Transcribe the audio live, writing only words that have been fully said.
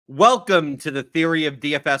Welcome to the Theory of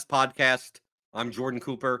DFS podcast. I'm Jordan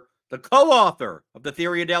Cooper, the co-author of the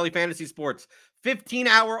Theory of Daily Fantasy Sports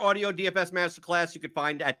 15-hour audio DFS Masterclass you can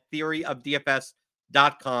find at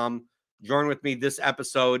theoryofdfs.com. Join with me this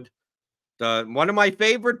episode, one of my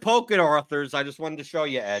favorite poker authors. I just wanted to show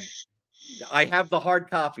you, Ed. I have the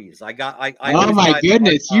hard copies. Oh my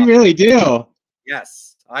goodness, you really do. Yes.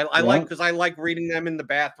 I like, because I like reading them in the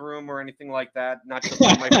bathroom or anything like that, not just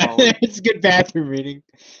on my phone. It's good bathroom reading.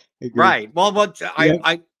 Right. Well,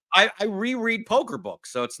 I reread poker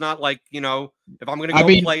books, so it's not like, if I'm going to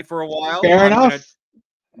go play for a while, fair enough.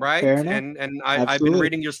 Right. Fair enough. And I've been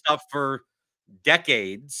reading your stuff for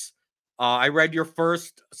decades. I read your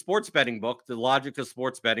first sports betting book, The Logic of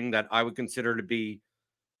Sports Betting, that I would consider to be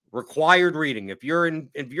required reading. If you're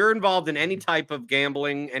involved in any type of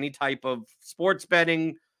gambling, any type of sports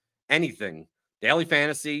betting, anything, daily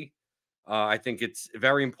fantasy, I think it's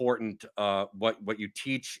very important what you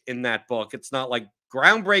teach in that book. It's not like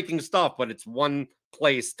groundbreaking stuff, but it's one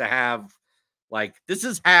place to have, like, this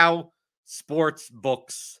is how sports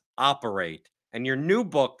books operate. And your new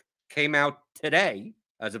book came out today,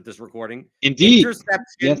 as of this recording. Indeed. Interception,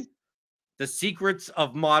 yes. The Secrets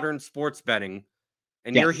of Modern Sports Betting.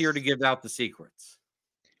 And you're here to give out the secrets.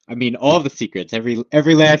 I mean, all the secrets,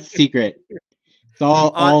 every last secret. It's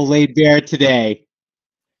all laid bare today.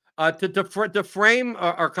 To frame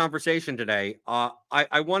our conversation today,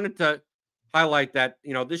 I wanted to highlight that,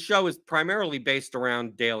 this show is primarily based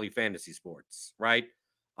around daily fantasy sports, right?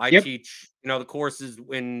 I teach, the courses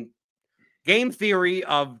in game theory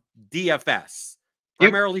of DFS,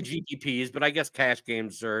 primarily GPPs, but I guess cash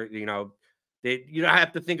games are, you don't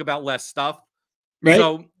have to think about less stuff. Right.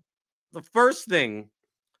 So the first thing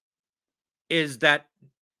is that,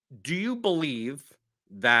 do you believe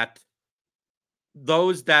that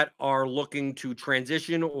those that are looking to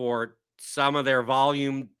transition or some of their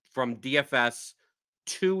volume from DFS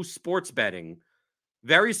to sports betting,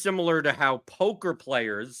 very similar to how poker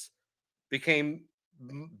players became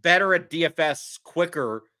better at DFS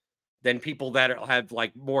quicker than people that have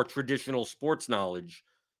like more traditional sports knowledge,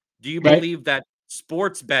 do you believe that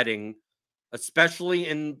sports betting, especially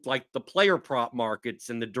in like the player prop markets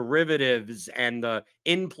and the derivatives and the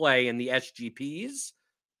in-play and the SGPs,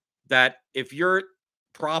 that if you're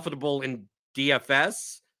profitable in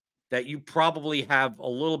DFS, that you probably have a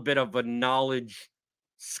little bit of a knowledge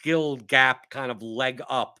skill gap kind of leg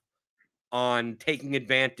up on taking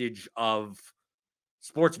advantage of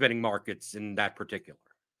sports betting markets in that particular?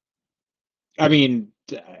 I mean,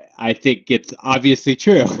 I think it's obviously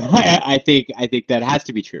true. I think that has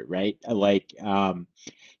to be true, right? Like, I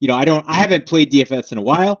haven't played DFS in a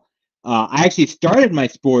while. I actually started my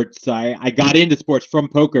sports. I got into sports from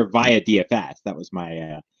poker via DFS. That was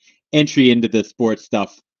my entry into the sports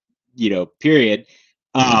stuff, period.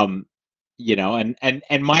 And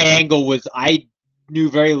my angle was I knew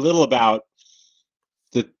very little about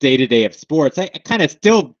the day-to-day of sports. I kind of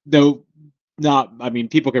still know.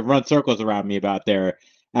 People can run circles around me about their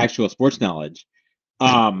actual sports knowledge.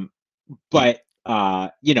 But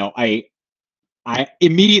I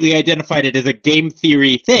immediately identified it as a game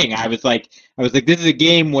theory thing. I was like, this is a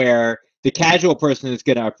game where the casual person is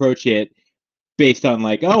going to approach it based on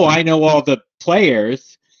like, oh, I know all the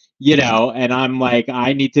players, and I'm like,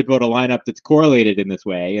 I need to build a lineup that's correlated in this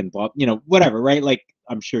way and, whatever, right? Like,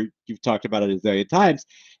 I'm sure you've talked about it a zillion times.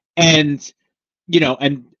 And,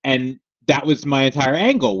 and that was my entire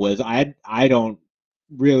angle was I don't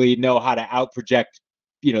really know how to outproject,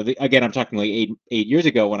 again, I'm talking like eight years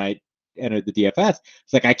ago when I entered the DFS.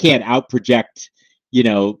 It's like, I can't outproject,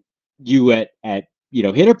 you at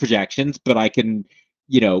hitter projections, but I can,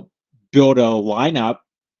 build a lineup.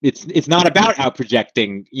 It's not about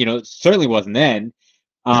outprojecting, it certainly wasn't then,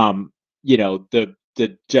 the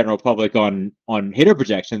general public on hitter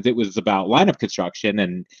projections. It was about lineup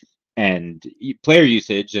construction and player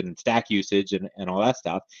usage and stack usage and all that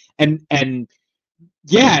stuff. And I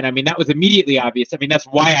mean, that was immediately obvious. I mean, that's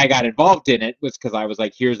why I got involved in it, was because I was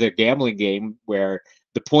like, here's a gambling game where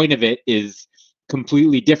the point of it is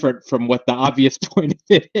completely different from what the obvious point of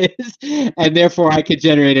it is. And therefore I could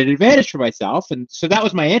generate an advantage for myself. And so that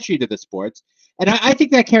was my entry to the sports. And I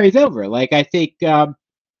think that carries over. Like, I think, the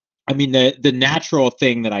natural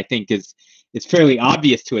thing that I think is fairly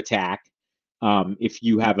obvious to attack, if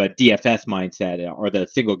you have a DFS mindset or the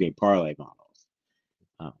single game parlay models.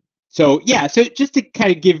 So just to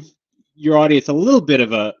kind of give your audience a little bit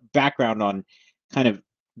of a background on kind of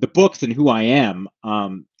the books and who I am.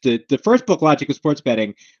 The first book, Logic of Sports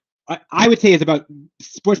Betting, I would say is about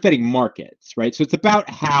sports betting markets, right? So it's about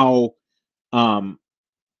how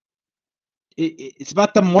it's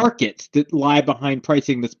about the markets that lie behind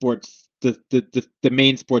pricing the sports, the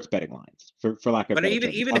main sports betting lines, for lack of a But better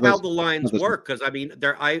term. even how the lines work, because I mean,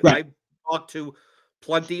 right, I talked to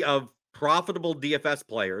plenty of profitable DFS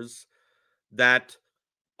players that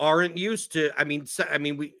aren't used to. I mean,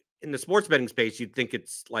 we in the sports betting space, you'd think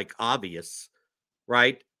it's like obvious,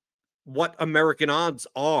 right? What American odds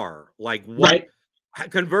are, like what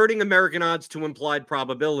right, converting American odds to implied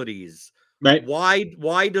probabilities. right.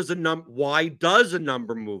 Why does a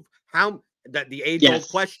number move? How that the age old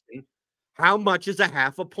Yes, question, how much is a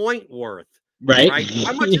half a point worth? right. Right?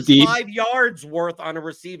 How much is Indeed, 5 yards worth on a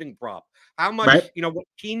receiving prop? How right. much, what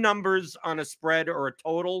key numbers on a spread or a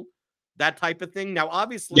total, that type of thing. Now,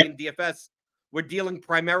 obviously in Yep, DFS, we're dealing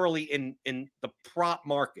primarily in the prop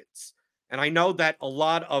markets. And I know that a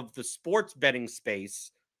lot of the sports betting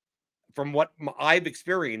space, from what I've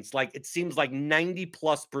experienced, like it seems like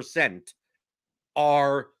 90+%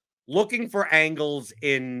 are looking for angles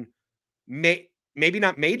in maybe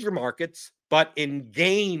not major markets, but in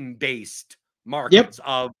game-based yep. markets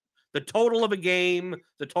of the total of a game,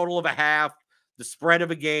 the total of a half, the spread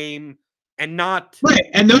of a game, and not Right,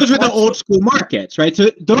 and those are the what's old school markets, right? So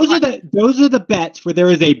those are the bets where there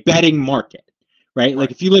is a betting market, right? Like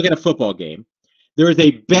right. if you look at a football game, there is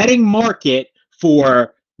a betting market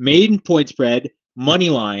for maiden point spread, money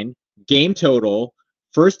line, game total,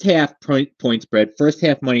 first half point spread, first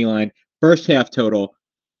half money line, first half total,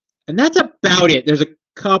 and that's about it. There's a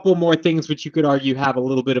couple more things which you could argue have a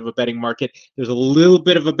little bit of a betting market. There's a little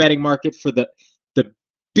bit of a betting market for the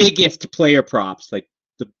biggest player props, like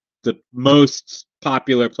the most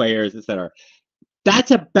popular players, etc.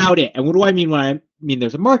 That's about it. And what do I mean when I mean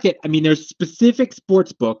there's a market? I mean there's specific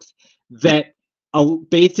sports books that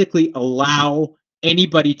basically allow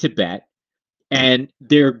anybody to bet, and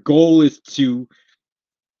their goal is to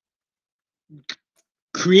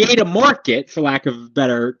create a market, for lack of a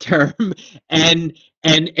better term, and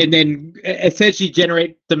then essentially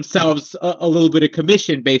generate themselves a little bit of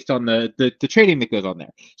commission based on the trading that goes on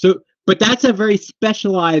there. So, but that's a very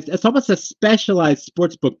specialized. It's almost a specialized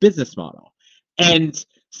sportsbook business model, and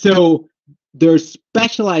so there's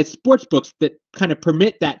specialized sports books that kind of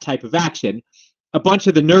permit that type of action. A bunch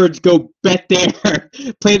of the nerds go bet their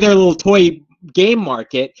play their little toy game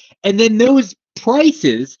market, and then those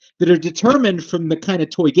prices that are determined from the kind of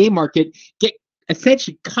toy game market get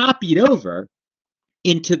essentially copied over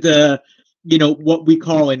into the what we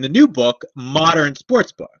call in the new book modern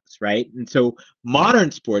sports books, right? And so modern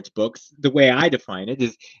sports books, the way I define it,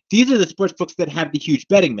 is these are the sports books that have the huge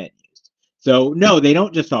betting menus. So no, they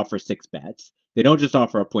don't just offer 6 bets. They don't just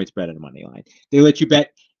offer a point spread and a money line. They let you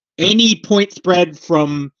bet any point spread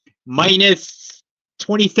from minus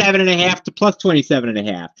 27.5 to plus 27.5.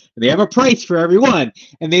 And they have a price for every one.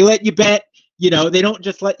 And they let you bet, they don't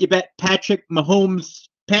just let you bet Patrick Mahomes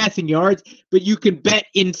passing yards, but you can bet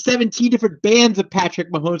in 17 different bands of Patrick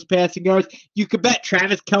Mahomes passing yards. You can bet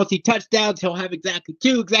Travis Kelce touchdowns. He'll have exactly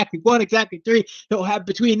 2, exactly 1, exactly 3. He'll have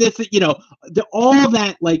between this, all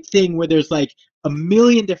that like thing where there's like a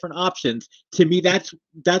million different options. To me, that's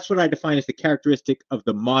what I define as the characteristic of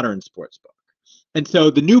the modern sports book. And so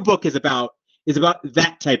the new book is about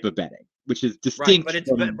that type of betting, which is Right, distinct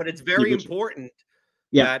but it's very important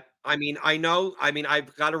yeah. that I've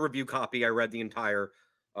got a review copy. I read the entire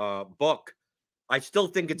book. I still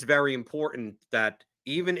think it's very important that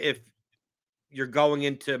even if you're going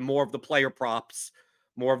into more of the player props,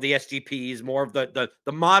 more of the SGPs, more of the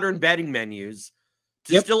modern betting menus,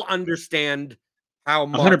 to Yep. still understand how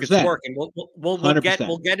markets 100%. work. And we'll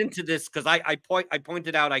get into this because I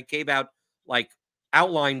pointed out, I gave out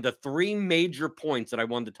outlined the 3 major points that I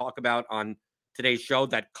wanted to talk about on today's show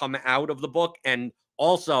that come out of the book, and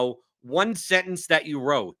also one sentence that you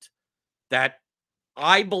wrote that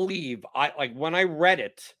I believe when I read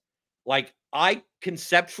it, I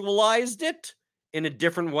conceptualized it in a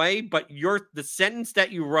different way, but the sentence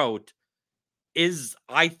that you wrote is,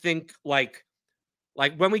 I think, when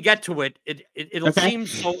we get to it, it'll Okay. seem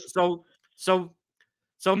so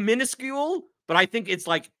minuscule, but I think it's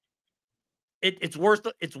it's worth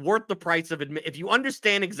the price of admit. If you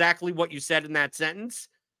understand exactly what you said in that sentence,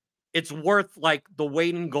 it's worth the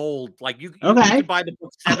weight in gold. Like you could buy the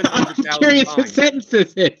book 700,000 I'm curious times. what sentence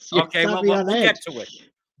this is. Okay, well, we'll get to it.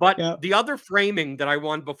 But the other framing that I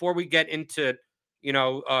want before we get into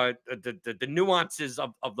the nuances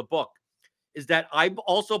of the book is that I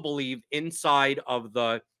also believe inside of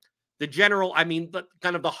the general, the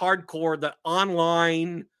kind of the hardcore, the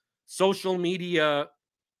online social media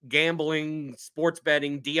gambling, sports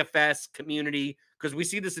betting, DFS community, because we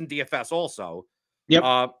see this in DFS also.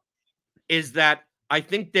 Yep. Is that I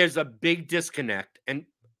think there's a big disconnect, and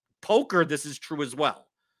poker, this is true as well.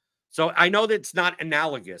 So I know that it's not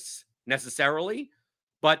analogous necessarily,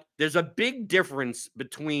 but there's a big difference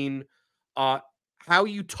between how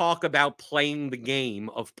you talk about playing the game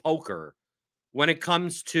of poker when it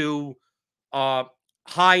comes to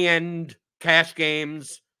high-end cash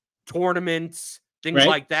games, tournaments, things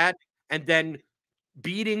like that, and then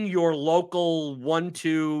beating your local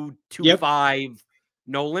 1-2, 2-5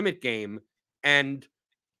 no limit game. And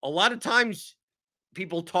a lot of times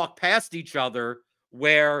people talk past each other,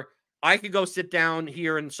 where I could go sit down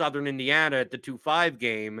here in Southern Indiana at the 2-5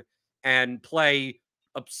 game and play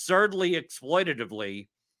absurdly exploitatively,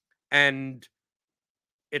 and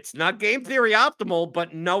it's not game theory optimal,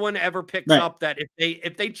 but no one ever picks up that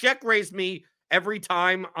if they check raise me every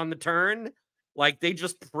time on the turn, like, they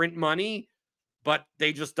just print money, but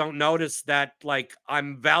they just don't notice that, like,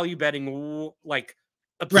 I'm value betting like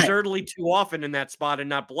absurdly too often in that spot and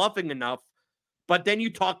not bluffing enough. But then you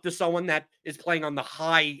talk to someone that is playing on the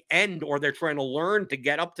high end, or they're trying to learn to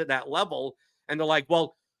get up to that level, and they're like,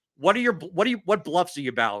 well, what bluffs are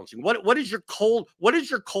you balancing? What is your cold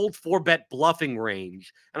 4-bet bluffing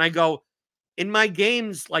range? And I go, in my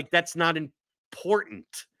games, like, that's not important.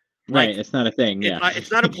 Right, Like, it's not a thing. Yeah,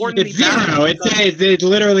 it's not important. It's zero. It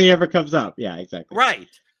literally never comes up. Yeah, exactly. Right.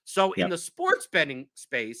 So in the sports betting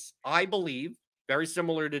space, I believe, very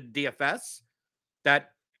similar to DFS,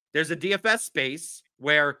 that there's a DFS space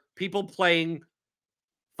where people playing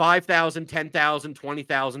 $5,000, $10,000,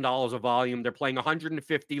 $20,000 of volume. They're playing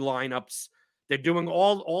 150 lineups. They're doing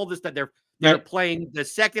all this, that they're playing the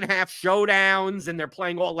second half showdowns, and they're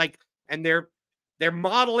playing all, like, and they're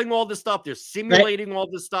modeling all this stuff. They're simulating all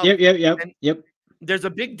this stuff. Yep. There's a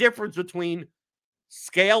big difference between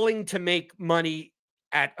scaling to make money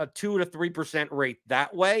at a 2 to 3% rate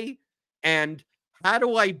that way, and how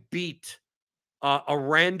do I beat a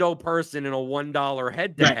rando person in a $1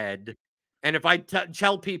 head-to-head? And if I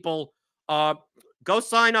tell people, go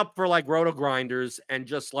sign up for, like, Roto Grinders and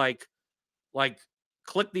just like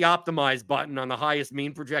click the optimize button on the highest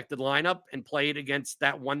mean projected lineup and play it against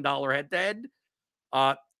that $1 head-to-head,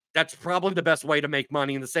 that's probably the best way to make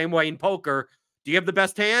money. In the same way in poker, do you have the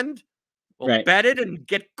best hand? Well, bet it and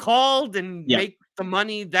get called and make the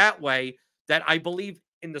money that way. That I believe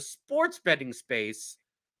in the sports betting space,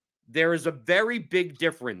 there is a very big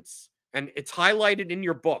difference, and it's highlighted in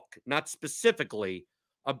your book, not specifically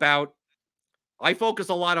about, I focus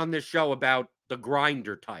a lot on this show about the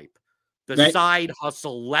grinder type, the side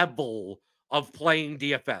hustle level of playing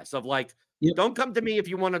DFS, of like, don't come to me if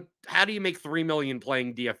you want to, how do you make 3 million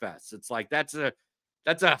playing DFS? It's like, that's a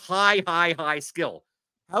high skill.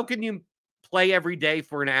 How can you play every day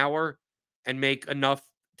for an hour and make enough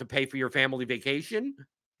to pay for your family vacation?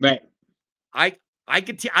 I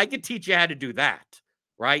could teach you how to do that,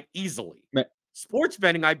 right? Easily. Sports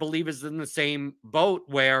betting, I believe, is in the same boat,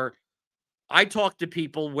 where I talk to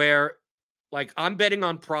people where, like, I'm betting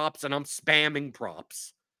on props and I'm spamming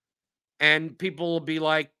props, and people will be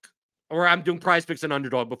like, or I'm doing Prize Picks and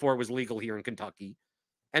Underdog before it was legal here in Kentucky.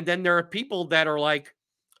 And then there are people that are like,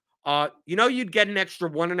 you'd get an extra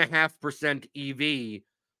 1.5% EV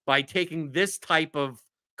by taking this type of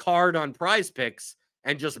card on Prize Picks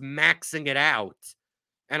and just maxing it out.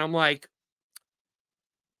 And I'm like,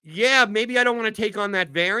 yeah, maybe I don't want to take on that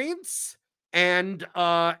variance. And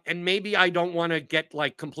maybe I don't want to get,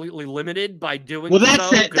 like, completely limited by doing. Well,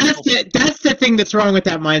 that's it. That's the thing that's wrong with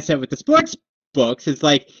that mindset with the sports books. Is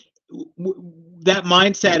like that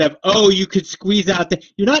mindset of, oh, you could squeeze out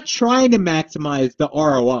you're not trying to maximize the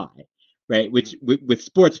ROI, right? Which with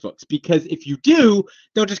sports books, because if you do,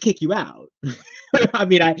 they'll just kick you out. I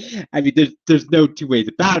mean, there's no two ways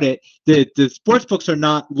about it. The sports books are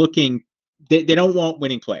not looking. They don't want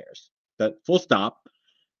winning players. Full stop.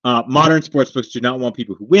 Modern sports books do not want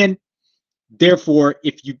people who win. Therefore,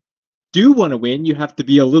 if you do want to win, you have to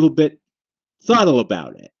be a little bit subtle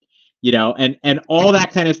about it. And all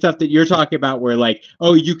that kind of stuff that you're talking about, where, like,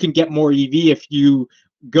 oh, you can get more EV if you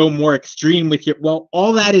go more extreme with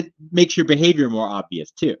all that makes your behavior more obvious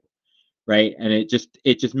too, right? And it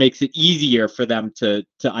just makes it easier for them to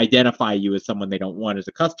identify you as someone they don't want as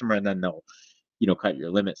a customer, and then they'll, cut your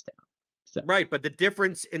limits down. So. Right, but the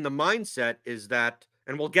difference in the mindset is that,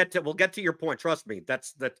 and we'll get to your point. Trust me,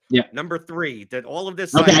 that's number 3. That all of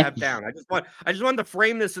this I have down. I just wanted to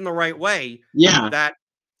frame this in the right way. Yeah.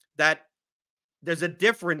 That there's a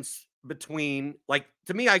difference between, like,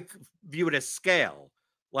 to me, I view it as scale.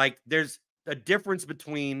 Like, there's a difference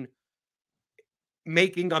between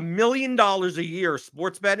making $1 million a year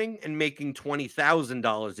sports betting and making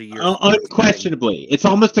 $20,000 a year. Unquestionably, it's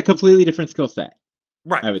almost a completely different skill set.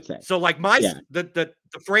 Right. I would say. So like Yeah. the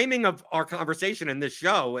framing of our conversation in this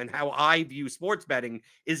show and how I view sports betting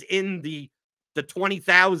is in the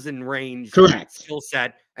 20,000 range Correct. skill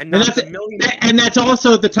set and And not the million. and that's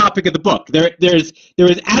also the topic of the book. There is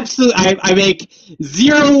absolute. I make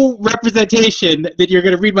zero representation that you're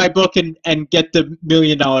going to read my book and get the $1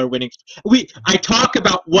 million winnings. I talk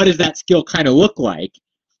about what does that skill kind of look like,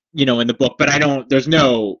 in the book, but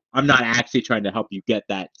I'm not actually trying to help you get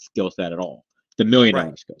that skill set at all. The $1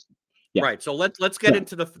 million skill set. Yeah. Right. So let's get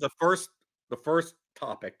into the first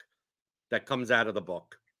topic that comes out of the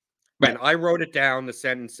book. Right. And I wrote it down, the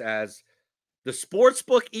sentence as the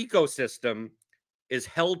sportsbook ecosystem is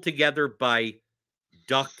held together by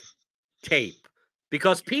duct tape.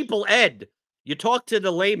 Because people, Ed, you talk to the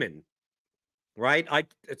layman, right?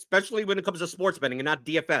 Especially when it comes to sports betting and not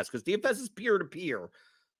DFS, because DFS is peer-to-peer.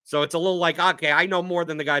 So it's a little like, okay, I know more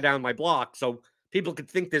than the guy down my block. So people could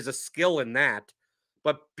think there's a skill in that.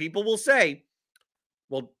 But people will say,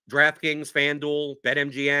 well, DraftKings, FanDuel,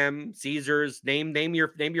 BetMGM, Caesars, name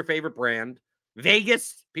your favorite brand.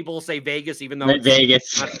 Vegas, people will say Vegas, even though it's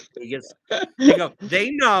Vegas. not Vegas.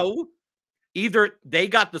 They know either they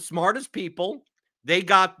got the smartest people, they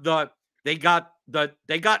got all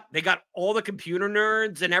the computer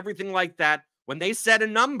nerds and everything like that. When they set a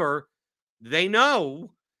number, they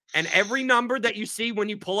know. And every number that you see when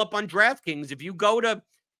you pull up on DraftKings, if you go to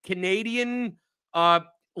Canadian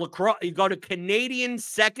lacrosse, you go to Canadian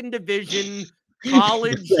second division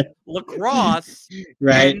college lacrosse,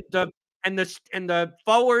 right? And the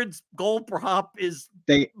forwards goal prop is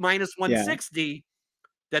minus 160. Yeah.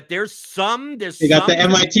 That they got the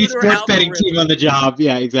MIT sports betting team on the job.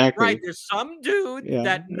 Yeah, exactly. Right. There's some dude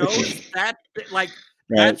that knows that, like,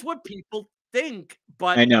 that's what people think.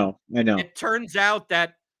 But I know. It turns out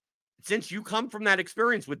that since you come from that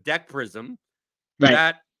experience with Deck Prism, right,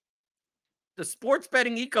 that the sports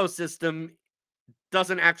betting ecosystem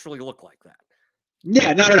doesn't actually look like that.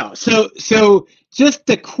 Yeah, no. So just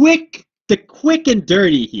the quick and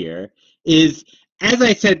dirty here is, as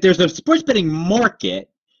I said, there's a sports betting market,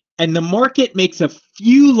 and the market makes a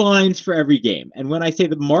few lines for every game. And when I say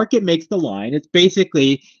the market makes the line, it's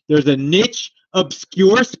basically there's a niche,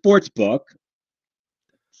 obscure sports book.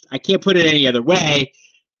 I can't put it any other way,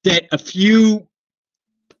 that a few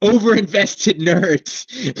overinvested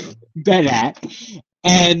nerds bet at,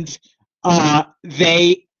 and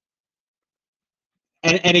they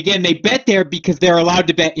again, they bet there because they're allowed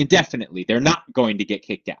to bet indefinitely. They're not going to get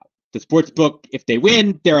kicked out. The sports book, if they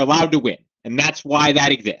win, they're allowed to win, and that's why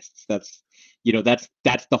that exists. That's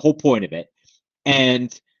the whole point of it.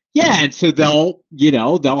 And so they'll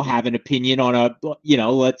have an opinion on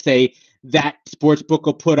let's say that sports book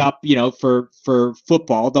will put up, for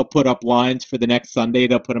football, they'll put up lines for the next Sunday.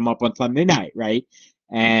 They'll put them up on Sunday night, right?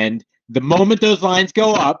 And the moment those lines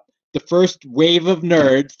go up, the first wave of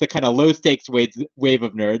nerds, the kind of low stakes wave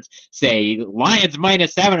of nerds, say Lions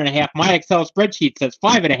minus 7.5. My Excel spreadsheet says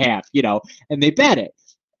 5.5. And they bet it.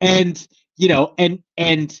 And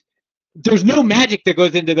and there's no magic that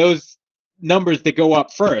goes into those numbers that go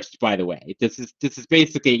up first. By the way, this is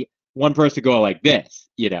basically one person go like this.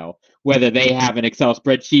 Whether they have an Excel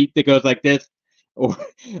spreadsheet that goes like this, or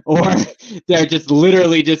they're just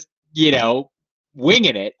literally just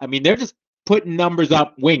winging it. I mean, they're just putting numbers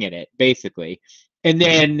up, winging it, basically. And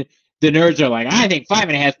then the nerds are like, I think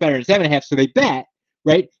 5.5 is better than 7.5, so they bet,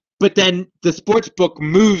 right? But then the sports book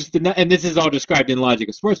moves and this is all described in Logic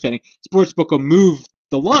of Sports Betting. Sports book will move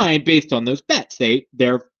the line based on those bets.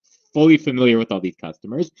 They're fully familiar with all these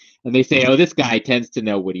customers, and they say, oh, this guy tends to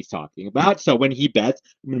know what he's talking about, so when he bets,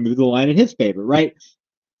 I'm going to move the line in his favor, right?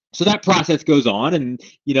 So that process goes on, and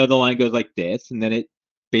the line goes like this, and then it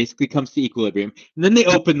basically comes to equilibrium, and then they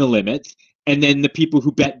open the limits, and then the people who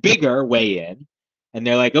bet bigger weigh in, and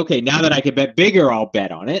they're like, okay, now that I can bet bigger, I'll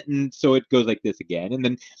bet on it, and so it goes like this again, and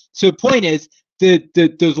then so the point is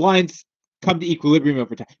those lines come to equilibrium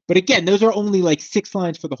over time. But again, those are only like 6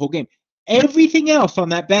 lines for the whole game. Everything else on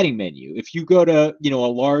that betting menu, if you go to a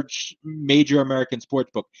large major American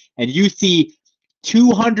sports book and you see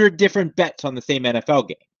 200 different bets on the same NFL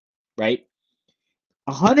game, right?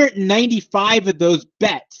 195 of those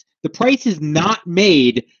bets, the price is not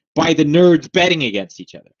made by the nerds betting against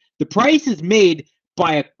each other. The price is made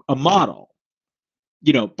by a model,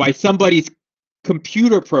 by somebody's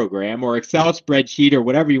computer program or Excel spreadsheet or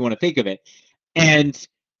whatever you want to think of it. And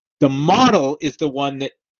the model is the one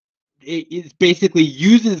that it basically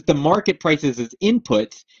uses the market prices as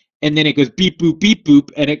inputs, and then it goes beep, boop,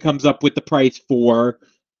 and it comes up with the price for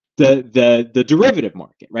the derivative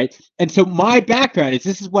market, right? And so my background is,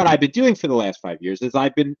 this is what I've been doing for the last 5 years. Is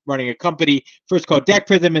I've been running a company first called Deck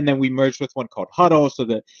Prism, and then we merged with one called Huddle. So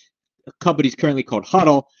the company's currently called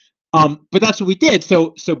Huddle. But that's what we did.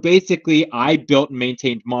 So basically, I built and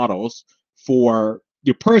maintained models for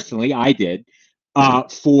you personally. I did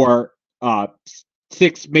for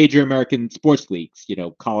 6 major American sports leagues.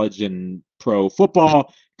 College and pro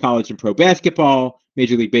football, college and pro basketball,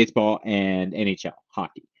 Major League Baseball, and NHL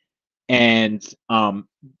hockey. And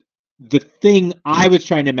the thing I was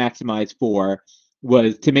trying to maximize for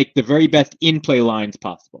was to make the very best in-play lines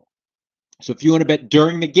possible. So if you want to bet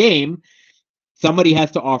during the game, somebody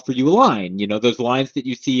has to offer you a line. Those lines that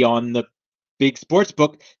you see on the big sports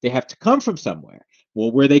book, they have to come from somewhere.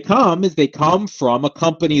 Well, where they come from a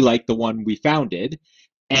company like the one we founded.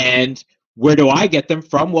 And where do I get them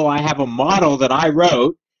from? Well, I have a model that I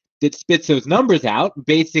wrote that spits those numbers out.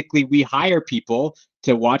 Basically, we hire people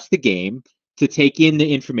to watch the game, to take in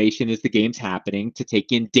the information as the game's happening, to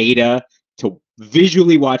take in data, to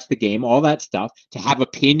visually watch the game, all that stuff, to have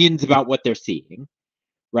opinions about what they're seeing,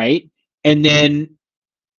 right? And then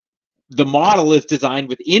the model is designed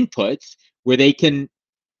with inputs where they can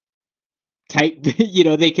type,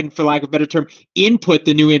 they can, for lack of a better term, input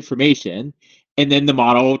the new information, and then the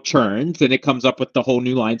model churns and it comes up with the whole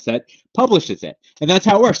new line set, publishes it. And that's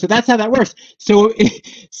how it works. So that's how that works. So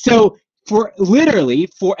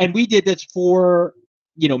and we did this for,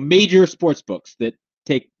 major sports books that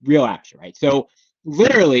take real action, right? So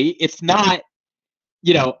literally, it's not,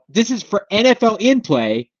 this is for NFL in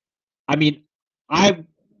play. I mean,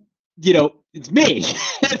 it's me.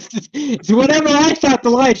 It's whatever I thought the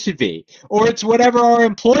line should be, or it's whatever our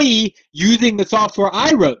employee using the software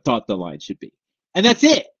I wrote thought the line should be, and that's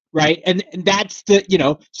it, right? And that's the,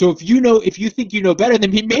 So if you think you know better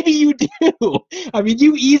than me, maybe you do. I mean,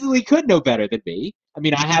 you easily could know better than me. I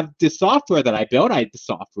mean, I have this software that I built. The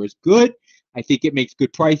software is good. I think it makes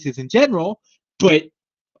good prices in general, but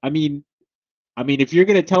I mean, if you're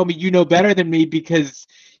going to tell me you know better than me because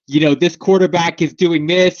this quarterback is doing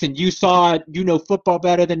this, and you saw, football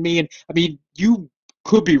better than me. And I mean, you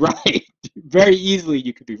could be right. Very easily,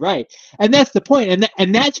 you could be right. And that's the point.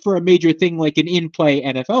 And that's for a major thing like an in-play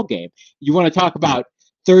NFL game. You want to talk about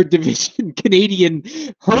third division Canadian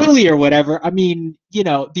hurley or whatever. I mean,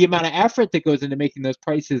 the amount of effort that goes into making those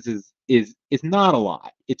prices is not a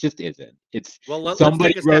lot. It just isn't. It's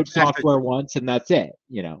somebody wrote software once, and that's it.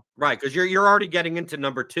 Right, because you're already getting into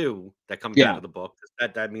number 2 that comes out of the book.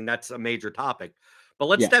 That's a major topic. But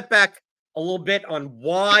let's step back a little bit on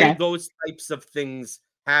why those types of things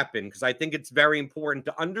happen, because I think it's very important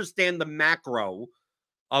to understand the macro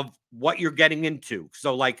of what you're getting into.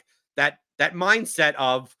 So like that mindset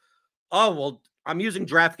of, oh, well, I'm using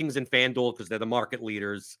DraftKings and FanDuel because they're the market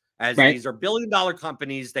leaders, as these are billion-dollar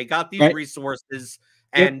companies. They got these resources,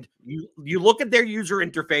 and you look at their user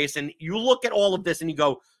interface, and you look at all of this, and you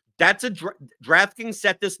go, that's a DraftKings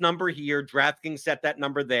set this number here, DraftKings set that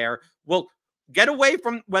number there. Well, get away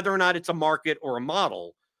from whether or not it's a market or a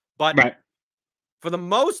model. But for the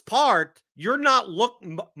most part, you're not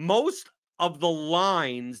most of the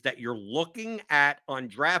lines that you're looking at on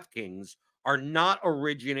DraftKings are not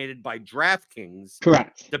originated by DraftKings.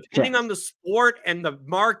 Correct. Depending on the sport and the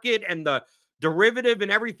market and the derivative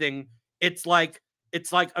and everything, it's like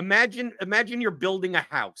imagine you're building a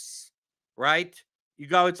house, right? You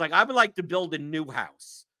go, it's like, I would like to build a new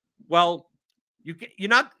house. Well,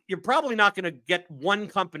 you're probably not going to get one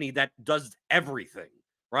company that does everything,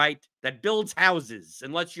 right? That builds houses,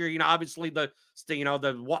 unless you're, obviously the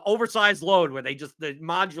oversized load where they just the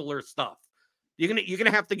modular stuff. You're gonna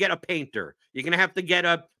have to get a painter. You're gonna have to get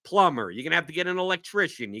a plumber. You're gonna have to get an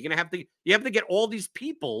electrician. You have to get all these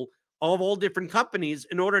people of all different companies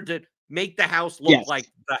in order to make the house look like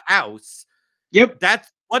the house. Yep,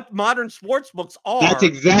 that's what modern sports books are. That's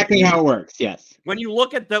exactly how it works. Yes. When you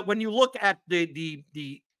look at the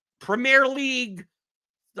Premier League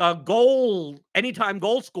anytime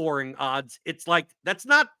goal scoring odds, it's like that's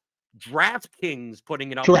not DraftKings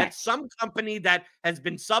putting it up. Correct. That's some company that has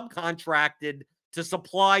been subcontracted to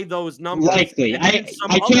supply those numbers. Likely. I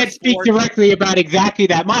can't speak directly about exactly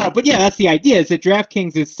that model, but yeah, that's the idea, is that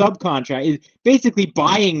DraftKings is basically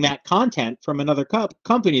buying that content from another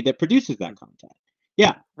company that produces that content.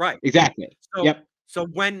 Yeah. Right. Exactly. So, So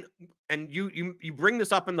you bring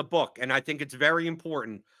this up in the book, and I think it's very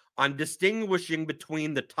important on distinguishing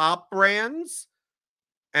between the top brands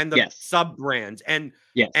and the sub brands. And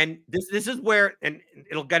this is where, and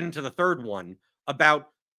it'll get into the third one about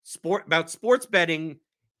sports betting,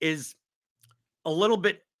 is a little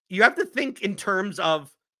bit, you have to think in terms of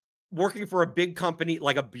working for a big company,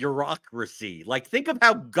 like a bureaucracy. Like, think of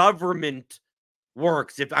how government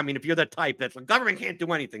works. If you're the type that's like, government can't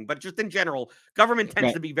do anything, but just in general, government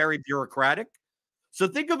tends to be very bureaucratic. So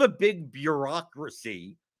think of a big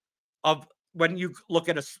bureaucracy of when you look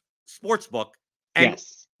at a sports book, and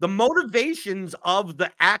the motivations of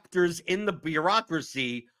the actors in the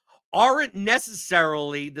bureaucracy aren't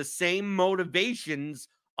necessarily the same motivations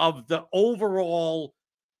of the overall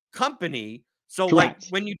company. So like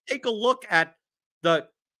when you take a look at the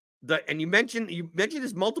and you mentioned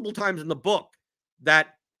this multiple times in the book,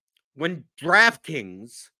 that when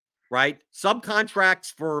DraftKings, right,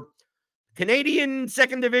 subcontracts for Canadian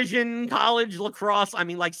second division college lacrosse, I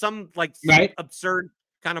mean, like some absurd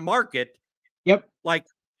kind of market. Like,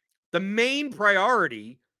 the main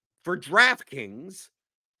priority for DraftKings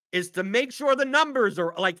is to make sure the numbers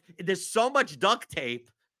are like, there's so much duct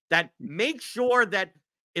tape that make sure that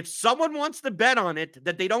if someone wants to bet on it,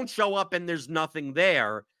 that they don't show up and there's nothing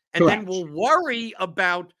there. And then we'll worry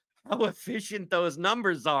about how efficient those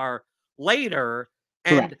numbers are later.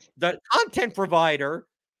 And the content provider,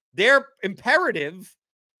 their imperative,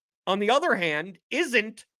 on the other hand,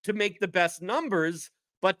 isn't to make the best numbers,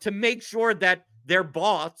 but to make sure that their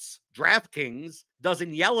boss, DraftKings,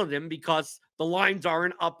 doesn't yell at them because the lines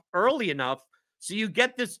aren't up early enough. So you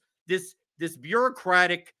get this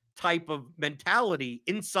bureaucratic type of mentality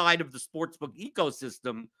inside of the sportsbook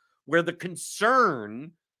ecosystem, where the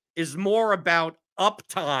concern is more about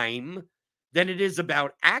uptime than it is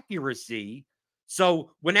about accuracy.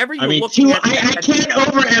 So whenever you look at I can't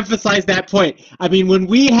overemphasize that point. I mean, when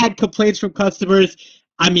we had complaints from customers,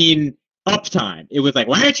 I mean, uptime. It was like,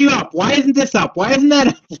 why aren't you up? Why isn't this up? Why isn't that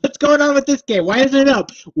up? What's going on with this game? Why isn't it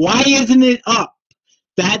up? Why isn't it up?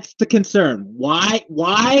 That's the concern. Why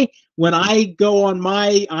when I go on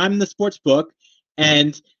I'm the sports book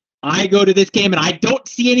and I go to this game and I don't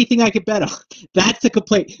see anything I could bet on. That's the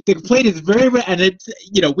complaint. The complaint is very, and it's,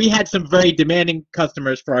 we had some very demanding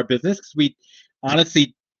customers for our business, because we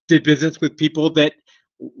honestly did business with people that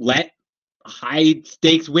let high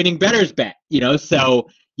stakes winning bettors bet, so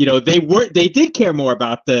they did care more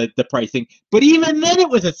about the pricing, but even then it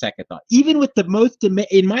was a second thought. Even with the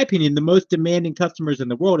in my opinion, the most demanding customers in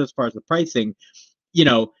the world as far as the pricing,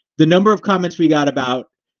 the number of comments we got about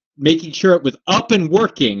making sure it was up and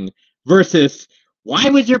working versus why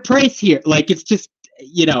was your price here? Like, it's just,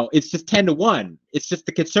 it's just 10 to 1. It's just,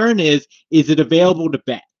 the concern is it available to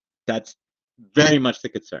bet? That's very much the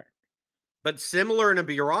concern. But similar in a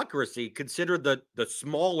bureaucracy, consider the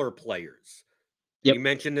smaller players. You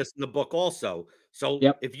mentioned this in the book also. So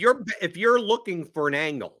if you're looking for an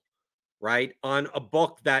angle, right, on a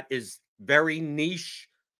book that is very niche,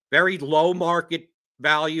 very low market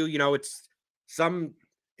value,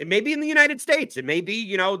 it may be in the United States, it may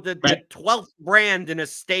be, the 12th brand in a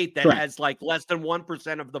state that has like less than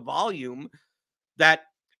 1% of the volume, that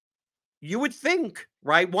you would think,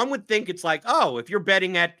 right? One would think it's like, oh, if you're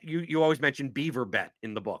betting at, you always mention Beaver Bet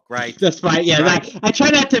in the book, right? That's right. Yeah, right? I try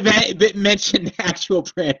not to mention actual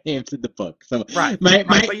brand names in the book. So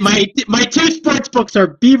my two sports books are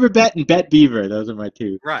Beaver Bet and Bet Beaver. Those are my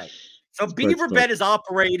two. Right. So Beaver Bet is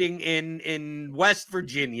operating in West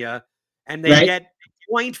Virginia, and they get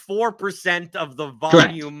 0.4% of the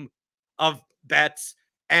volume of bets,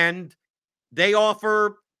 and they're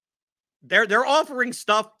offering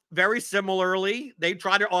stuff very similarly. They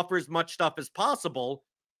try to offer as much stuff as possible,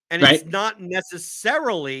 and it's not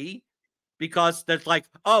necessarily because there's like,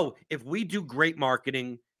 oh, if we do great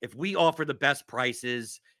marketing, if we offer the best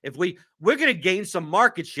prices, if we're going to gain some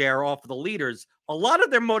market share off of the leaders. A lot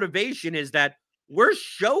of their motivation is that we're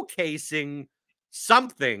showcasing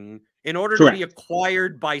something in order to be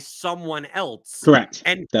acquired by someone else.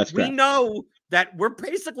 And we know that we're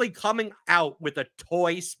basically coming out with a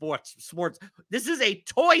toy sports. This is a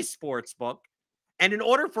toy sports book. And in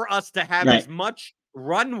order for us to have as much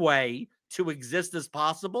runway to exist as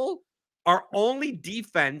possible, our only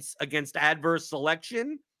defense against adverse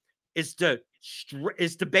selection is to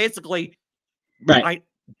basically,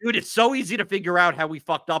 dude, it's so easy to figure out how we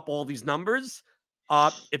fucked up all these numbers.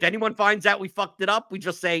 If anyone finds out we fucked it up, we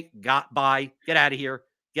just say, bye, get out of here,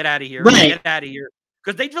 get out of here, get out of here.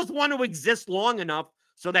 Because they just want to exist long enough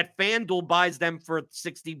so that FanDuel buys them for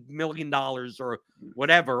 $60 million or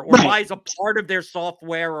whatever, or buys a part of their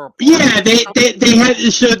software. Or they had.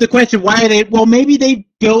 So the question, why are they? Well, maybe they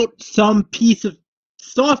built some piece of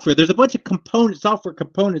software. There's a bunch of software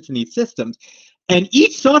components in these systems, and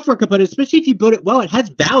each software component, especially if you build it well, it has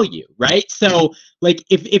value, right? So, like,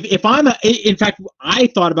 if in fact, I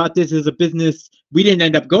thought about this as a business. We didn't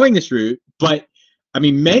end up going this route, but I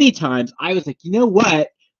mean, many times I was like, you know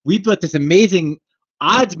what? We built this amazing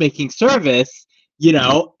odds making service,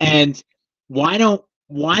 and why don't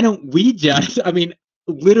we just, I mean,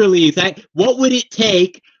 literally, what would it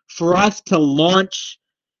take for us to launch,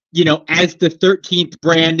 as the 13th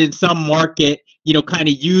brand in some market, kind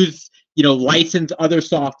of use, license other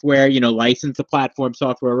software, license the platform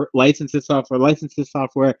software, license the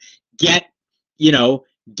software, get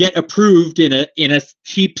approved in a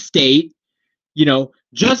cheap state,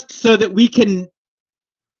 just so that we can.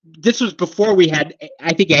 This was before we had,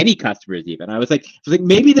 I think, any customers even. I was like,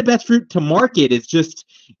 maybe the best route to market is just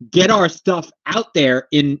get our stuff out there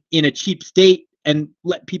in a cheap state and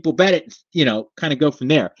let people bet it, kind of go from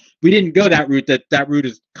there. We didn't go that route. That route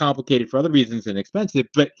is complicated for other reasons and expensive.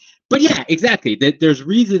 But yeah, exactly. There's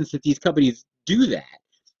reasons that these companies do that.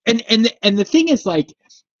 And the thing is, like,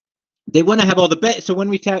 they want to have all the bet. So when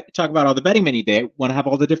we talk about all the betting menu, they want to have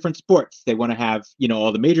all the different sports. They want to have,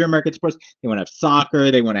 all the major American sports. They want to have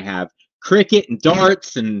soccer. They want to have cricket and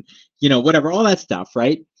darts and, whatever, all that stuff,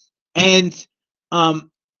 right? And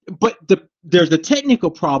but there's a technical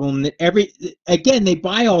problem that they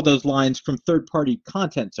buy all those lines from third-party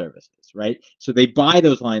content services, right? So they buy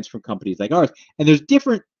those lines from companies like ours, and there's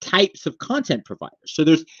different types of content providers. So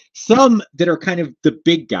there's some that are kind of the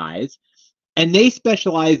big guys, and they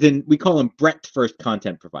specialize in, we call them breadth-first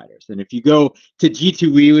content providers. And if you go to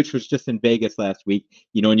G2E, which was just in Vegas last week,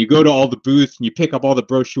 and you go to all the booths and you pick up all the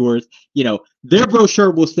brochures, their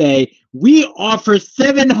brochure will say, we offer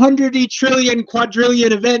 700 trillion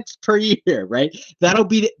quadrillion events per year, right?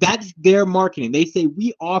 That's their marketing. They say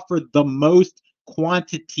we offer the most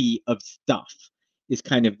quantity of stuff is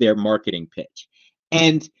kind of their marketing pitch.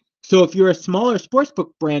 And so if you're a smaller sportsbook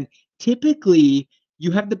brand, typically you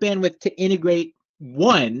have the bandwidth to integrate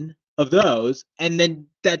one of those, and then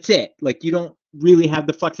that's it. Like, you don't really have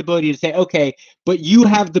the flexibility to say, okay, but you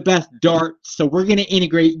have the best darts, so we're going to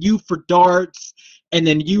integrate you for darts, and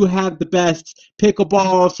then you have the best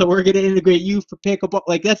pickleball, so we're going to integrate you for pickleball.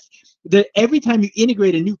 Like, every time you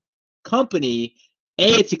integrate a new company,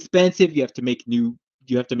 it's expensive. You have to make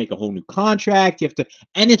a whole new contract.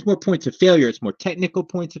 And it's more points of failure. It's more technical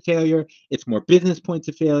points of failure. It's more business points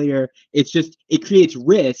of failure. It creates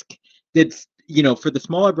risk that's, for the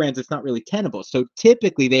smaller brands, it's not really tenable. So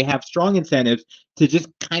typically they have strong incentives to just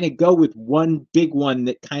kind of go with one big one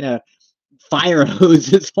that kind of fire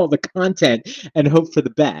hoses all the content and hope for the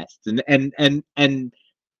best. And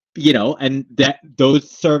that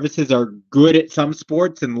those services are good at some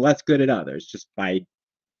sports and less good at others,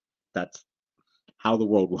 that's how the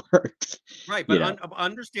world works. Right. But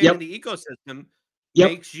understanding the ecosystem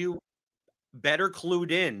makes you better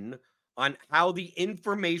clued in on how the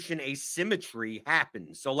information asymmetry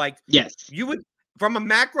happens. So, like, yes, you would, from a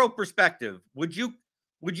macro perspective, would you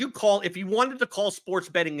call, if you wanted to call sports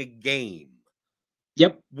betting a game,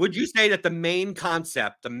 would you say that the main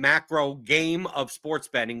concept, the macro game of sports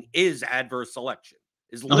betting, is adverse selection?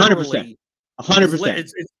 Is literally 100%.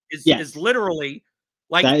 Is literally,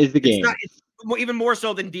 like, that is the game. It's even more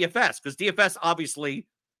so than DFS, because DFS, obviously,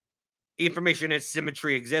 information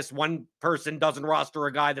asymmetry exists. One person doesn't roster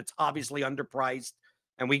a guy that's obviously underpriced,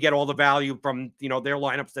 and we get all the value from, their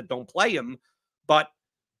lineups that don't play him. But,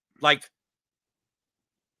 like,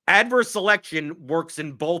 adverse selection works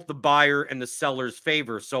in both the buyer and the seller's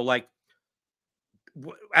favor. So, like,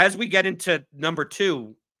 as we get into number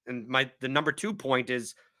two, and the number 2 point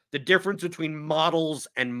is the difference between models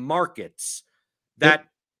and markets, that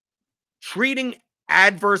treating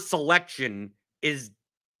adverse selection is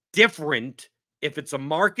different if it's a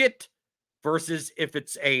market versus if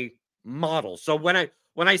it's a model. So when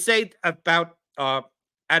I say about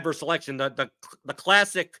adverse selection, the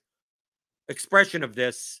classic expression of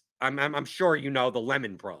this, I'm sure the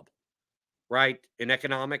lemon problem, right? In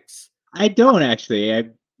economics. I don't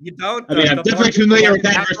actually. You don't? I mean, I'm definitely familiar with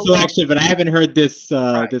adverse selection, but I haven't heard this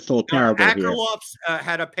this little parable here. Akerlof's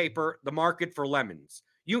had a paper, The Market for Lemons.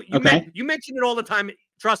 You mention it all the time.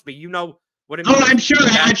 Trust me, you know what it means. Oh, I'm sure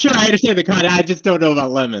I understand the concept. I just don't know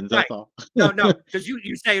about lemons. That's all. No, because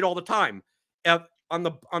you say it all the time. On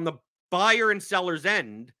the buyer and seller's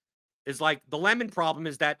end, is like, the lemon problem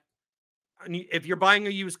is that if you're buying a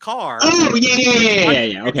used car. Oh,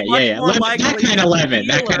 yeah. Okay, yeah. That kind of lemon.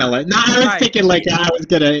 No, I was thinking like I was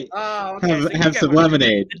gonna have some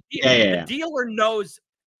lemonade. The dealer knows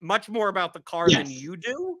much more about the car than you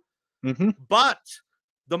do. Mm-hmm. But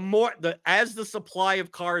as the supply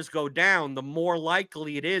of cars go down, the more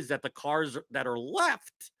likely it is that the cars that are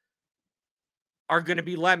left are going to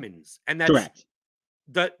be lemons. And that's correct.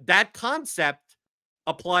 That concept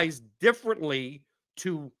applies differently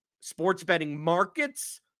to sports betting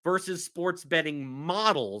markets versus sports betting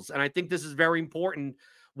models. And I think this is very important,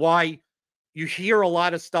 why you hear a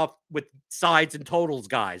lot of stuff with sides and totals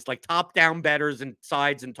guys, like top-down bettors and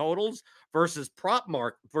sides and totals versus prop.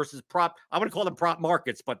 I want to call them prop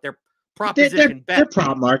markets, but they're proposition they're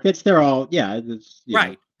prop markets. They're all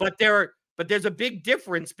right. But there's a big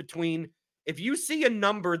difference between if you see a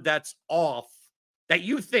number that's off that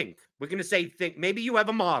you think we're going to say maybe you have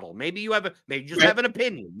a model, maybe you just have an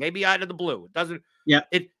opinion, maybe out of the blue. It doesn't. Yeah.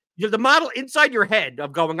 The model inside your head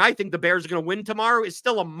of going, I think the Bears are going to win tomorrow is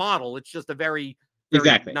still a model. It's just a very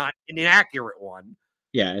not an inaccurate one.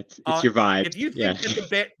 Yeah, it's your vibe. If you think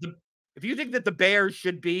that if you think that the Bears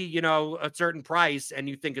should be, a certain price and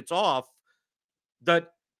you think it's off, the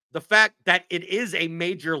fact that it is a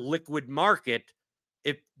major liquid market,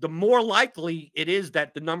 the more likely it is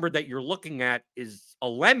that the number that you're looking at is a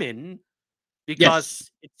lemon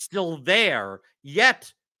because it's still there.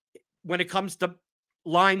 Yet, when it comes to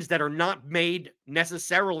lines that are not made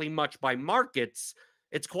necessarily much by markets,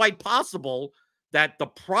 it's quite possible that the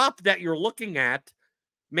prop that you're looking at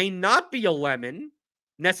may not be a lemon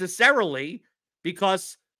necessarily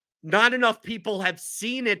because not enough people have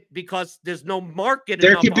seen it because there's no market.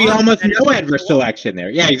 There could be almost no adverse selection there.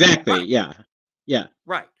 Yeah, exactly. Right. Yeah.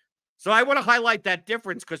 Right. So I want to highlight that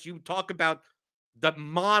difference because you talk about the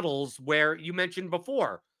models where you mentioned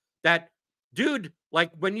before that, dude,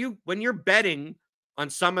 like when you're betting on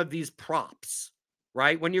some of these props,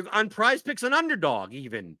 right? When you're on Prize Picks and Underdog,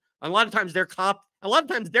 even a lot of times they're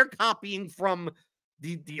copying from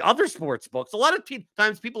the other sports books. A lot of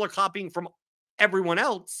times people are copying from everyone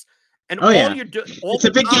else, and it's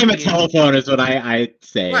a big game of telephone, is what I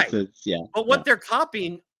say. Right. But what they're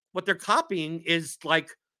copying is like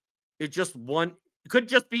it's just one. It could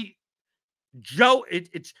just be Joe.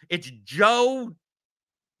 It's Joe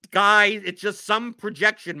guy. It's just some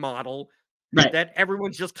projection model. Right. That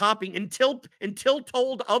everyone's just copying until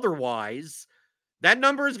told otherwise. That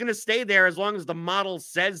number is going to stay there as long as the model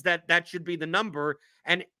says that should be the number.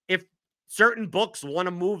 And if certain books want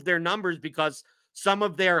to move their numbers because some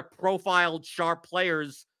of their profiled sharp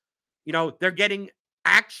players, they're getting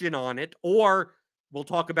action on it, or we'll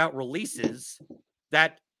talk about releases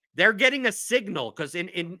that they're getting a signal because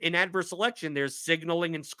in adverse selection, there's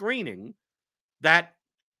signaling and screening that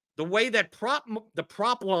the way that the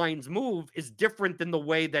prop lines move is different than the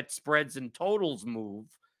way that spreads and totals move.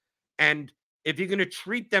 And if you're going to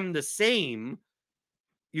treat them the same,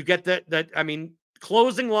 you get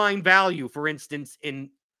closing line value, for instance, in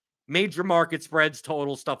major market spreads,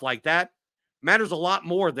 total stuff like that matters a lot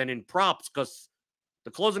more than in props because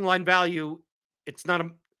the closing line value, it's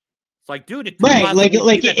like, dude, it right. Like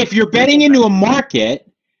if you're betting into a market,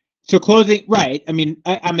 so closing, right. I mean,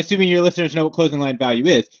 I'm assuming your listeners know what closing line value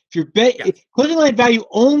is. If you're closing line value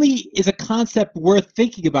only is a concept worth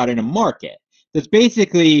thinking about in a market. That's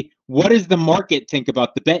basically, what does the market think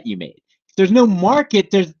about the bet you made? If there's no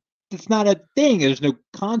market, it's not a thing. There's no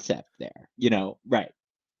concept there, right.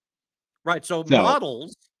 Right. So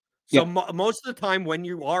models. So most of the time when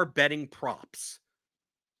you are betting props,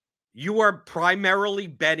 you are primarily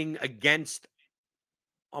betting against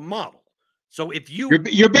a model. So if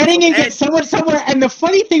you're betting against someone somewhere, and the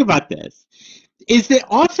funny thing about this is that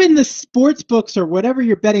often the sports books or whatever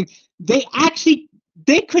you're betting, they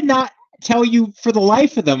could not tell you for the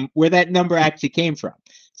life of them where that number actually came from.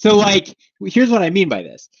 So like, here's what I mean by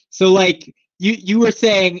this. So like you were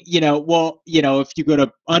saying, if you go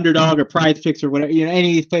to Underdog or Prize Picks or whatever, any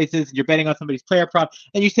of these places, and you're betting on somebody's player prop,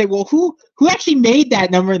 and you say, well, who actually made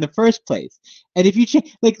that number in the first place? And if you check,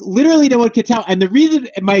 like, literally no one could tell. And the reason,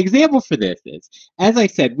 my example for this is, as I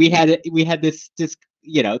said, we had this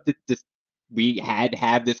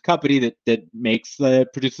company that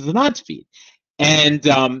produces an odds feed, and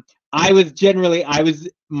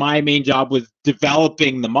my main job was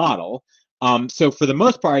developing the model. So for the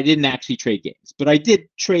most part, I didn't actually trade games, but I did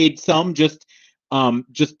trade some just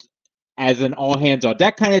as an all hands on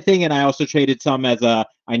deck kind of thing. And I also traded some as I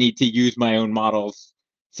need to use my own models,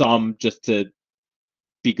 some just to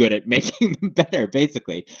be good at making them better,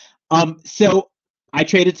 basically. So I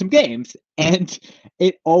traded some games, and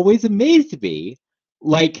it always amazed me.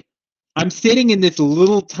 Like, I'm sitting in this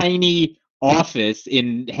little tiny office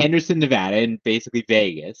in Henderson, Nevada, in basically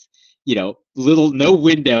Vegas, no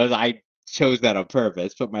windows. I chose that on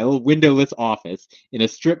purpose, but my little windowless office in a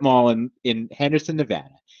strip mall in Henderson,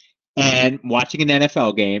 Nevada, and watching an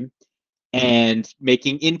NFL game and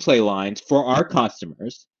making in-play lines for our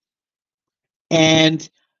customers. And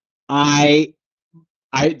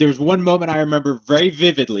there's one moment I remember very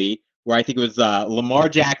vividly where I think it was Lamar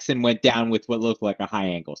Jackson went down with what looked like a high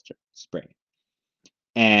ankle sprain.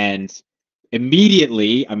 And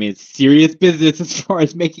immediately, I mean, it's serious business as far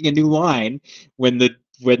as making a new line when the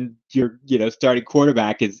when your starting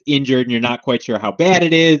quarterback is injured and you're not quite sure how bad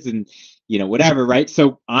it is, and whatever, right?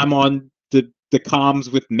 So I'm on the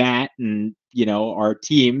comms with Matt and our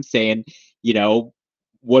team saying,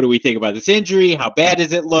 what do we think about this injury? How bad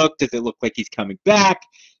does it look? Does it look like he's coming back?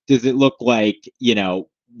 Does it look like,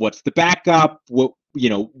 what's the backup? What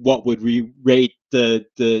would we rate the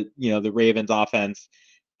Ravens offense,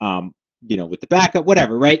 with the backup,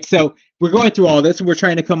 whatever, right? So we're going through all this and we're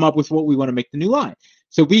trying to come up with what we want to make the new line.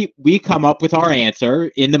 So we come up with our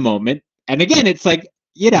answer in the moment. And again, it's like,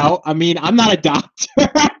 I'm not a doctor.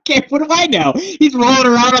 Okay, what do I know? He's rolling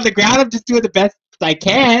around on the ground. I'm just doing the best I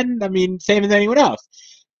can. Same as anyone else.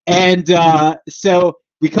 And so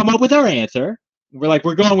we come up with our answer. We're like,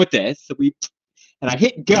 we're going with this. So and I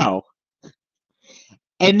hit go.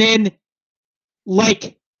 And then,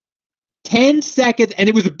 like 10 seconds, and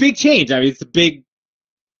it was a big change. It's a big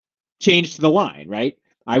change to the line, right?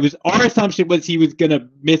 Our assumption was he was going to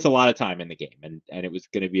miss a lot of time in the game, and it was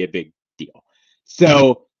going to be a big deal.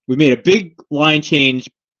 So we made a big line change.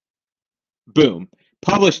 Boom,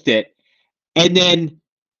 published it, and then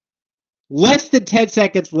less than 10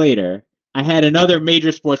 seconds later, I had another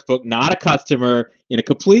major sports book, not a customer, in a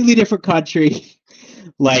completely different country,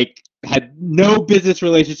 like had no business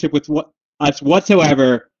relationship with us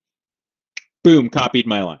whatsoever. Boom, copied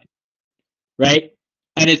my line, right?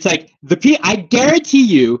 And it's like I guarantee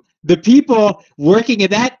you, the people working at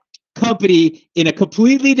that company in a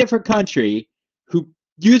completely different country who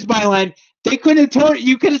used my line, they couldn't have told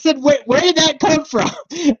you. Could have said, where did that come from?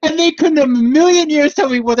 And they couldn't have a million years tell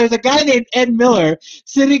me, well, there's a guy named Ed Miller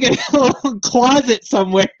sitting in a little closet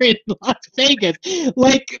somewhere in Las Vegas.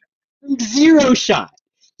 Like, zero shot.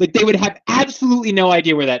 Like, they would have absolutely no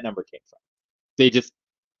idea where that number came from.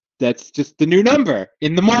 That's just the new number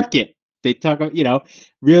in the market. They talk about,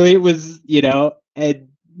 really it was, Ed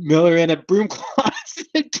Miller in a broom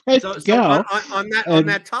closet. So on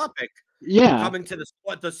that topic, yeah, coming to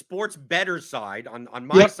the sports bettor side, on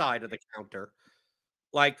my side of the counter,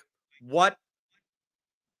 like what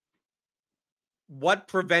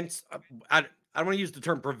prevents, I don't want to use the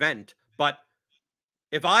term prevent, but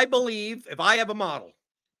if I have a model,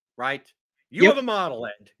 right? You have a model,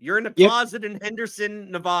 Ed. You're in a closet in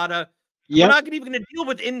Henderson, Nevada. We're not even going to deal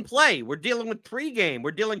with in play. We're dealing with pregame.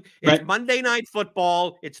 It's Monday Night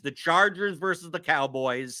Football. It's the Chargers versus the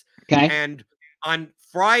Cowboys. Okay. And on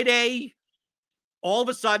Friday, all of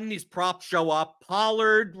a sudden these props show up.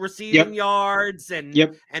 Pollard receiving yards, and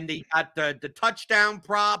they got the touchdown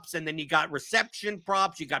props, and then you got reception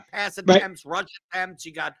props. You got pass attempts, rush attempts.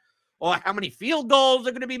 You got how many field goals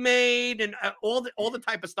are going to be made, and all the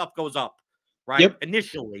type of stuff goes up. Right.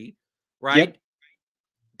 Initially, right.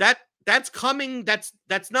 That's coming. That's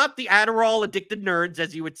not the Adderall addicted nerds,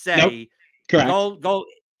 as you would say. Nope. Correct. Go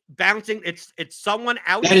bouncing. It's someone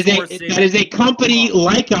outsourcing. That is a company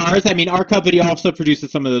like ours. Our company also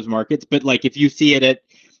produces some of those markets, but like if you see it at,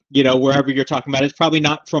 wherever you're talking about, it's probably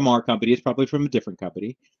not from our company. It's probably from a different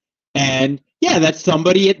company. And that's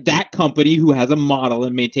somebody at that company who has a model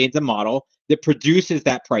and maintains a model that produces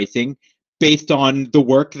that pricing based on the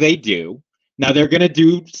work they do. Now, they're going to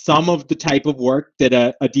do some of the type of work that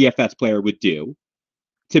a DFS player would do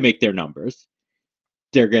to make their numbers.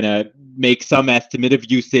 They're going to make some estimate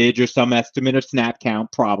of usage or some estimate of snap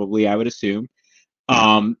count, probably, I would assume.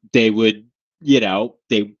 They would,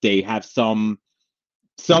 they have some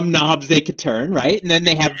knobs they could turn, right? And then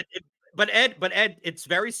they have... But Ed, it's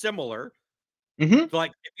very similar. Mm-hmm.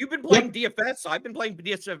 Like, if you've been playing DFS, I've been playing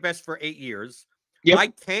DFS for 8 years.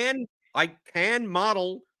 I can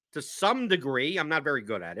model... to some degree. I'm not very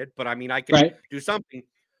good at it, but I can do something.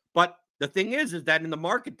 But the thing is that in the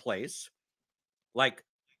marketplace, like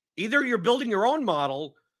either you're building your own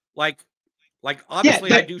model, like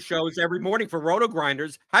obviously I do shows every morning for Roto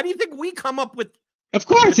Grinders. How do you think we come up with? Of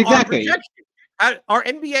course, exactly. Our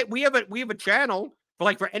NBA, we have a channel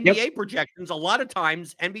for NBA projections. A lot of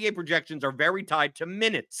times NBA projections are very tied to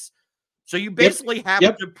minutes. So you basically have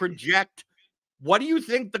to project. What do you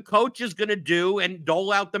think the coach is going to do and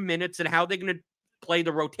dole out the minutes and how they're going to play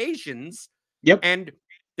the rotations? And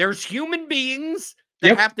there's human beings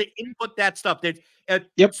that have to input that stuff.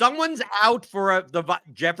 Someone's out for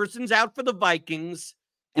Jefferson's out for the Vikings,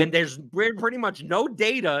 and there's pretty much no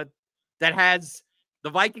data that has the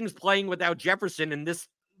Vikings playing without Jefferson in this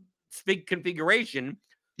big configuration.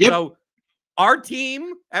 So our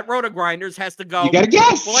team at Roto Grinders has to go. You gotta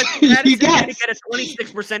guess. Well, you got to get a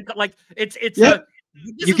 26%. Like this is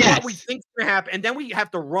what we think is going to happen, and then we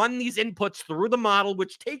have to run these inputs through the model,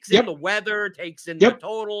 which takes in the weather, takes in the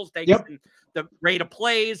totals, takes in the rate of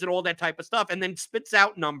plays, and all that type of stuff, and then spits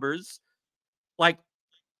out numbers. Like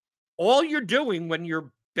all you're doing when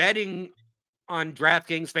you're betting on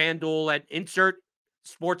DraftKings, FanDuel, and insert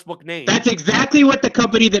sportsbook name. That's exactly what the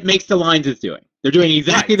company that makes the lines is doing. They're doing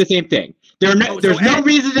exactly the same thing. There's no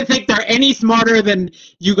reason to think they're any smarter than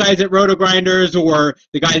you guys at Roto-Grinders or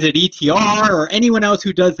the guys at ETR or anyone else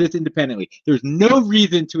who does this independently. There's no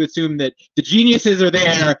reason to assume that the geniuses are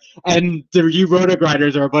there and you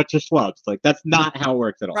Roto-Grinders are a bunch of schlubs. Like, that's not how it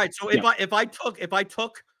works at all. Right. So if I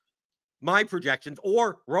took my projections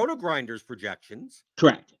or Roto-Grinders projections,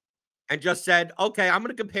 correct, and just said, okay, I'm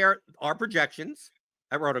going to compare our projections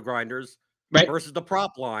at Roto-Grinders versus the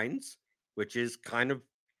prop lines, which is kind of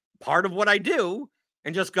part of what I do,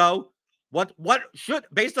 and just go, what should,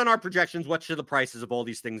 based on our projections, what should the prices of all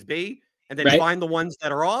these things be? And then find the ones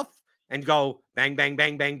that are off and go bang, bang,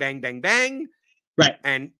 bang, bang, bang, bang, bang. Right.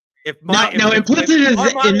 And if implicit in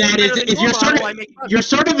that is you're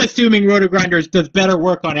sort of assuming Roto-Grinders does better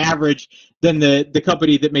work on average than the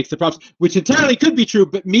company that makes the props, which entirely could be true.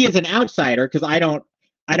 But me as an outsider, because I don't,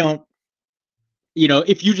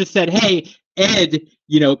 if you just said, hey, Ed,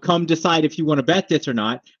 come decide if you want to bet this or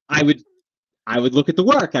not, I would look at the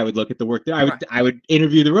work. I would look at the work that I would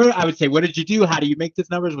interview the Roto. I would say, what did you do? How do you make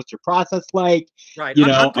these numbers? What's your process like? Right.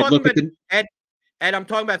 I'd look at Ed, I'm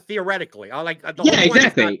talking about theoretically.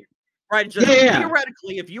 Exactly. Right. Just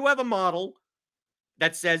theoretically, if you have a model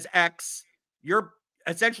that says X, you're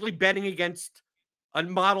essentially betting against a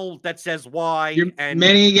model that says Y. You're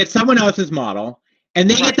betting against someone else's model, and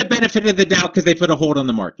they get the benefit of the doubt because they put a hold on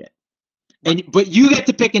the market. But you get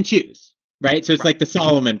to pick and choose, right? So it's like the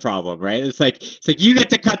Solomon problem, right? It's like you get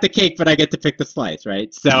to cut the cake, but I get to pick the slice,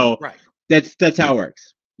 right? So that's how it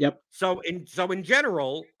works. Yep. So in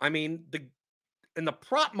general, I mean, in the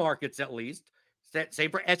prop markets at least, say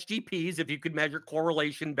for SGPs, if you could measure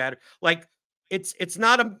correlation better, like it's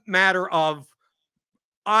not a matter of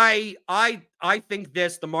I think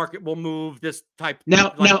the market will move this type.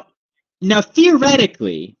 Now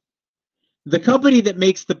theoretically, the company that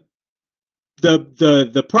makes the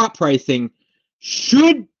prop pricing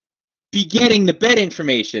should be getting the bet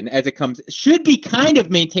information as it comes, should be kind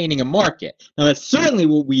of maintaining a market. Now that's certainly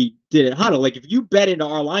what we did at Huddle. Like if you bet into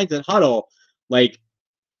our lines at Huddle, like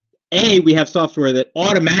we have software that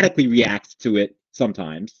automatically reacts to it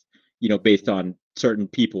sometimes, based on certain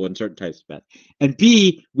people and certain types of bets. And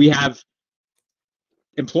B, we have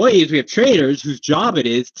employees, we have traders whose job it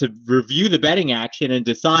is to review the betting action and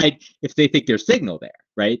decide if they think there's signal there,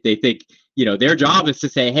 right? They think, their job is to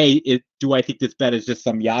say, hey, do I think this bet is just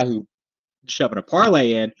some Yahoo shoving a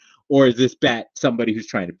parlay in, or is this bet somebody who's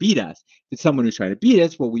trying to beat us? If it's someone who's trying to beat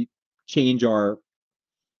us, well, we change our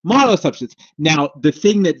model assumptions. Now, the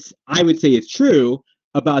thing that I would say is true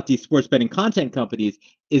about these sports betting content companies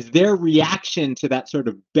is their reaction to that sort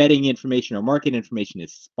of betting information or market information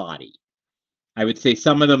is spotty. I would say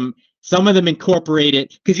some of them incorporate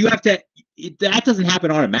it because you have to. That doesn't happen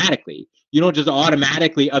automatically. You don't just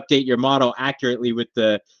automatically update your model accurately with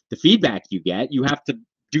the feedback you get. You have to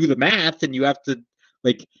do the math, and you have to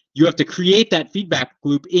create that feedback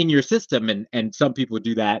loop in your system. And some people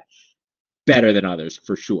do that better than others,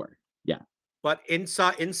 for sure. Yeah. But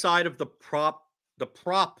inside of the prop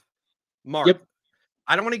market,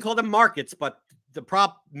 I don't want to call them markets, but the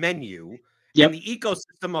prop menu and the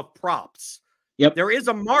ecosystem of props. There is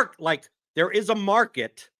a market.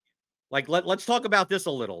 Like let's talk about this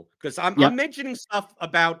a little, because I'm mentioning stuff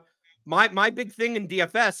about my big thing in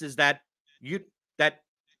DFS is that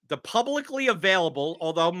the publicly available,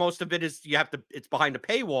 although most of it is it's behind a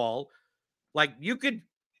paywall. Like you could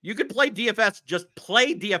play DFS, just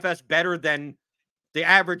play DFS better than the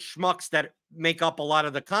average schmucks that make up a lot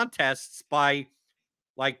of the contests by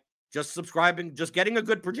like just subscribing, just getting a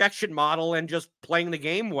good projection model and just playing the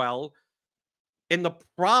game well. In the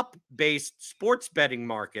prop-based sports betting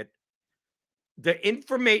market, would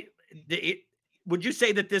you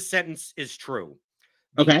say that this sentence is true?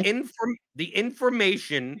 The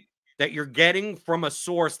information that you're getting from a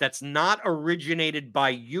source that's not originated by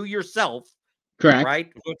you yourself, correct?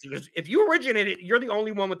 Right? If you originated, you're the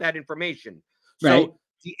only one with that information. So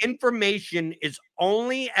the information is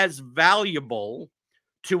only as valuable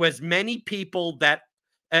to as many people that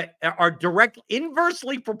are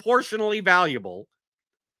inversely proportionally valuable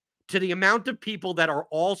to the amount of people that are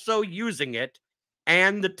also using it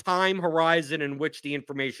and the time horizon in which the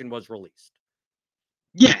information was released.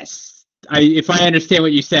 Yes. If I understand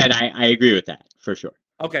what you said, I agree with that for sure.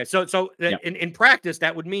 Okay. So in practice,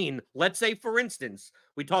 that would mean, let's say, for instance,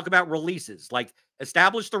 we talk about releases like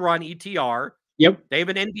Establish the Run, ETR. They have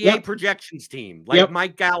an NBA projections team like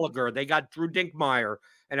Mike Gallagher. They got Drew Dinkmeyer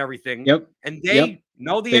and everything. And they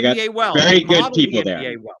know the NBA well. Very good people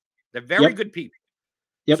there. Well. They're very good people.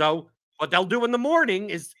 So What they'll do in the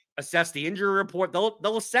morning is assess the injury report.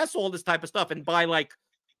 They'll assess all this type of stuff, and by like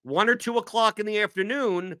 1 or 2 o'clock in the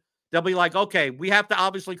afternoon, they'll be like, okay, we have to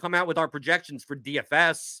obviously come out with our projections for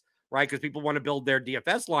DFS, right? Because people want to build their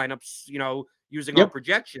DFS lineups, using our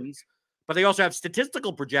projections. But they also have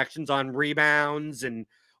statistical projections on rebounds and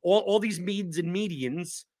all these means and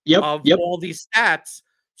medians of all these stats.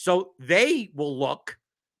 So they will look.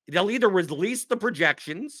 They'll either release the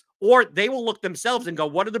projections or they will look themselves and go,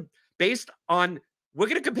 what are the, based on, we're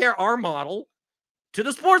going to compare our model to the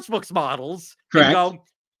sportsbooks models. Correct. And go,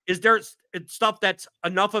 is there stuff that's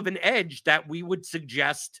enough of an edge that we would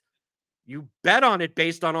suggest you bet on it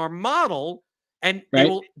based on our model? And they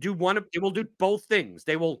will do both things.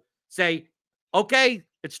 They will say, okay,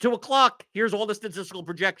 it's 2 o'clock. Here's all the statistical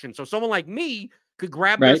projections. So someone like me could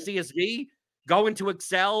grab their CSV, go into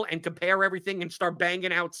Excel and compare everything and start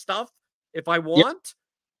banging out stuff if I want.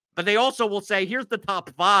 But they also will say, here's the top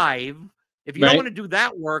 5. If you don't want to do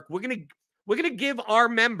that work, we're gonna give our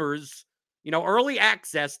members, early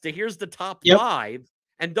access to here's the top 5.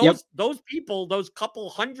 And those people, those couple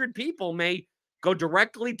hundred people may go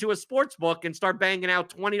directly to a sports book and start banging out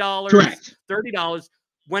 $20, $30.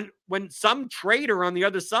 When some trader on the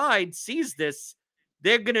other side sees this,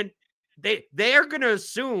 they're gonna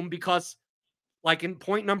assume, because like in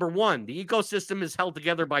point number 1, the ecosystem is held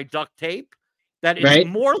together by duct tape, that it's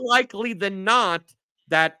more likely than not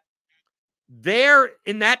that they're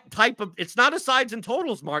in that type of, it's not a sides and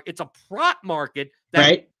totals market, it's a prop market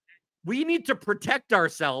that we need to protect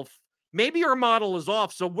ourselves. Maybe our model is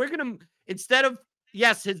off. So we're going to, instead of,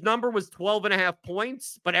 yes, his number was 12.5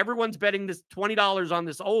 points, but everyone's betting this $20 on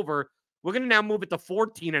this over. We're going to now move it to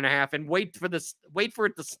 14.5 and wait for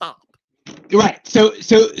it to stop. Right. So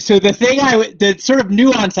the thing the sort of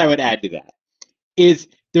nuance I would add to that is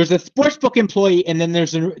there's a sportsbook employee, and then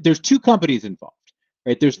there's 2 companies involved,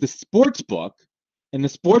 right? There's the sportsbook, and the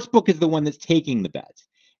sportsbook is the one that's taking the bets.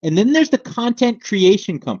 And then there's the content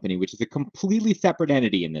creation company, which is a completely separate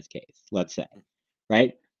entity in this case, let's say,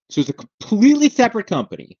 right? So it's a completely separate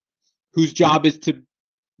company whose job is to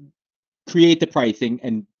create the pricing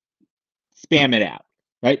and spam it out,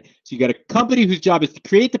 right? So you got a company whose job is to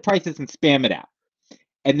create the prices and spam it out.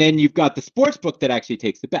 And then you've got the sportsbook that actually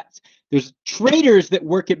takes the bets. There's traders that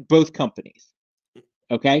work at both companies,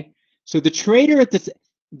 okay? So the trader at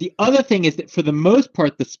the other thing is that for the most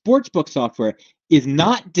part, the sportsbook software is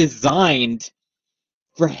not designed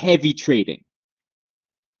for heavy trading,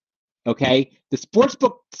 okay? The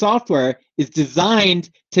sportsbook software is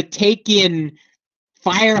designed to take in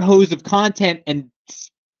fire hose of content and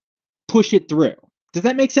push it through. Does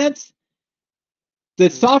that make sense? The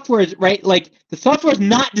software is the software is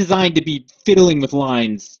not designed to be fiddling with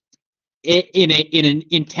lines in an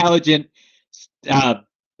intelligent,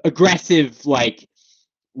 aggressive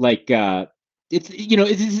it's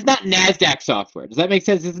it's not NASDAQ software. Does that make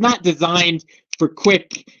sense? It's not designed for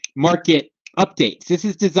quick market updates. This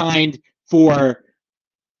is designed for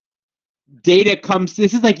data comes.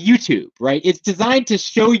 This is like YouTube, right? It's designed to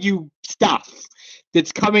show you stuff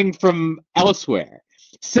that's coming from elsewhere.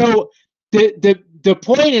 So the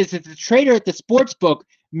point is that the trader at the sports book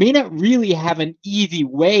may not really have an easy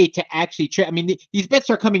way to actually trade. I mean, these bets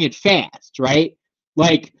are coming in fast, right?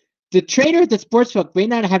 Like the trader at the sports book may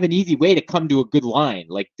not have an easy way to come to a good line.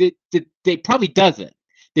 Like they probably doesn't.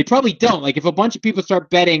 They probably don't. Like if a bunch of people start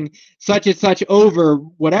betting such and such over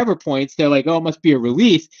whatever points, they're like, oh, it must be a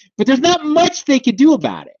release. But there's not much they could do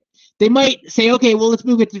about it. They might say, okay, well, let's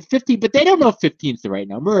move it to 15, but they don't know if 15 is the right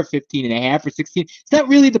number or 15.5 or 16. It's not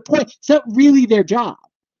really the point. It's not really their job,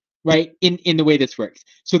 right, in the way this works.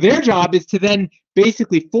 So their job is to then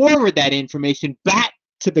basically forward that information back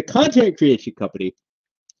to the content creation company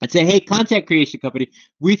and say, hey, content creation company,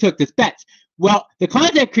 we took this bet. Well, the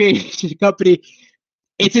content creation company,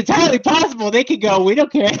 it's entirely possible they could go, we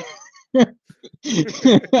don't care.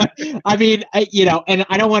 I mean, and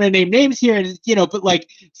I don't want to name names here, but like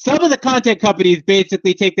some of the content companies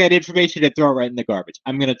basically take that information and throw it right in the garbage.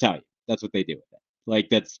 I'm going to tell you, that's what they do with it. Like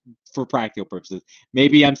that's for practical purposes.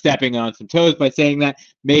 Maybe I'm stepping on some toes by saying that.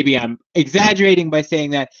 Maybe I'm exaggerating by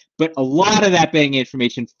saying that. But a lot of that betting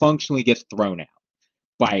information functionally gets thrown out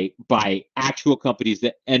by actual companies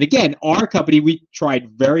that, and again, our company, we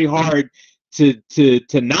tried very hard to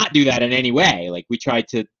not do that in any way. Like we tried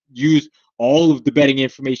to use all of the betting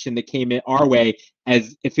information that came in our way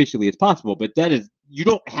as efficiently as possible. But that is, you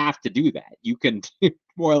don't have to do that. You can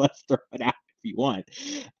more or less throw it out if you want.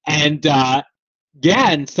 And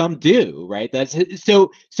and some do, right? That's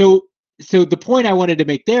so the point I wanted to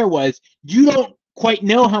make there was you don't quite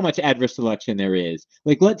know how much adverse selection there is.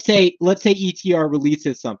 Like let's say ETR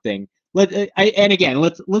releases something And again,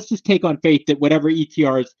 let's just take on faith that whatever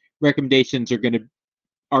ETR's recommendations they're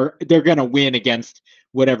gonna win against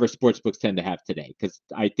whatever sportsbooks tend to have today, because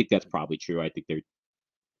I think that's probably true. I think they're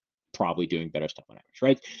probably doing better stuff on average,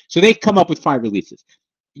 right? So they come up with 5 releases.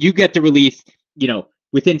 You get the release,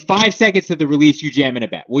 within 5 seconds of the release, you jam in a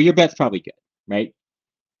bet. Well, your bet's probably good, right?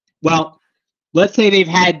 Well, let's say they've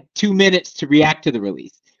had 2 minutes to react to the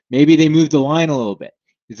release. Maybe they moved the line a little bit.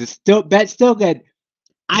 Is the bet still good?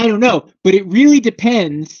 I don't know, but it really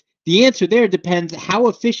depends. The answer there depends how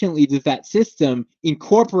efficiently does that system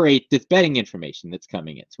incorporate this betting information that's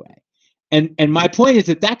coming its way. And my point is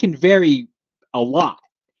that can vary a lot,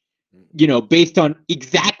 based on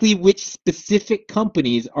exactly which specific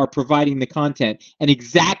companies are providing the content and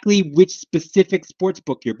exactly which specific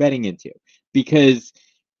sportsbook you're betting into, because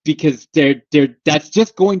that's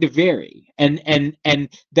just going to vary, and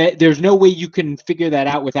that there's no way you can figure that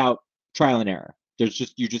out without trial and error.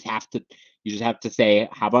 You just have to say,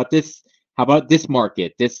 how about this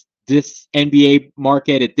market, this NBA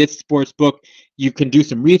market at this sports book. You can do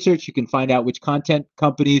some research, you can find out which content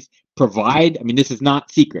companies provide. I mean, this is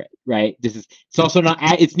not secret, right? It's also not,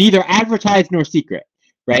 it's neither advertised nor secret,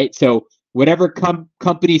 right? So whatever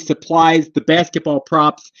company supplies the basketball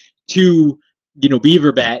props to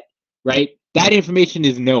BeaverBet, right? That information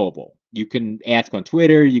is knowable. You can ask on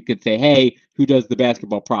Twitter. You could say, "Hey, who does the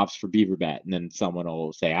basketball props for BeaverBet?" And then someone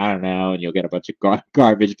will say, "I don't know," and you'll get a bunch of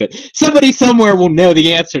garbage. But somebody somewhere will know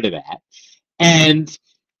the answer to that, and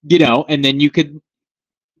and then you could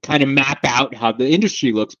kind of map out how the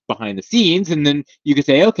industry looks behind the scenes, and then you could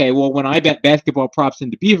say, "Okay, well, when I bet basketball props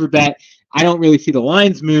into BeaverBet, I don't really see the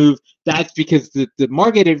lines move. That's because the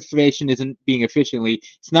market information isn't being efficiently.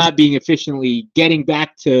 It's not being efficiently getting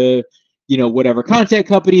back to." Whatever content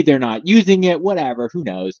company, they're not using it, whatever, who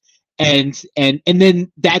knows. And then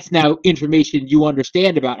that's now information you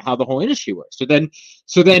understand about how the whole industry works. So then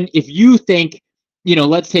if you think,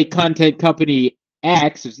 let's say content company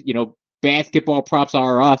X is, basketball props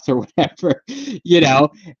are us or whatever,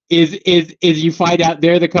 is you find out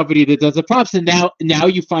they're the company that does the props. And now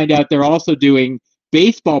you find out they're also doing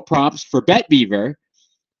baseball props for BetBeaver.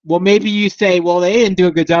 Well, maybe you say, well, they didn't do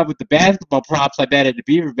a good job with the basketball props I bet at the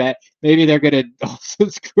BeaverBet. Maybe they're going to also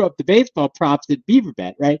screw up the baseball props at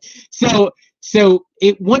BeaverBet, right? So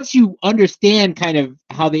once you understand kind of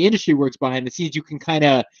how the industry works behind the scenes, you can kind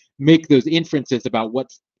of make those inferences about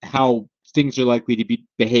how things are likely to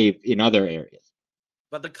behave in other areas.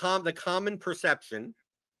 But the common perception,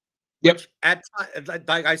 yep, which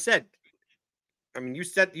like I said, I mean, you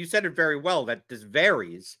said it very well that this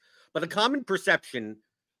varies, but the common perception,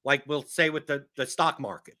 like we'll say with the stock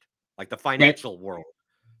market, like the financial world,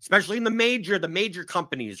 especially in the major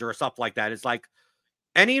companies or stuff like that, it's like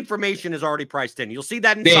any information is already priced in. You'll see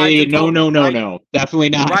that inside. No, definitely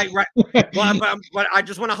not. Right. but I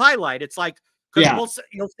just want to highlight, it's like, because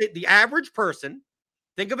you'll see the average person,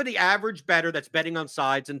 think of it, the average bettor that's betting on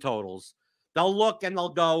sides and totals. They'll look and they'll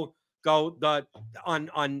go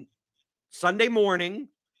on Sunday morning,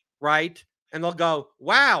 right? And they'll go,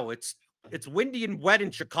 wow, it's windy and wet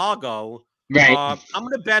in Chicago. Right. I'm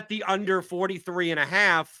going to bet the under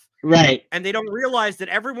 43.5. Right. And they don't realize that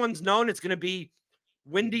everyone's known it's going to be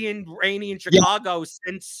windy and rainy in Chicago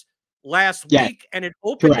since last week. And it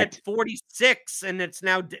opened at 46. And it's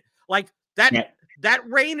now like that. Yeah. That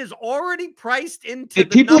rain is already priced into the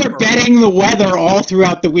people number. Are betting the weather all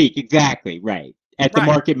throughout the week. Exactly. Right. At the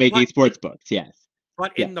market making sports books. Yes.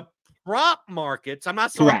 But in the prop markets, I'm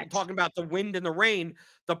not talking about the wind and the rain.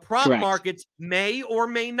 The prop markets may or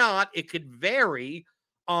may not, it could vary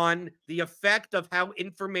on the effect of how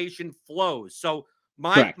information flows. So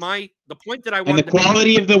the point that I wanted to make, and the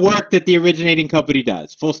quality of the work that the originating company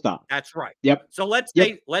does. Full stop. That's right. Yep. So let's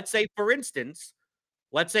say for instance,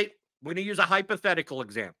 we're going to use a hypothetical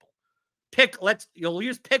example. You'll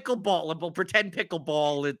use pickleball. We'll pretend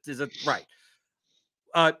pickleball is right.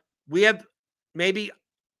 We have maybe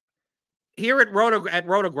here at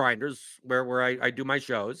Roto Grinders, where I do my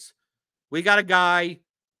shows, we got a guy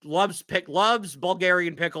loves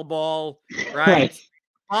Bulgarian pickleball, right?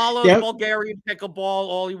 Follows Bulgarian pickleball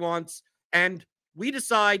all he wants, and we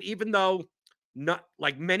decide, even though not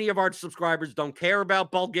like many of our subscribers don't care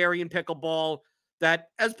about Bulgarian pickleball, that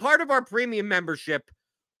as part of our premium membership,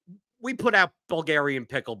 we put out Bulgarian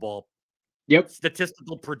pickleball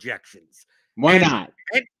statistical projections. Why not?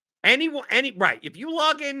 Right. If you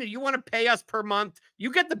log in and you want to pay us per month,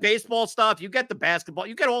 you get the baseball stuff, you get the basketball,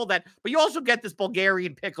 you get all that, but you also get this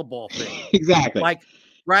Bulgarian pickleball thing. Exactly. Like,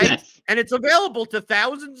 right? Yes. And it's available to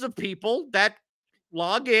thousands of people that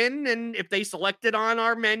log in, and if they select it on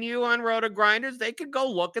our menu on Roto Grinders, they could go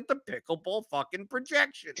look at the pickleball fucking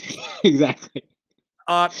projections. Exactly.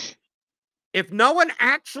 If no one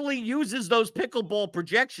actually uses those pickleball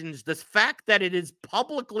projections, the fact that it is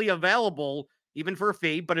publicly available, even for a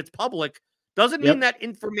fee, but it's public, doesn't mean that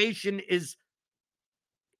information is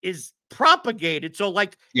propagated. So,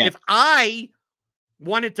 like, if I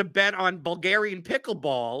wanted to bet on Bulgarian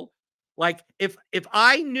pickleball, like, if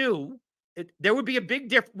I knew there would be a big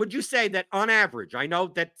difference. Would you say that on average, I know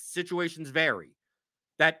that situations vary,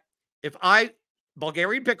 that if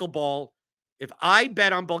Bulgarian pickleball, if I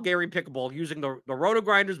bet on Bulgarian pickleball using the Roto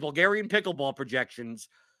Grinders Bulgarian pickleball projections,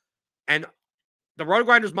 and the Roto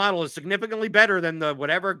Grinders model is significantly better than the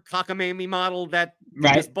whatever cockamamie model that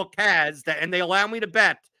this book has, and they allow me to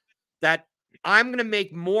bet that I'm going to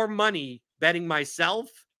make more money betting myself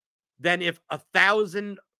than if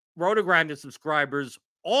 1,000 Roto Grinders subscribers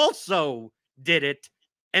also did it,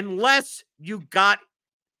 unless you got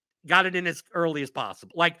it in as early as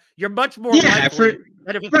possible. Like, you're much more likely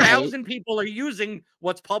that if 1,000 people are using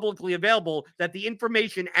what's publicly available, that the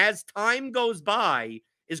information as time goes by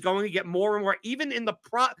is going to get more and more, even in the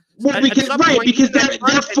because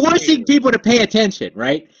they're forcing people to pay attention,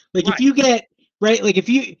 right? Like, if you get like,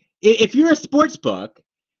 if you're a sports book,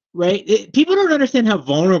 right, people don't understand how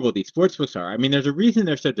vulnerable these sports books are. I mean, there's a reason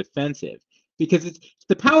they're so defensive, because it's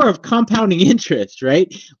the power of compounding interest,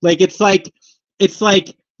 right? Like, it's like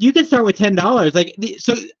you can start with $10. Like,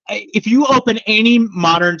 so if you open any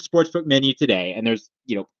modern sportsbook menu today, and there's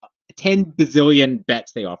 10 bazillion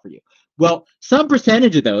bets they offer you. Well, some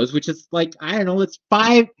percentage of those, which is like, I don't know, it's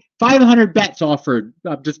 500 bets offered.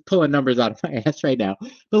 I'm just pulling numbers out of my ass right now.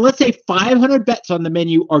 But let's say 500 bets on the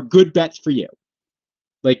menu are good bets for you.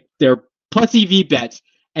 Like, they're plus EV bets,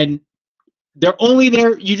 and they're only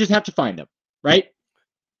there. You just have to find them, right?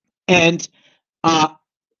 And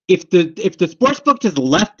if the sports book just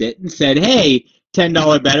left it and said, hey,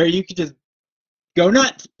 $10 better, you could just go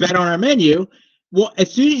nuts, bet on our menu. Well,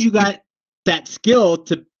 as soon as you got that skill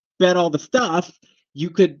to bet all the stuff,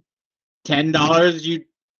 you could $10, you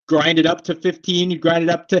grind it up to 15, you grind it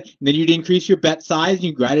up to, and then you'd increase your bet size, and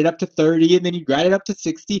you grind it up to 30, and then you grind it up to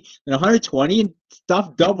 60, and 120, and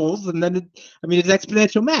stuff doubles, and then it's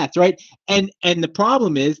exponential math, right? And the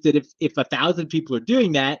problem is that if 1,000 people are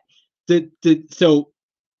doing that, so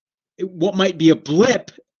what might be a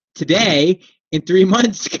blip today in 3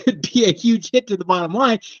 months could be a huge hit to the bottom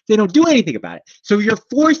line if they don't do anything about it. So you're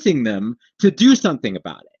forcing them to do something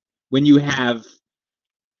about it when you have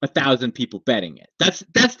 1,000 people betting it.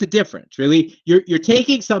 That's the difference, really. You're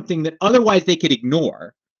taking something that otherwise they could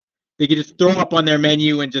ignore. They could just throw up on their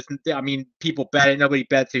menu and just, people bet it, nobody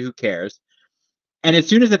bets it, who cares? And as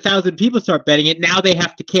soon as 1,000 people start betting it, now they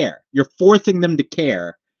have to care. You're forcing them to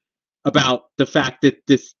care about the fact that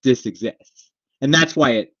this exists, and that's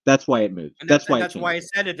why it moves. And that's why I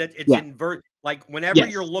said it, that it's invert. Like, whenever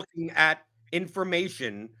you're looking at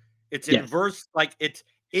information, it's inverse. Like, it's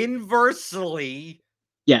inversely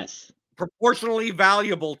proportionally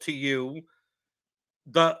valuable to you.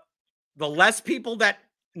 The less people that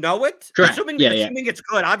know it, assuming it's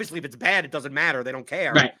good. Obviously, if it's bad, it doesn't matter. They don't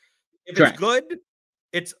care. Right. If it's good,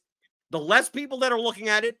 it's the less people that are looking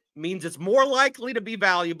at it means it's more likely to be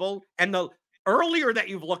valuable. And the earlier that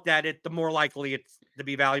you've looked at it, the more likely it's to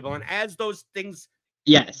be valuable. And as those things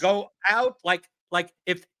go out, like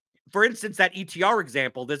if, for instance, that ETR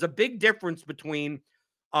example, there's a big difference between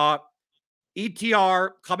ETR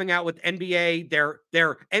coming out with NBA, their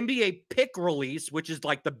NBA pick release, which is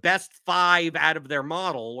like the best 5 out of their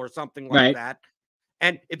model or something like that.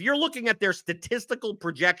 And if you're looking at their statistical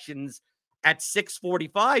projections at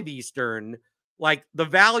 6:45 Eastern, like, the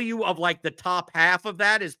value of like the top half of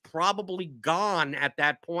that is probably gone at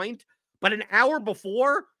that point. But an hour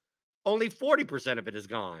before, only 40% of it is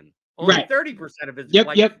gone. Only 30% of it is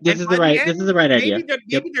This is the right idea.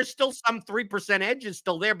 Maybe there's still some 3% edges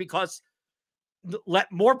still there, because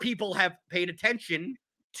let more people have paid attention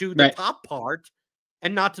to the top part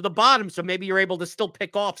and not to the bottom. So maybe you're able to still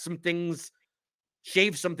pick off some things,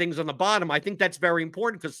 shave some things on the bottom. I think that's very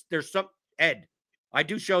important, because there's some, Ed, I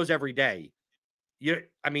do shows every day. You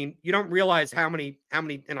don't realize how many,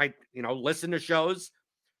 and I, listen to shows.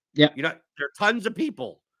 Yeah. There are tons of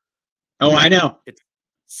people. Oh, I know. It's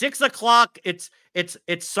 6 o'clock. It's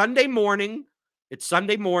Sunday morning. It's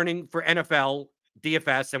Sunday morning for NFL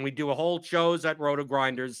DFS. And we do a whole shows at Roto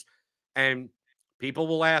Grinders, and people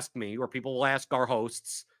will ask me, or people will ask our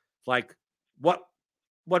hosts, like, what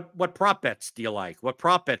prop bets do you like? What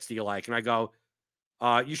prop bets do you like? And I go,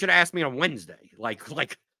 you should ask me on Wednesday.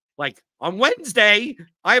 Like on Wednesday,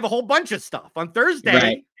 I have a whole bunch of stuff. On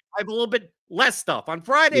Thursday, I have a little bit less stuff. On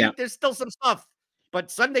Friday, Yeah. there's still some stuff.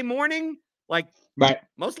 But Sunday morning, like Right.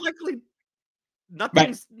 most likely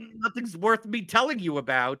Right. nothing's worth me telling you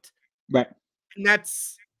about. Right. And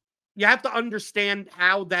that's, you have to understand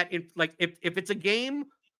how that, if it's a game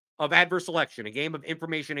of adverse selection, a game of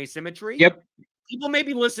information asymmetry, Yep. people may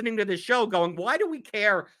be listening to this show going, why do we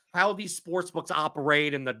care how these sports books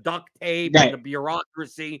operate and the duct tape and the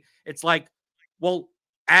bureaucracy? It's like, well,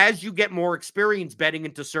 as you get more experience betting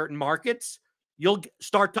into certain markets, you'll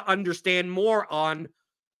start to understand more on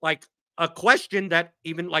like a question that,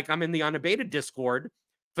 even like I'm in the unabated Discord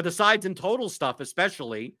for the sides and total stuff,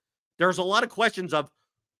 especially, there's a lot of questions of,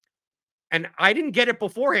 and I didn't get it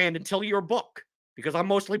beforehand until your book, because I'm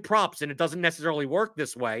mostly props and it doesn't necessarily work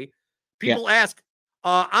this way. People ask,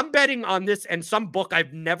 I'm betting on this and some book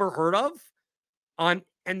I've never heard of on,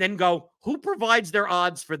 and then go, who provides their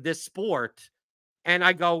odds for this sport? And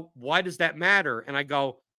I go, why does that matter? And I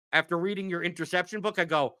go, after reading your interception book, I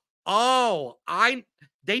go, oh,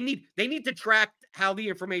 they need to track how the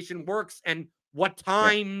information works and what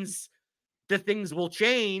times the things will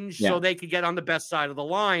change so they could get on the best side of the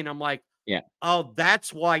line. I'm like, oh,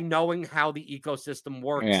 that's why knowing how the ecosystem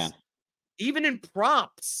works, even in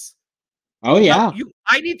props. Oh yeah.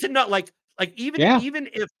 I need to know, like even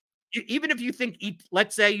if you think,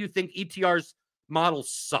 let's say you think ETR's model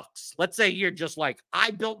sucks. Let's say you're just like,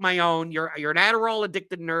 I built my own. You're an Adderall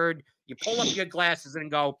addicted nerd. You pull up your glasses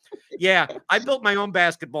and go, yeah, I built my own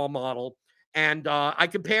basketball model, and I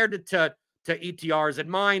compared it to ETRs, and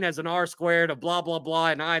mine as an R squared of blah blah blah,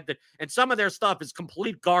 and some of their stuff is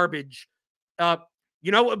complete garbage.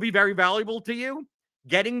 You know what would be very valuable to you?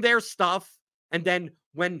 Getting their stuff, and then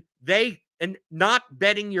when and not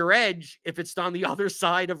betting your edge if it's on the other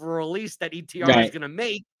side of a release that ETR is going to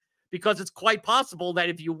make, because it's quite possible that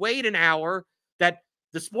if you wait an hour, that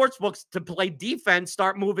the sports books to play defense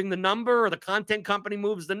start moving the number, or the content company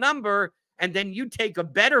moves the number, and then you take a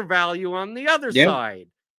better value on the other side,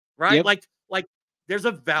 right? Like there's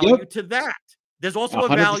a value to that. There's also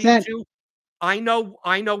 100%. A value to, I know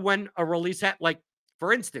when a release like,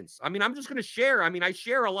 for instance, I mean, I'm just going to share. I mean, I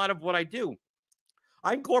share a lot of what I do.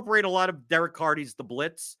 I incorporate a lot of Derek Carty's The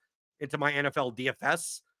Blitz into my NFL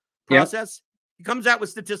DFS process. He comes out with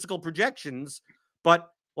statistical projections, but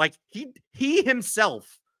like he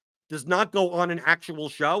himself does not go on an actual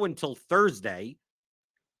show until Thursday.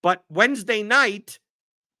 But Wednesday night,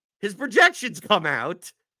 his projections come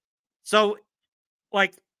out. So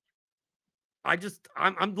like, I'm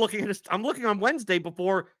looking at this, I'm looking on Wednesday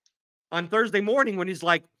before, on Thursday morning, when he's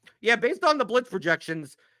like, yeah, based on the Blitz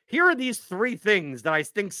projections, here are these 3 things that I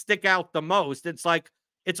think stick out the most. It's like,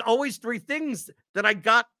 it's always 3 things that I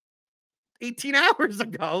got 18 hours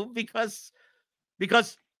ago, because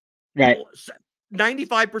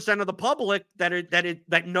 95% of the public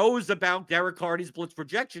that knows about Derek Carty's Blitz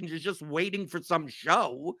projections is just waiting for some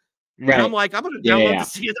show. Right. And I'm like, I'm going to download to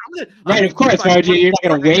see it. Of course. You're not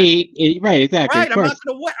going to wait. Right. Exactly. Right. I'm not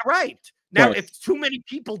going to wait. Right. Now, if too many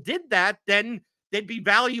people did that, then they'd be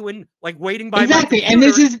valuing like waiting by exactly. And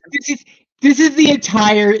this is the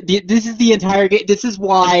entire game. This is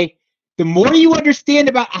why the more you understand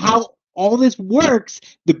about how all this works,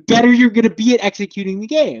 the better you're going to be at executing the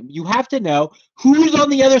game. You have to know who's on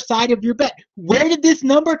the other side of your bet. Where did this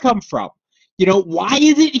number come from? You know, why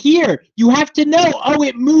is it here? You have to know, oh,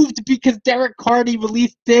 it moved because Derek Carty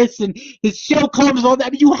released this and his show comes on that.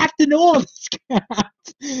 I mean, you have to know all this crap.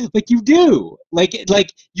 Like you do.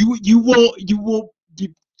 You will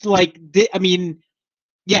I mean,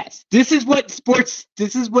 yes, this is what sports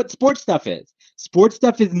stuff is. Sports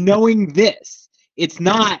stuff is knowing this. It's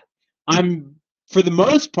not, for the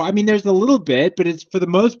most part, I mean, there's a little bit, but it's for the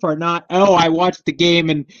most part not, oh, I watched the game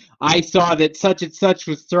and I saw that such and such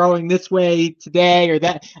was throwing this way today or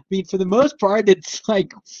that. I mean, for the most part, it's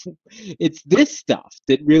like, it's this stuff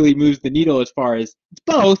that really moves the needle, as far as it's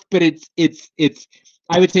both, but it's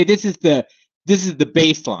I would say this is the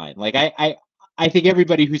baseline. Like I think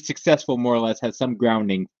everybody who's successful more or less has some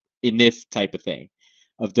grounding in this type of thing,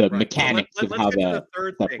 of the mechanics of how the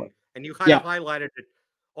third thing. And you kind of highlighted it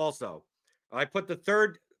also. I put the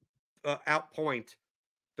third out point,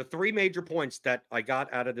 the 3 major points that I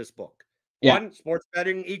got out of this book. 1, sports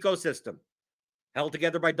betting ecosystem held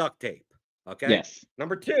together by duct tape. Okay. Yes.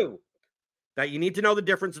 Number 2, that you need to know the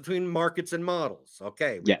difference between markets and models.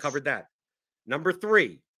 Okay. We covered that. Number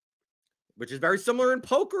 3, which is very similar in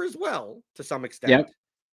poker as well, to some extent.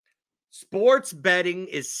 Sports betting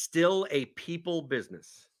is still a people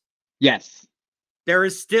business. Yes. There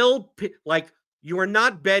is still, like, you are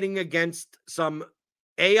not betting against some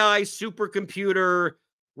AI supercomputer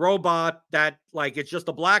robot that, like, it's just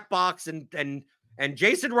a black box and And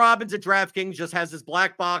Jason Robbins at DraftKings just has this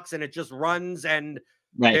black box and it just runs. And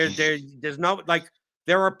there's no, like,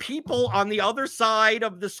 there are people on the other side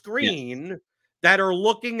of the screen that are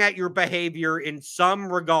looking at your behavior in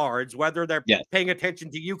some regards, whether they're paying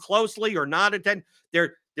attention to you closely or not.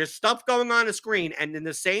 There's stuff going on the screen. And in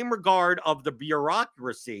the same regard of the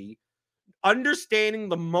bureaucracy, understanding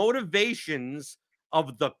the motivations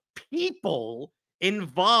of the people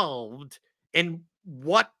involved in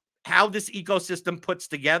how this ecosystem puts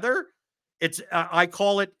together. It's I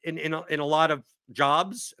call it in a lot of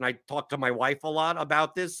jobs, and I talk to my wife a lot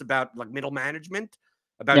about this, about like middle management,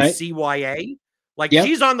 about CYA. Like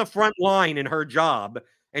she's on the front line in her job,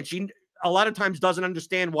 and she a lot of times doesn't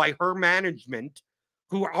understand why her management,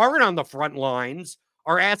 who aren't on the front lines,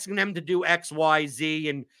 are asking them to do X, Y, Z,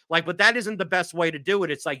 and like, but that isn't the best way to do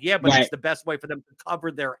it. It's like, yeah, but it's the best way for them to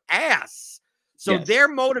cover their ass. So they're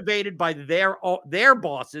motivated by their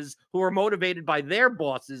bosses, who are motivated by their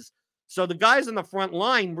bosses. So the guys on the front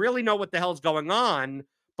line really know what the hell's going on,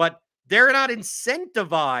 but they're not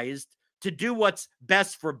incentivized to do what's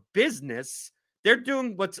best for business. They're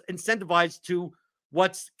doing what's incentivized to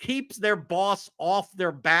what keeps their boss off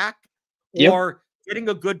their back or getting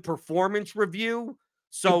a good performance review.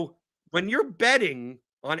 So when you're betting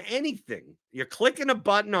on anything, you're clicking a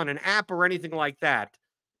button on an app or anything like that,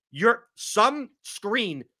 some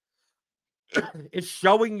screen is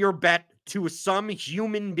showing your bet to some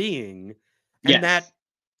human being, and that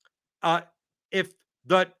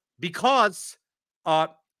because of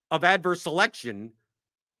adverse selection,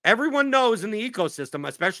 everyone knows in the ecosystem,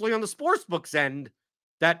 especially on the sportsbooks end,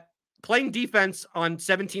 that playing defense on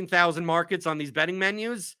 17,000 markets on these betting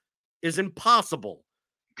menus is impossible.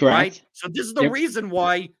 Correct. Right? So this is the reason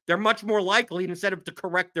why they're much more likely, instead of to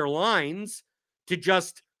correct their lines, to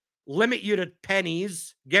just limit you to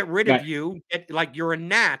pennies, get rid of you, like you're a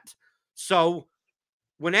gnat. So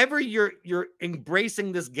whenever you're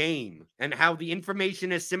embracing this game and how the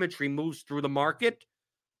information asymmetry moves through the market,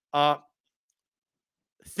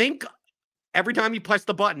 think every time you press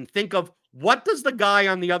the button, think of what does the guy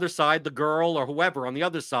on the other side, the girl or whoever on the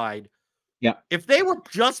other side, if they were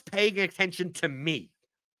just paying attention to me,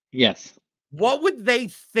 what would they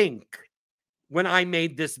think when I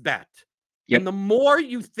made this bet? And the more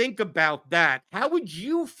you think about that, how would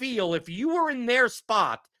you feel if you were in their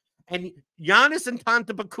spot and Giannis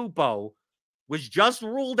Antetokounmpo was just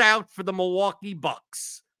ruled out for the Milwaukee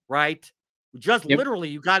Bucks, right? Just literally,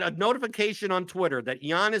 you got a notification on Twitter that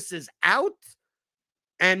Giannis is out,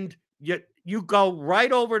 and you go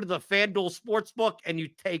right over to the FanDuel Sportsbook and you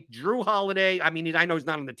take Drew Holiday. I mean, I know he's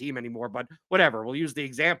not on the team anymore, but whatever. We'll use the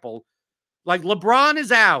example. Like LeBron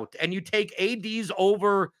is out, and you take AD's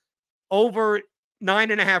over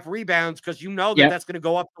 9.5 rebounds because you know that that's going to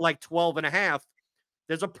go up to like 12.5.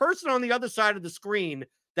 There's a person on the other side of the screen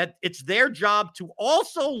that it's their job to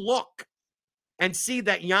also look and see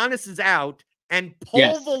that Giannis is out and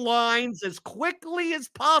pull the lines as quickly as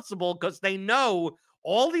possible, because they know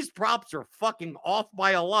all these props are fucking off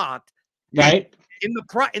by a lot. Right. In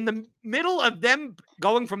the middle of them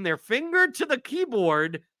going from their finger to the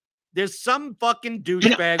keyboard, there's some fucking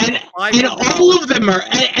douchebag. And all of them are,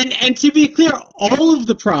 and to be clear, all of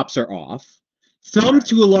the props are off. Some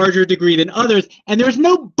to a larger degree than others, and there's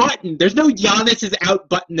no button. There's no Giannis is out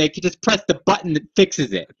button. They could just press the button that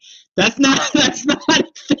fixes it. That's not a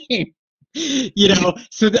thing. You know,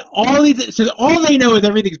 so all they know is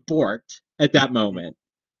everything's borked at that moment,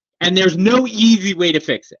 and there's no easy way to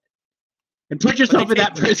fix it. And put yourself in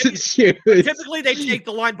that person's shoes. Typically, they take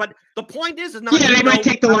the line, but the point is not they might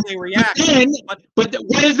take the line. They react. But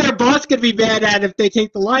what is their boss going to be mad at if they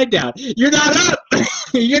take the line down? You're not up.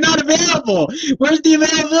 You're not available. Where's the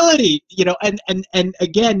availability? You know, and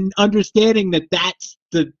again, understanding that that's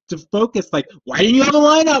the focus. Like, why didn't you have a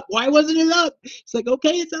lineup? Why wasn't it up? It's like,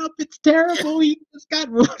 okay, it's up. It's terrible. You just got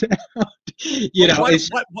ruled out. You know,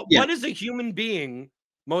 what is a human being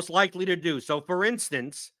most likely to do? So, for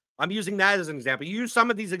instance, I'm using that as an example. You use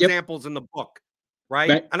some of these examples in the book,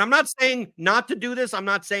 right? And I'm not saying not to do this. I'm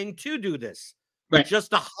not saying to do this. But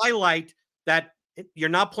just to highlight that you're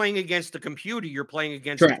not playing against a computer. You're playing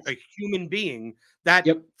against a human being. That,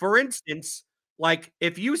 for instance, like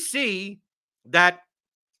if you see that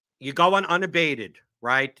you go on unabated,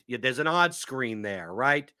 right? There's an odds screen there,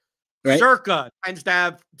 right? Circa tends to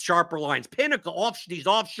have sharper lines. Pinnacle, these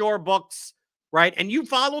offshore books, right? And you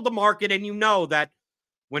follow the market and you know that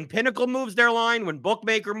when Pinnacle moves their line, when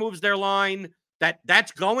Bookmaker moves their line,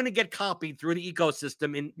 that's going to get copied through the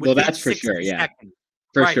ecosystem that's for sure, seconds.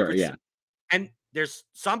 For sure, yeah. And there's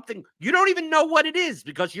something you don't even know what it is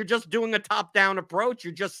because you're just doing a top-down approach.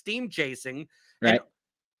 You're just steam chasing. Right.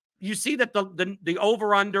 you see that the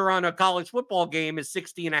over under on a college football game is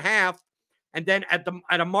 60.5, and then at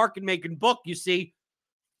a market making book you see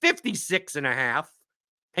 56.5,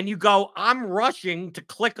 and you go, I'm rushing to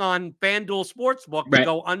click on FanDuel Sportsbook to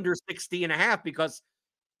go under 60.5 because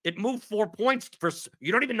it moved 4 points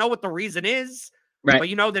you don't even know what the reason is, but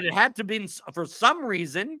you know that it had to be for some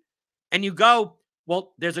reason, and you go,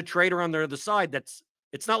 well, there's a trader on the other side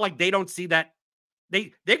it's not like they don't see that. They're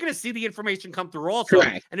going to see the information come through also.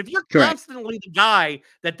 Correct. And if you're constantly the guy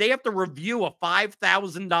that they have to review a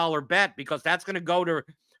 $5,000 bet because that's going to go to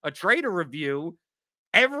a trader review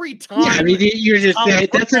every time. Yeah, I mean, you're just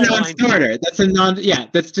that's a non-starter.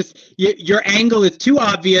 That's just your angle is too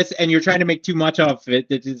obvious and you're trying to make too much off of it.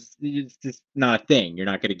 It's just not a thing. You're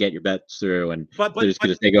not going to get your bets through, and they're just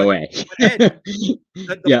going to say go away. Ed,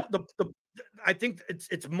 I think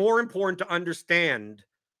it's more important to understand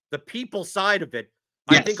the people side of it.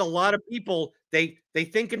 Yes. I think a lot of people, they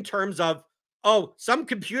think in terms of, oh, some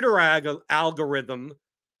computer algorithm,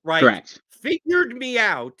 right? Correct. Figured me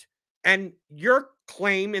out. And your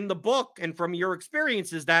claim in the book and from your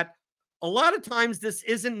experience is that a lot of times this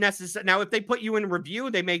isn't necessary. Now, if they put you in review,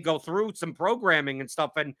 they may go through some programming and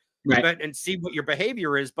stuff and see what your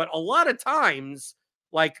behavior is. But a lot of times,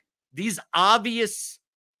 like these obvious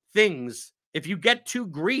things, if you get too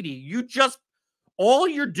greedy, all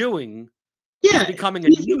you're doing is becoming a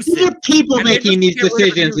nuisance. These are people making these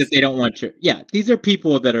decisions that they don't want to. Yeah, these are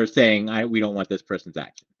people that are saying, we don't want this person's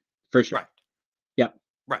action. For sure. Right. Yep.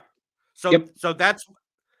 Right. So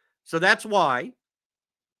that's why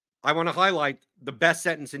I want to highlight the best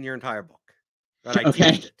sentence in your entire book. That I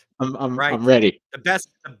teased it. I'm ready. The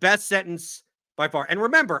best sentence by far. And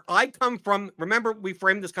remember, we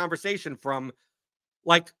framed this conversation from,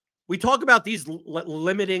 like, we talk about these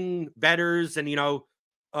limiting bettors and,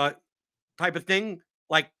 type of thing,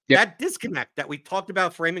 like that disconnect that we talked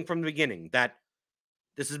about framing from the beginning, that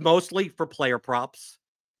this is mostly for player props.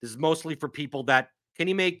 This is mostly for people that, can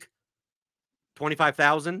you make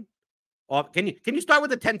 25,000? Can you start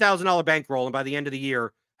with a $10,000 bankroll and by the end of the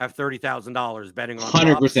year have $30,000 betting on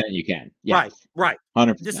 100% you can. Yes. Right.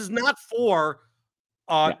 100%. This is not for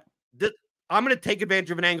I'm going to take advantage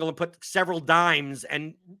of an angle and put several dimes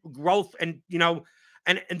and growth and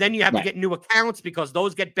and then you have to get new accounts because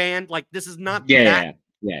those get banned. Like, this is not that.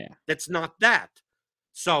 Yeah. That's not that.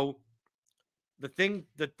 So the thing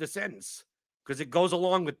that the sentence, because it goes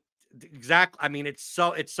along with I mean, it's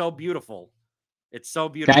so beautiful. It's so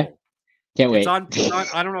beautiful. Okay. Can't wait. It's on,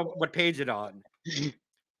 I don't know what page it's on.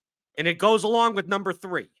 And it goes along with number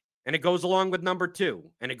 3. And it goes along with number 2.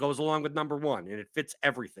 And it goes along with number 1. And it fits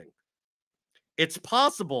everything. It's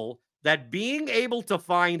possible that being able to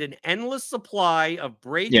find an endless supply of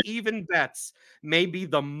break-even bets may be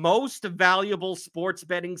the most valuable sports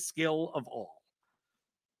betting skill of all.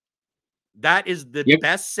 That is the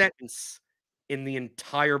best sentence in the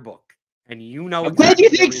entire book. And I'm glad you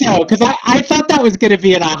think so, because I thought that was going to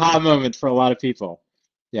be an aha moment for a lot of people.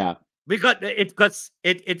 Yeah. Because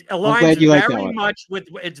it aligns very much with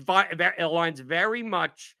it aligns very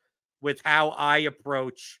much with how I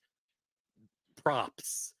approach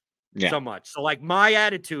props so much. So, like, my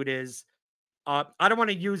attitude is, I don't want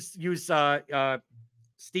to use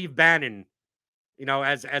Steve Bannon,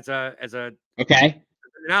 as a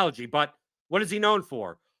analogy, but what is he known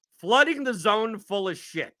for? Flooding the zone full of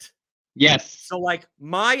shit. Yes. So, like,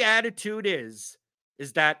 my attitude is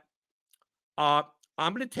that I'm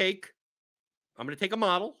gonna take a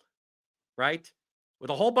model, right, with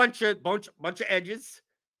a whole bunch of edges.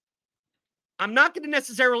 I'm not going to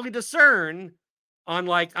necessarily discern on,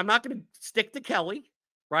 like, I'm not going to stick to Kelly,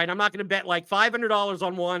 right? I'm not going to bet like $500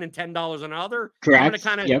 on one and $10 on another. Correct. I'm going to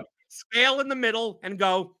kind of scale in the middle and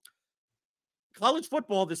go. College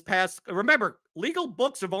football remember, legal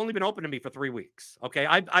books have only been open to me for 3 weeks. Okay.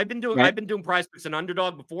 I've been doing Prize Picks and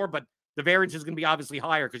Underdog before, but the variance is going to be obviously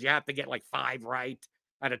higher because you have to get like 5 right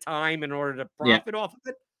at a time in order to profit off of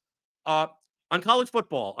it. On college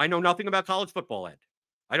football, I know nothing about college football, Ed.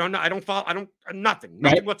 I don't know. Nothing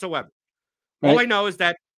whatsoever. Right. All I know is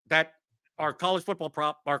that our college football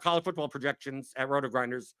projections at Roto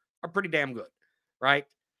Grinders are pretty damn good, right?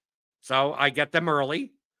 So I get them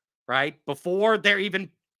early, right? Before they're even,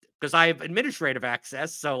 because I have administrative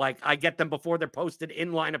access, so like I get them before they're posted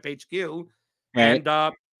in Lineup HQ, and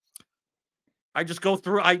I just go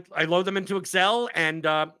through. I load them into Excel, and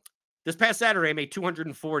this past Saturday I made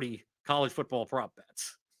 240 college football prop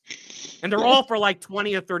bets, and they're all for like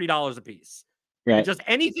 $20 or $30 a piece. Right. And just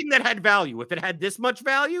anything that had value. If it had this much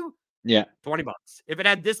value, $20. If it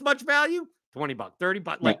had this much value, $20,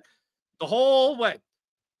 $30. Like the whole way.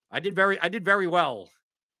 I did very well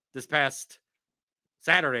this past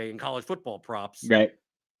Saturday in college football props. Right.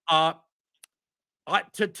 To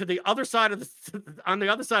the other side of on the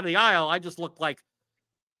other side of the aisle, I just look like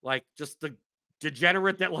just the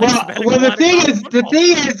degenerate that likes betting. Well, the thing is,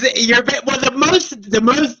 you're the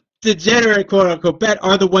most degenerate quote unquote bet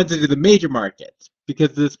are the ones that are the major markets,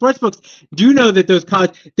 because the sports books do know that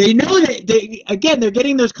they know that they're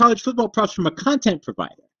getting those college football props from a content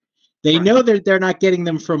provider. They know that they're not getting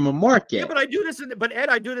them from a market. Yeah, but I do this Ed,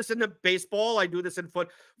 I do this in the baseball. I do this in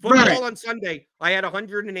football on Sunday. I had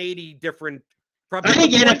 180 different. I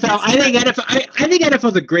think NFL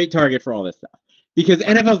is a great target for all this stuff, because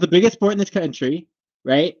NFL is the biggest sport in this country,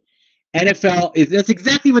 right? That's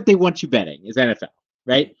exactly what they want you betting, is NFL,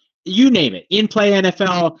 right? You name it, in play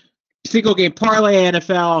NFL, single game parlay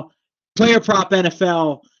NFL, player prop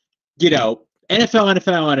NFL, NFL.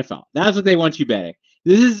 That's what they want you betting.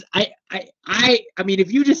 This is I mean,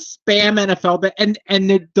 if you just spam NFL bet, and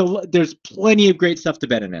there's plenty of great stuff to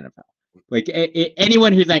bet in NFL. Like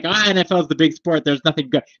anyone who's like, NFL is the big sport, there's nothing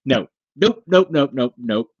good. Nope, not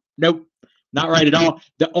right at all.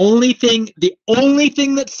 The only thing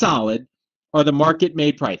that's solid are the market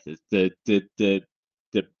made prices. The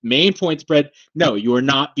main point spread. No, you are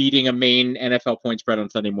not beating a main NFL point spread on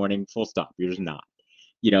Sunday morning. Full stop. You're just not.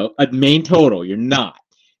 A main total. You're not.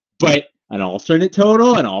 But an alternate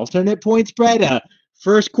total, an alternate point spread, a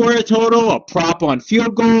first quarter total, a prop on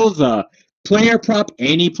field goals, a player prop,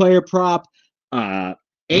 any player prop,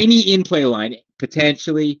 any in-play line,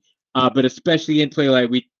 potentially, but especially in-play line.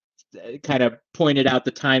 We kind of pointed out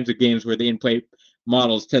the times of games where the in-play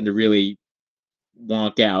models tend to really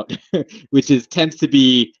wonk out, which tends to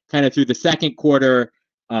be kind of through the second quarter,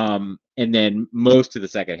 and then most of the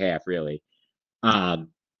second half, really.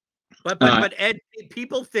 But Ed,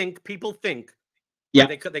 people think. Yeah.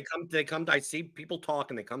 They come. I see people talk,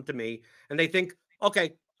 and they come to me, and they think,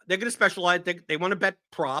 okay, they're going to specialize. They want to bet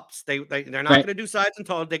props. They're not going to do sides and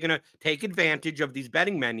totals. They're going to take advantage of these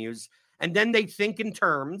betting menus, and then they think in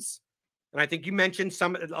terms. And I think you mentioned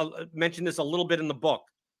this a little bit in the book,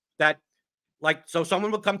 that so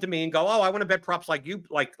someone will come to me and go, oh, I want to bet props like you,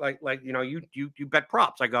 you bet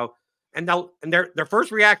props. I go, and their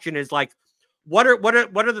first reaction is like,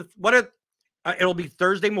 it'll be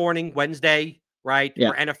Thursday morning, Wednesday, right?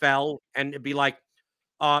 For NFL, and it'd be like,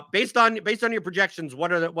 based on your projections,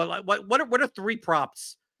 what are three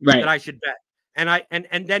props that I should bet? And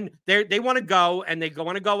then they want to go, and they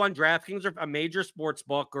want to go on DraftKings or a major sports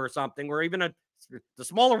book or something, or even the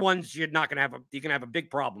smaller ones you can have a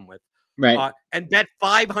big problem with, right? And bet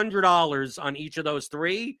 $500 on each of those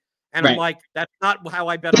three. And I'm like, that's not how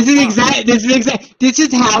I bet. This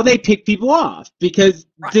is how they pick people off, because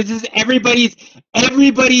this is everybody's. This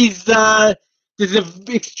is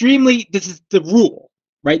the rule,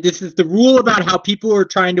 right? This is the rule about how people are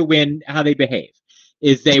trying to win, how they behave.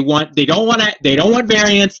 Is they don't want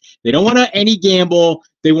variance, they don't want any gamble,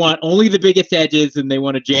 they want only the biggest edges, and they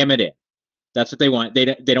want to jam it in. That's what they want. They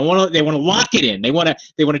want to lock it in. They want to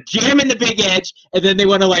jam in the big edge, and then they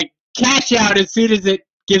want to cash out as soon as it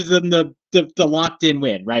gives them the locked in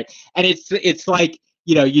win, right? And it's like,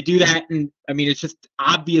 you do that, and I mean, it's just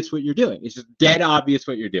obvious what you're doing. It's just dead obvious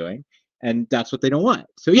what you're doing, and that's what they don't want.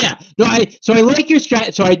 So I like your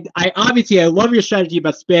strategy. So I love your strategy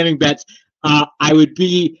about spamming bets. I would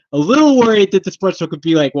be a little worried that the sportsbook could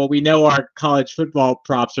be like, well, we know our college football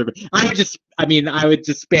props are. I would just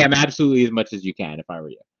spam absolutely as much as you can if I were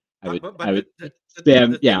you. I would spam. The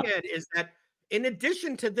thing is that in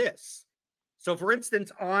addition to this, so for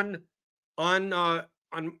instance, on my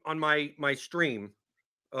stream,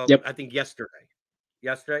 I think yesterday.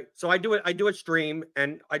 So I do a stream,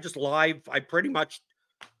 and I just live. I pretty much,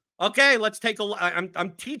 okay, let's take a look.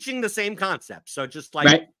 I'm teaching the same concept. So just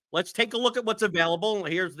let's take a look at what's available.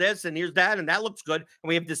 Here's this and here's that, and that looks good. And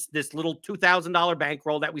we have this little $2,000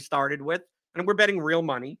 bankroll that we started with, and we're betting real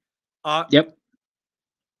money. I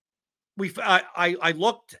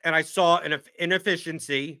looked, and I saw an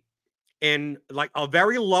inefficiency in a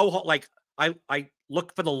very low, I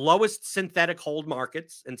look for the lowest synthetic hold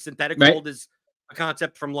markets, and synthetic hold is a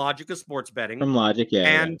concept from Logic of sports betting. From Logic,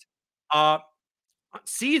 and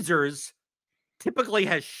Caesars typically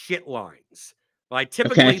has shit lines.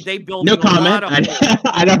 Typically they build no comment.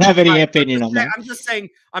 I don't have any opinion on that. I'm just saying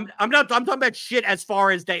I'm talking about shit as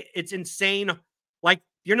far as it's insane.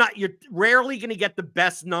 You're rarely going to get the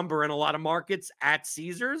best number in a lot of markets at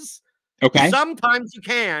Caesars. Okay. Sometimes you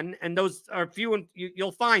can, and those are few, and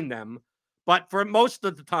you'll find them, but for most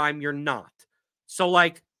of the time you're not. So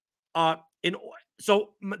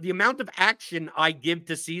the amount of action I give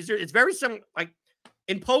to Caesar, it's very similar.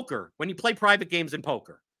 In poker, when you play private games in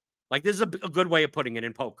poker, this is a good way of putting it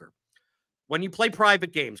in poker. when you play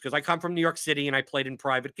private games, because I come from New York City and I played in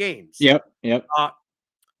private games. Yep.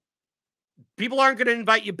 People aren't going to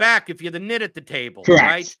invite you back if you're the nit at the table, Correct.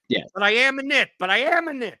 right? Yes. But I am a nit.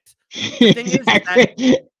 The thing is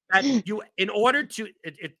that you, in order to,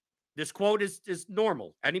 this quote is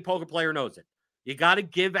normal. Any poker player knows it. You got to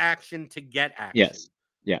give action to get action. Yes.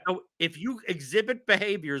 Yeah. So if you exhibit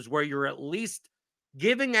behaviors where you're at least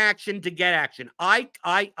giving action to get action, I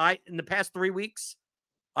in the past 3 weeks,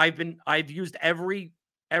 I've used every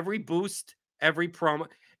boost, every promo.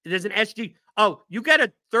 There's an SG. Oh, you get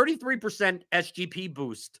a 33% SGP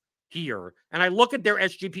boost here, and I look at their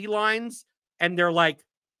SGP lines, and they're like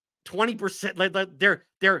 20%.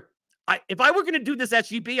 They're. If I were going to do this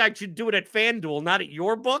SGP, I should do it at FanDuel, not at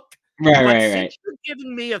your book. Right. You're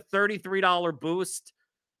giving me a $33 boost,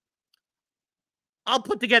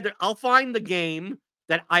 I'll find the game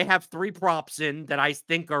that I have 3 props in that I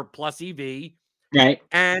think are plus EV. Right.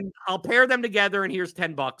 And I'll pair them together, and here's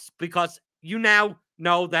 $10 because you now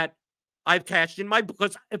know that I've cashed in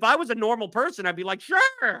because if I was a normal person, I'd be like,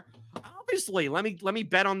 sure, obviously, let me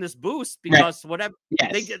bet on this boost because whatever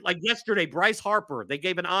they did, like yesterday, Bryce Harper, they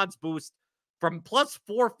gave an odds boost from plus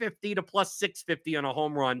 450 to plus 650 on a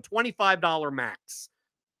home run, $25 max.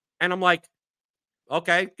 And I'm like,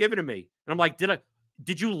 okay, give it to me. And I'm like,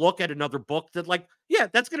 did you look at another book that like, yeah,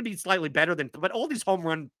 that's going to be slightly better than, but all these home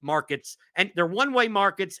run markets, and they're one-way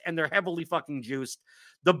markets and they're heavily fucking juiced.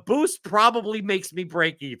 The boost probably makes me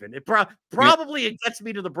break even. It probably it gets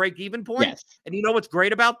me to the break even point. Yes. And you know what's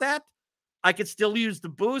great about that? I could still use the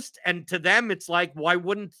boost. And to them, it's like, why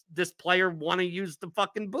wouldn't this player want to use the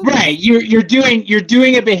fucking boost? Right. You're doing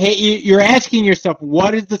a behavior. You're asking yourself,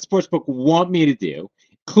 what does the sportsbook want me to do?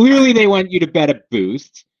 Clearly, they want you to bet a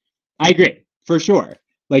boost. I agree, for sure.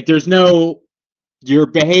 Like, you're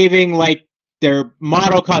behaving like their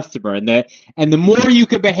model customer, and the more you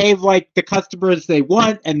can behave like the customers they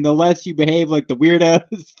want, and the less you behave like the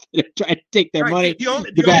weirdos that are trying to take their money,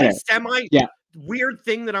 the better. Only weird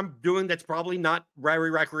thing that I'm doing that's probably not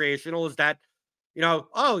very recreational is that, he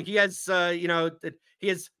has, he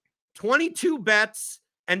has 22 bets,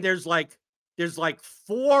 and there's like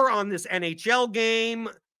 4 on this NHL game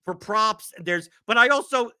for props. But I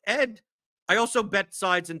also bet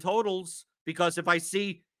sides and totals because if I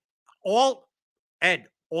see all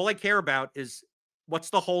I care about is what's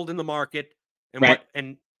the hold in the market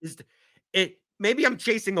and maybe I'm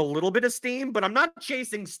chasing a little bit of steam, but I'm not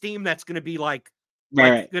chasing steam that's going to be a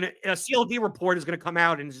CLD report is going to come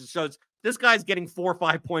out and it shows this guy's getting 4 or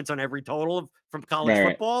 5 points on every total from college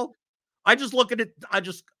football. I just look at it.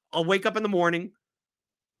 I'll wake up in the morning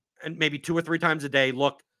and maybe 2 or 3 times a day.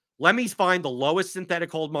 Look, let me find the lowest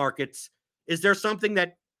synthetic hold markets. Is there something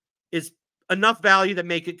that is enough value that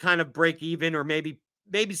make it kind of break even, or maybe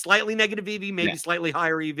slightly negative EV, maybe slightly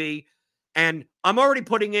higher EV? And I'm already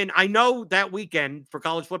putting in, I know that weekend for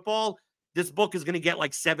college football, this book is going to get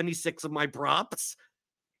like 76 of my props.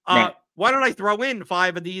 Why don't I throw in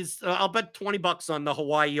 5 of these? I'll bet $20 on the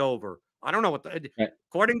Hawaii over. I don't know what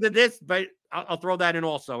according to this, but I'll throw that in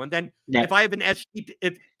also. And then if I have an SGP,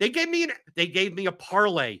 if they gave me a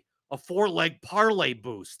parlay, a 4-leg parlay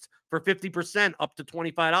boost for 50% up to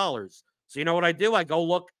 $25. So you know what I do? I go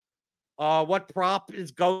look what prop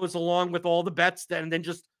goes along with all the bets, and then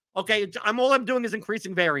just all I'm doing is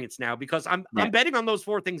increasing variance now because I'm betting on those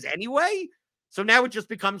 4 things anyway. So now it just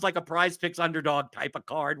becomes like a Prize Picks underdog type of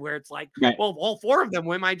card where it's like, well, all 4 of them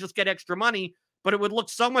win, I just get extra money, but it would look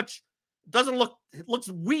so much. It looks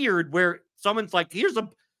weird where someone's like, here's a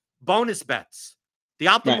bonus bets. The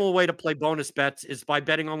optimal way to play bonus bets is by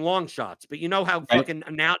betting on long shots. But you know how fucking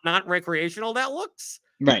not recreational that looks?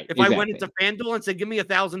 Right. If I went into FanDuel and said, give me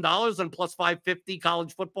 $1,000 on plus 550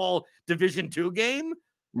 college football Division II game.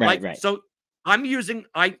 So I'm using,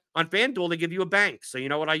 on FanDuel, they give you a bank. So you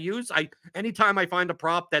know what I use? Anytime I find a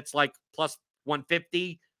prop that's like plus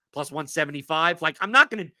 150, plus 175, like I'm not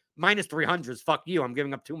going to minus 300s. Fuck you. I'm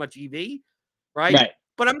giving up too much EV. Right.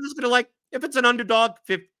 But I'm just going to if it's an underdog,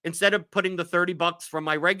 instead of putting the $30 from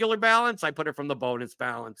my regular balance, I put it from the bonus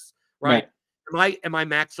balance. Right. Am I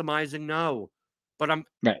maximizing? No. But I'm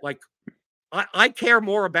I care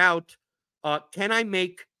more about, can I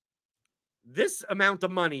make this amount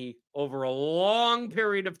of money over a long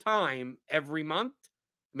period of time every month,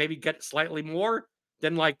 maybe get slightly more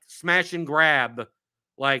than like smash and grab.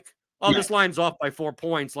 This line's off by 4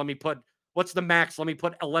 points. What's the max? Let me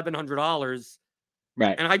put $1,100.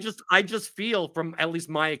 Right. And I just feel from at least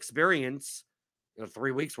my experience,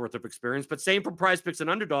 3 weeks worth of experience, but same for Prize Picks and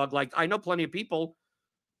Underdog. Like I know plenty of people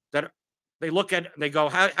that they look at, they go,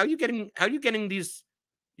 how are you getting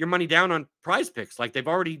your money down on Prize Picks? Like they've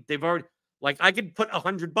already Like I could put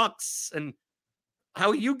 $100 and how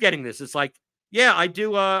are you getting this? It's like, yeah, I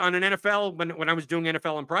do on an NFL when I was doing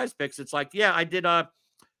NFL and Prize Picks. It's like, yeah, I did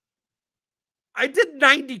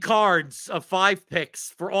 90 cards of 5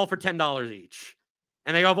 picks for $10 each.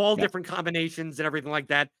 And they have all different combinations and everything like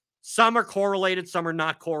that. Some are correlated, some are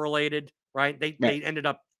not correlated, right? They ended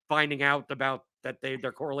up finding out about that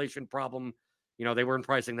their correlation problem, they weren't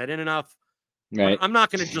pricing that in enough. Right. But I'm not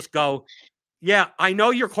going to just go, yeah, I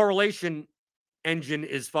know your correlation engine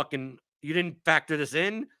is fucking, you didn't factor this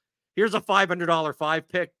in. Here's a $500 5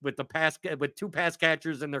 pick with 2 pass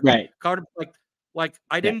catchers and their card. Like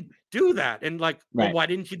I didn't do that. And like, well, why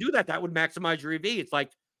didn't you do that? That would maximize your EV. It's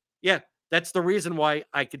like, yeah, that's the reason why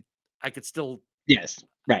I could still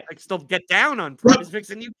I could still get down on Prize Picks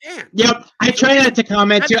and you can't. Yep. I try not to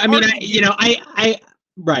comment too. I mean, I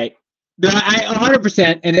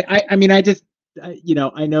 100%. And I mean, I just, I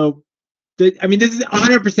know that, I mean, this is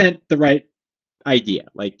 100% the right idea.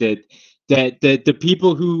 Like the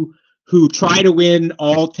people who try to win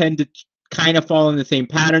all tend to kind of fall in the same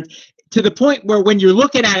patterns, to the point where when you're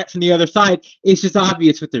looking at it from the other side, it's just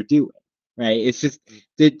obvious what they're doing, right? It's just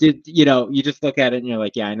you just look at it and you're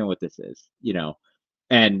like, yeah, I know what this is,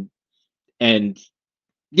 and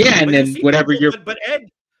yeah, and then whatever you're. But Ed,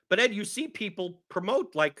 you see people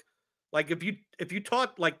promote like if you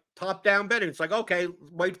taught like top down betting, it's like, okay,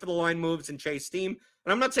 wait for the line moves and chase steam.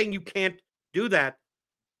 And I'm not saying you can't do that.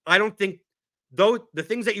 I don't think though the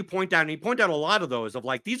things that you point out, and you point out a lot of those of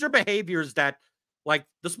like, these are behaviors that like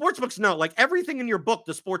the sportsbooks know, like everything in your book,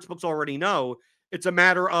 the sportsbooks already know. It's a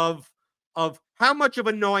matter of how much of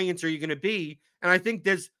annoyance are you going to be? And I think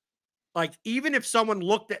there's like, even if someone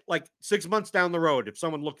looked at like 6 months down the road, if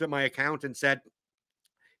someone looked at my account and said,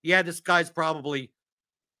 yeah, this guy's probably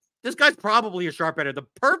a sharp bettor. The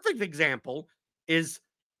perfect example is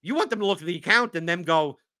you want them to look at the account and then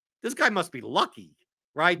go, this guy must be lucky,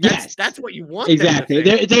 right? That's what you want. Exactly.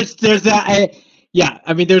 There's that. Yeah,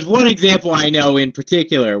 I mean, there's one example I know in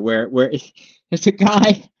particular where there's a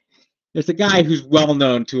guy who's well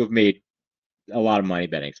known to have made a lot of money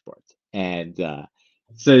betting sports, and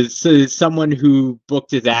so someone who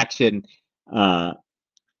booked his action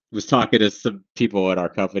was talking to some people at our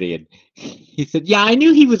company, and he said, "Yeah, I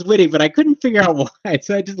knew he was winning, but I couldn't figure out why,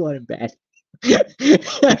 so I just let him bet."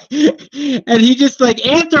 And he just like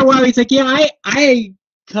after a while, he's like, "Yeah, I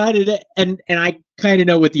cut it, and I kind of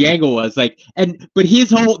know what the angle was like." But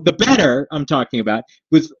the bettor I'm talking about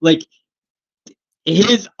was like,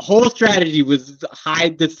 his whole strategy was to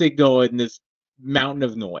hide the signal in this mountain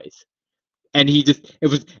of noise. And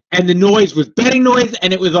and the noise was betting noise,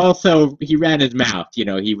 and it was also, he ran his mouth,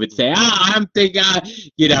 he would say, I'm thinking,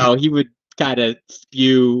 he would kind of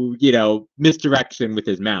spew, misdirection with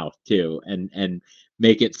his mouth too, and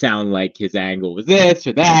make it sound like his angle was this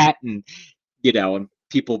or that, and and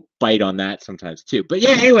people bite on that sometimes too. But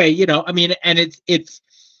yeah, anyway, I mean, and it's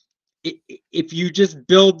if you just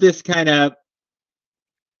build this kind of,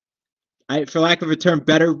 for lack of a term,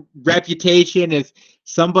 better reputation as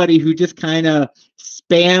somebody who just kind of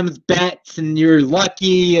spams bets, and you're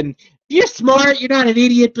lucky and you're smart, you're not an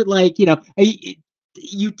idiot, but like,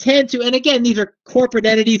 you tend to, and again, these are corporate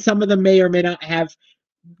entities, some of them may or may not have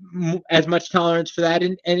as much tolerance for that,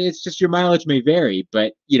 and it's just your mileage may vary,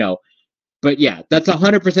 but yeah, that's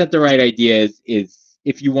 100% the right idea. Is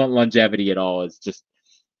if you want longevity at all, is just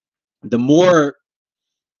the more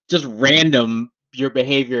just random your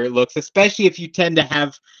behavior looks, especially if you tend to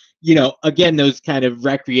have, again, those kind of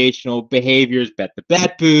recreational behaviors, bet the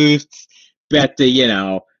bet boosts, bet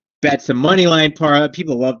some money line parlay.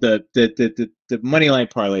 People love the money line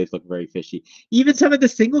parlays, look very fishy. Even some of the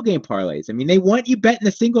single game parlays. I mean, they want you betting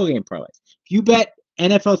the single game parlays. If you bet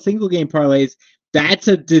NFL single game parlays, that's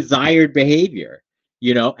a desired behavior,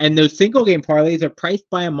 and those single game parlays are priced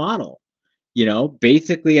by a model.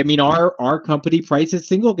 Basically, I mean, our company prices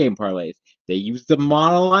single game parlays. They use the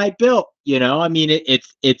model I built, I mean,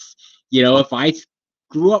 it's if I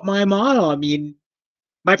screw up my model, I mean,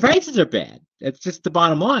 my prices are bad. That's just the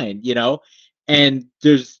bottom line, and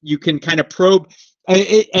you can kind of probe,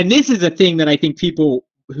 and this is a thing that I think people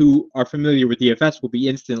who are familiar with DFS will be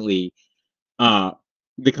instantly,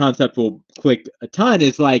 the concept will click a ton,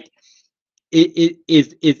 is like, it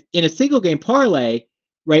is in a single game parlay,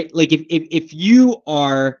 right? Like if you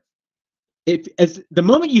are, as the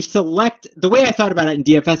moment you select, the way I thought about it in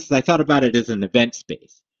DFS is I thought about it as an event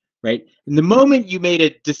space, right? And the moment you made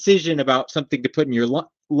a decision about something to put in your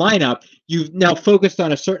lineup, you've now focused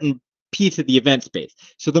on a certain piece of the event space.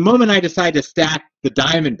 So the moment I decide to stack the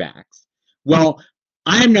Diamondbacks, well,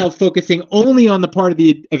 I'm now focusing only on the part of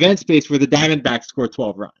the event space where the Diamondbacks score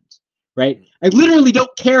 12 runs, right? I literally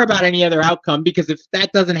don't care about any other outcome because if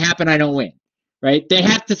that doesn't happen, I don't win, right? They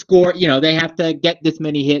have to score, they have to get this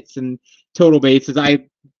many hits and total bases.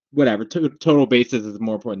 Whatever, total bases is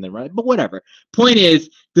more important than right, but whatever. Point is,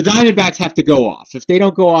 the Diamondbacks have to go off. If they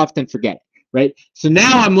don't go off, then forget it, right? So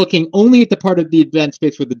now I'm looking only at the part of the event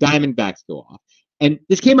space where the Diamondbacks go off. And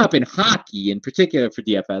this came up in hockey in particular for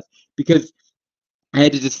DFS because I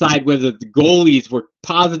had to decide whether the goalies were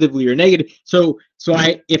positively or negative. So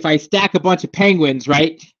if I stack a bunch of Penguins,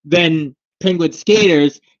 right, then Penguin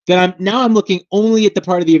skaters, then I'm looking only at the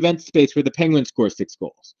part of the event space where the Penguins score 6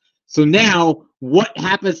 goals. So now what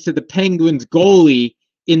happens to the Penguins goalie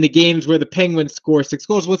in the games where the Penguins score 6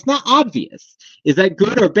 goals? Well, it's not obvious. Is that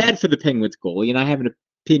good or bad for the Penguins goalie? And I have an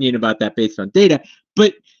opinion about that based on data,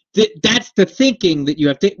 but that's the thinking that you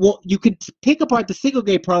have to. Well, you could pick apart the single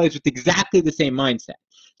game parlays with exactly the same mindset.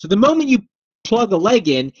 So the moment you plug a leg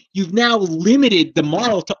in, you've now limited the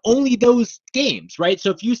model to only those games, right? So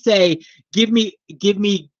if you say, give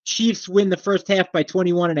me Chiefs win the first half by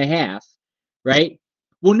 21.5, right?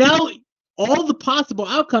 Well, now all the possible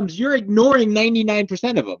outcomes, you're ignoring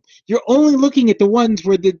 99% of them. You're only looking at the ones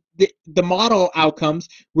where the model outcomes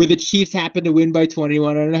where the Chiefs happen to win by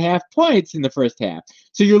 21.5 points in the first half.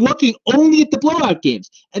 So you're looking only at the blowout games.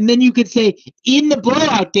 And then you could say, in the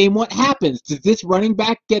blowout game, what happens? Does this running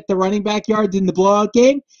back get the running back yards in the blowout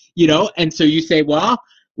game? And so you say, well,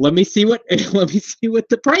 let me see what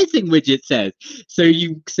the pricing widget says. So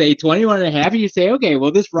you say 21.5, and you say, okay,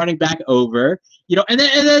 well, this running back over, and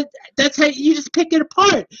then that's how you just pick it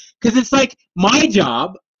apart. Because it's like my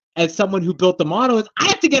job as someone who built the model is I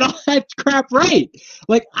have to get all that crap right.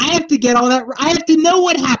 Like I have to get all that. I have to know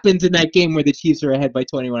what happens in that game where the Chiefs are ahead by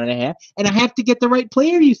 21.5, and I have to get the right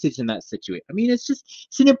player usage in that situation. I mean, it's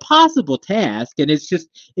an impossible task, and it's just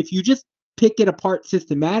if you just pick it apart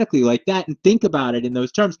systematically like that and think about it in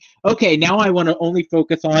those terms. Okay, now I want to only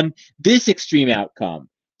focus on this extreme outcome,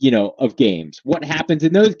 of games. What happens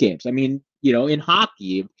in those games? I mean, in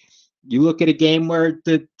hockey, you look at a game where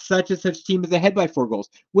the such and such team is ahead by 4 goals,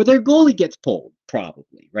 where their goalie gets pulled,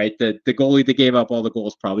 probably, right? The goalie that gave up all the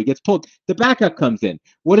goals probably gets pulled. The backup comes in.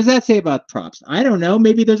 What does that say about props? I don't know.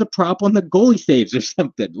 Maybe there's a prop on the goalie saves or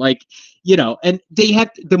something. Like, and they have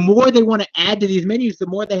the more they want to add to these menus, the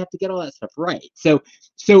more they have to get all that stuff right. So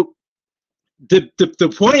the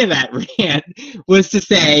point of that rant was to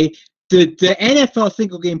say the NFL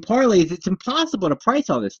single game parlays, it's impossible to price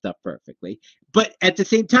all this stuff perfectly. But at the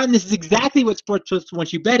same time, this is exactly what sports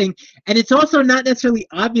wants you betting. And it's also not necessarily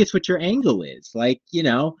obvious what your angle is. Like, you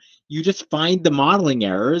just find the modeling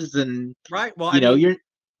errors and, right. Well, you're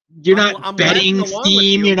not betting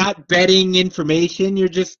Steam. You're not betting information. You're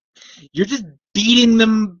just beating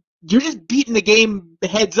them. You're just beating the game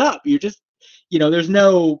heads up. You're just, there's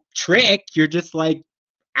no trick. You're just like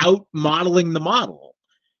out modeling the model.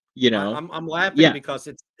 I'm laughing because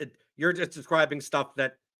you're just describing stuff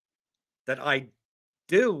that I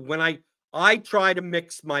do when I try to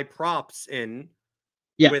mix my props in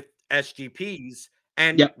with SGPs,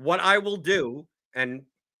 and what I will do, and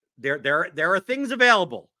there are things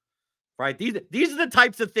available, right? These are the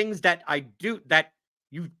types of things that I do that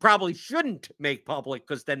you probably shouldn't make public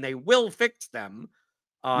because then they will fix them.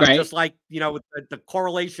 Right. Just like with the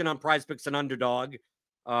correlation on Prize Picks and Underdog,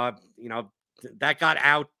 that got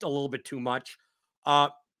out a little bit too much.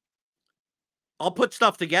 I'll put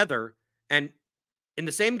stuff together and in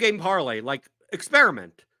the same game parlay, like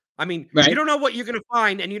experiment. I mean, you don't know what you're going to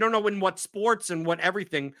find and you don't know in what sports and what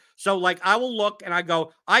everything. So like I will look and I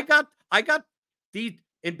go, I got these,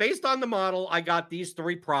 and based on the model, I got these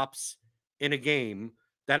 3 props in a game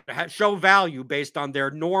that show value based on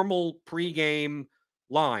their normal pregame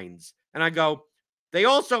lines. And I go, they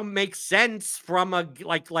also make sense from a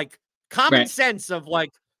like common sense of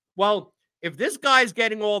like, well, if this guy's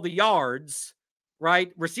getting all the yards,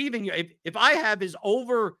 right, receiving, if I have his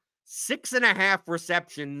over 6.5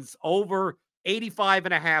 receptions, over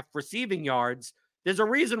 85.5 receiving yards, there's a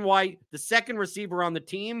reason why the second receiver on the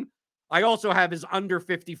team, I also have is under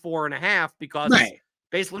 54.5 because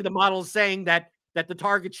basically the model is saying that the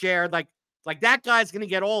target share, like that guy's going to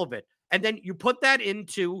get all of it. And then you put that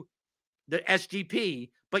into the SGP,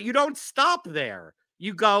 but you don't stop there.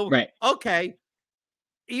 You go, okay,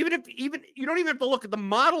 even you don't even have to look at the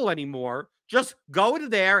model anymore. Just go to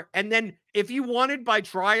there. And then if you wanted by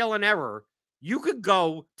trial and error, you could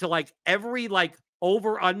go to like every like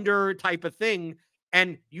over under type of thing.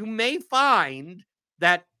 And you may find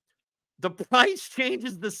that the price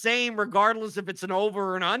changes the same regardless if it's an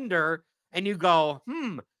over or an under. And you go,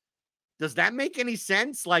 does that make any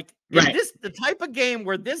sense? Like, is this the type of game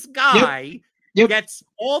where this guy gets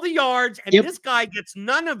all the yards and this guy gets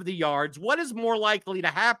none of the yards, what is more likely to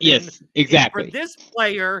happen? Yes, exactly. For this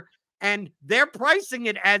player, and they're pricing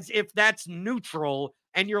it as if that's neutral,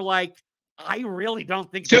 and you're like, I really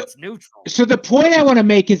don't think that's neutral. So the point I want to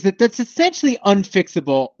make is that that's essentially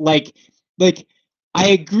unfixable. Like I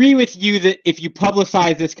agree with you that if you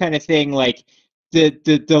publicize this kind of thing, like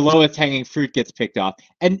the lowest hanging fruit gets picked off.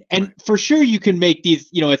 And for sure you can make these,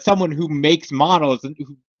 as someone who makes models and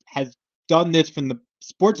who has done this from the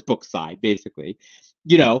sportsbook side, basically,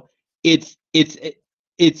 it's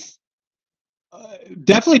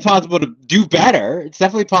definitely possible to do better. It's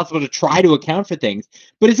definitely possible to try to account for things,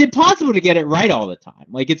 but it's impossible to get it right all the time.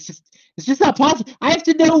 Like it's just not possible. I have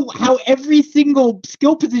to know how every single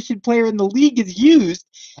skill position player in the league is used,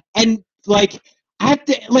 and like I have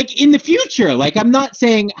to, like, in the future. Like, I'm not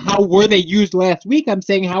saying how were they used last week. I'm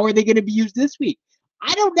saying how are they going to be used this week.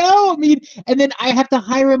 I don't know. I mean, and then I have to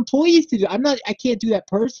hire employees to do. I can't do that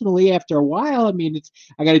personally after a while. I mean,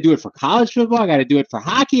 I got to do it for college football. I got to do it for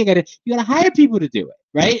hockey. You got to hire people to do it,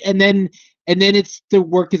 right? And then it's the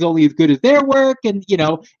work is only as good as their work, and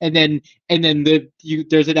then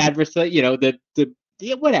there's an adverse,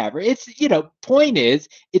 whatever. It's point is,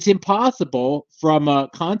 it's impossible from a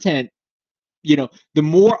content. The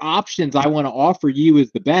more options I want to offer you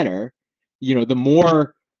is the better. The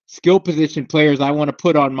more skill position players I want to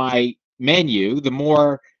put on my menu, the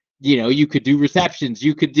more, you could do receptions,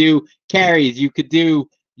 you could do carries, you could do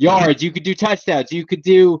yards, you could do touchdowns, you could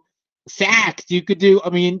do sacks,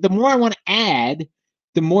 the more I want to add,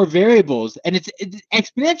 the more variables, and it's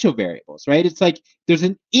exponential variables, right? It's like there's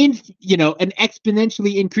an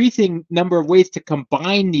exponentially increasing number of ways to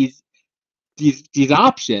combine these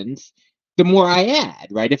options. The more I add,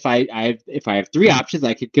 right? If I have 3 options,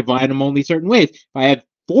 I could combine them only certain ways. If I have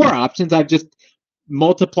 4 options, I've just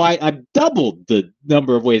I've doubled the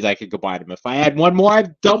number of ways I could combine them. If I add 1 more,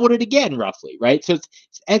 I've doubled it again, roughly, right? So it's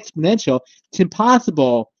exponential. It's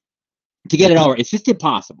impossible to get it all right. It's just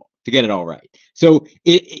impossible to get it all right. So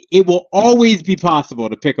it will always be possible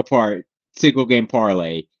to pick apart single game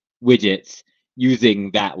parlay widgets using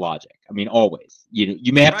that logic. I mean, always.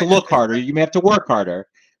 You may have to look harder, you may have to work harder,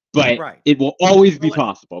 but it will always be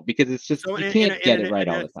possible, because it's just, you can't get it right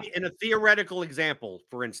all the time. In a theoretical example,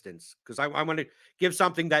 for instance, because I want to give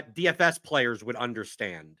something that DFS players would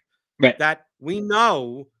understand, right? That we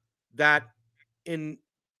know that in,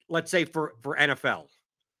 let's say for NFL,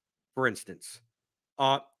 for instance,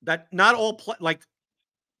 that not all like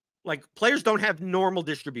players don't have normal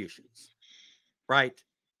distributions, right?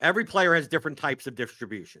 Every player has different types of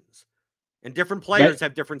distributions. And different players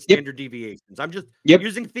have different standard deviations. I'm just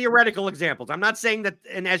using theoretical examples. I'm not saying that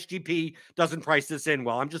an SGP doesn't price this in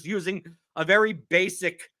well. I'm just using a very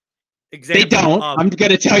basic example. They don't. I'm going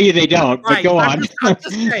to tell you they don't, but go on. I'm just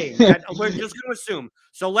saying that we're just going to assume.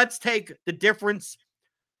 So let's take the difference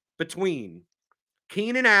between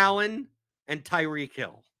Keenan Allen and Tyreek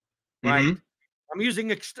Hill, right? I'm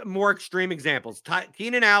using more extreme examples.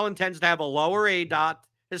 Keenan Allen tends to have a lower ADOT.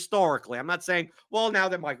 Historically, I'm not saying, well, now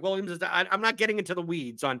that Mike Williams is, I'm not getting into the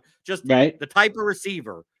weeds on just the type of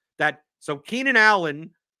receiver that. So Keenan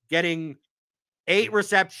Allen getting 8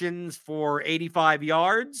 receptions for 85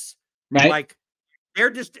 yards, right? Like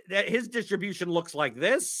his distribution looks like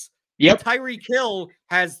this. Yep. Tyreek Hill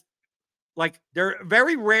has, like, there are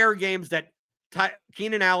very rare games that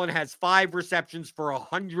Keenan Allen has 5 receptions for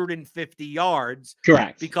 150 yards.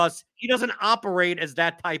 Correct. Because he doesn't operate as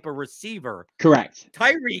that type of receiver. Correct.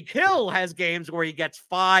 Tyreek Hill has games where he gets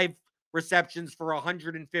 5 receptions for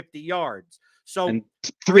 150 yards. So and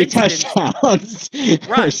 3 touchdowns. Right.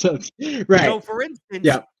 Right. So for instance,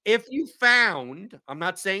 if you found, I'm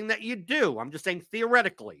not saying that you do, I'm just saying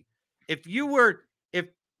theoretically, if there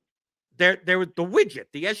was the widget,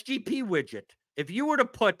 the SGP widget, if you were to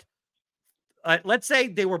put, let's say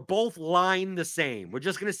they were both lined the same. We're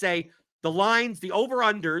just going to say the lines, the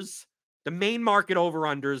over-unders, the main market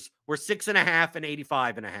over-unders were 6.5 and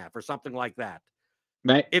 85.5 or something like that.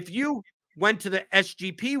 Right. If you went to the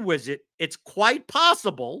SGP widget, it's quite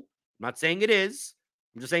possible, I'm not saying it is,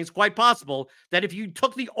 I'm just saying it's quite possible that if you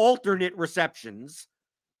took the alternate receptions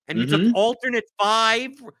and you took alternate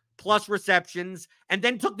 5 plus receptions and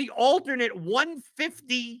then took the alternate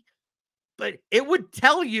 150, but it would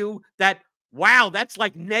tell you that, wow, that's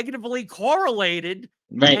like negatively correlated.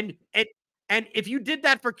 Right. And if you did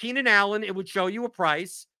that for Keenan Allen, it would show you a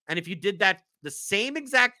price. And if you did that, the same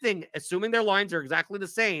exact thing, assuming their lines are exactly the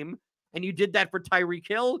same, and you did that for Tyreek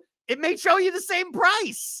Hill, it may show you the same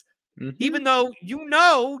price. Even though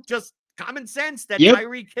just common sense that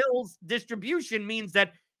Tyreek Hill's distribution means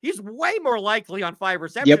that He's way more likely on 5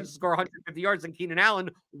 receptions Yep. to score 150 yards than Keenan Allen.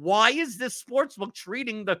 Why is this sportsbook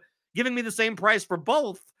giving me the same price for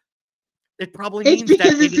both? It probably means it's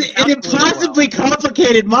because that it's an impossibly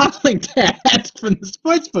complicated modeling task from the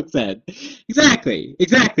sportsbook end. Exactly.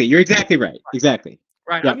 You're exactly right. Exactly.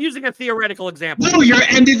 Right. Yep. I'm using a theoretical example. No,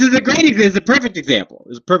 and this is a great example.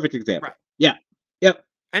 It's a perfect example. Right. Yeah. Yep.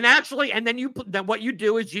 And actually, and then what you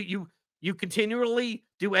do is you continually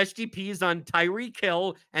do SGPs on Tyreek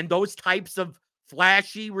Hill and those types of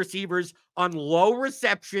flashy receivers on low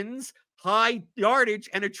receptions, high yardage,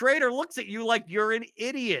 and a trader looks at you like you're an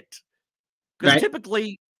idiot. Because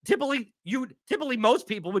typically most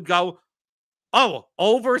people would go, oh,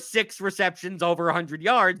 over 6 receptions, over 100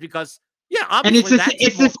 yards, because obviously and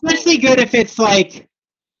it's especially good if it's like,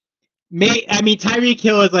 Tyreek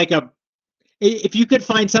Hill is like if you could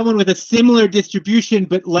find someone with a similar distribution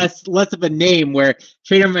but less of a name, where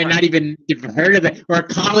trader might not even have heard of it, or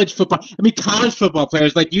college football. College football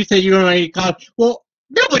players, like you said, you don't know any college. Well,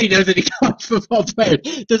 nobody knows any college football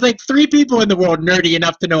players. There's like 3 people in the world nerdy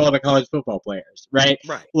enough to know all the college football players, right?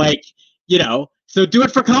 Right. Like, so do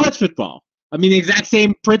it for college football. The exact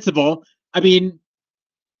same principle.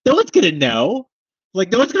 No one's gonna know.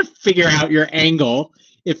 Like, no one's gonna figure out your angle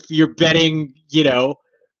if you're betting,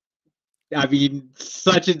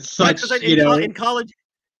 such and such, in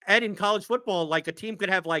college football, like a team could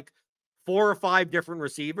have like 4 or 5 different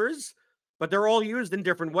receivers, but they're all used in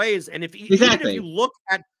different ways. And even if you look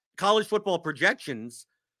at college football projections,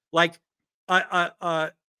 like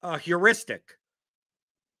a heuristic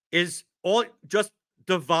is all just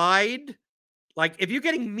divide. Like if you're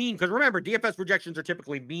getting mean, because remember, DFS projections are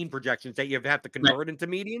typically mean projections that you have to convert into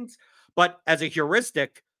medians. But as a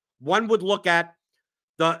heuristic, one would look at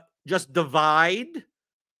just divide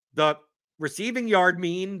the receiving yard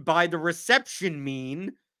mean by the reception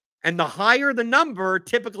mean. And the higher the number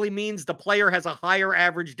typically means the player has a higher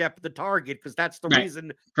average depth of target, because that's the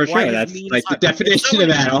reason. For sure. That's like the definition of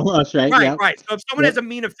that almost, right? Right. So if someone has a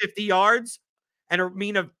mean of 50 yards and a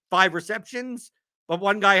mean of 5 receptions, but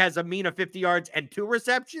one guy has a mean of 50 yards and 2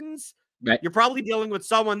 receptions, you're probably dealing with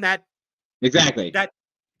someone that he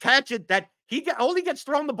only gets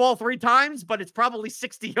thrown the ball 3 times, but it's probably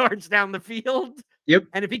 60 yards down the field. Yep.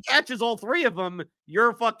 And if he catches all 3 of them,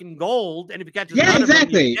 you're fucking gold. And if he catches none of them,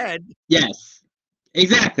 you're dead. Yes,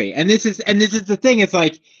 exactly. And this is the thing. It's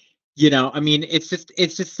like, it's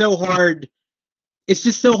just so hard. It's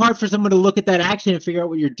just so hard for someone to look at that action and figure out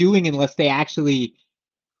what you're doing unless they actually.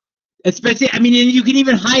 Especially, and you can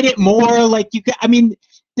even hide it more. Like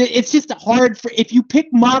it's just hard if you pick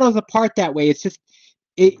models apart that way. It's just,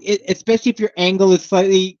 especially if your angle is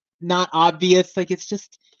slightly not obvious. Like it's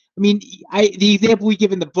just, the example we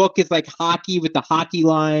give in the book is like hockey with the hockey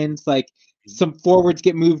lines. Like some forwards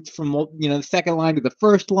get moved from the second line to the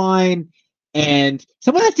first line, and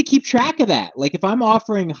someone has to keep track of that. Like if I'm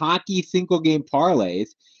offering hockey single game parlays,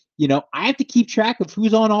 I have to keep track of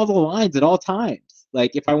who's on all the lines at all times.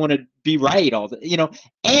 Like if I want to be right,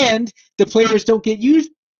 and the players don't get used.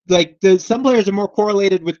 Like some players are more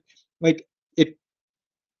correlated with, like if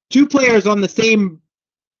 2 players on the same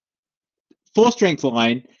full strength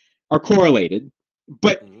line are correlated,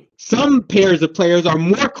 but some pairs of players are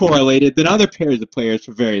more correlated than other pairs of players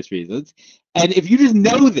for various reasons. And if you just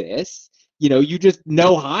know this, you just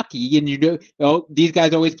know hockey, and these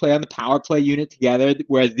guys always play on the power play unit together,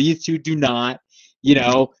 whereas these 2 do not.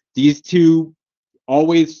 These 2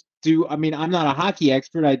 always do. I'm not a hockey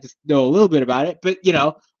expert. I just know a little bit about it. But,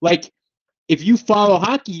 like if you follow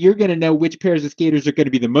hockey, you're going to know which pairs of skaters are going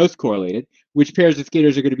to be the most correlated, which pairs of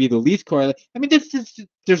skaters are going to be the least correlated.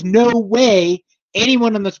 There's no way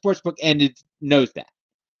anyone on the sportsbook end knows that.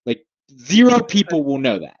 Like 0 people will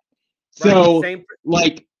know that. So,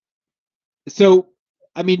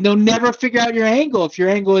 they'll never figure out your angle. If your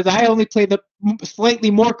angle is, I only play the slightly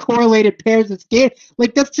more correlated pairs of skaters,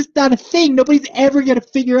 like that's just not a thing. Nobody's ever going to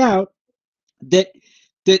figure out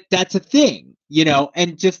that's a thing,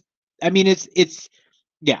 and just,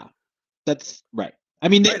 that's right. At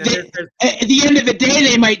the end of the day,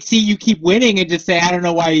 they might see you keep winning and just say, I don't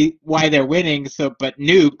know why they're winning. So, but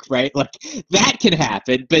nuke, right? Like that can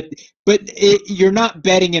happen, but you're not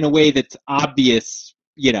betting in a way that's obvious,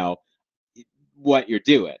 what you're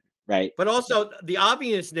doing, right? But also the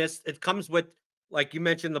obviousness, it comes with, like you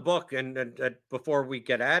mentioned in the book, and before we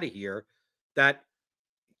get out of here, that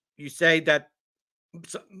you say that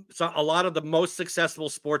so a lot of the most successful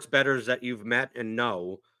sports bettors that you've met and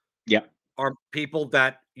know are people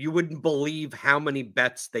that you wouldn't believe how many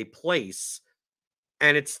bets they place.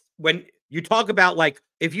 And it's when you talk about, like,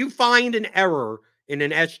 if you find an error in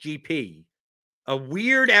an SGP, a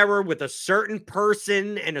weird error with a certain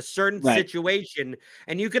person and a certain situation,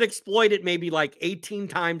 and you could exploit it maybe like 18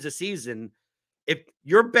 times a season. If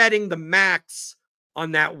you're betting the max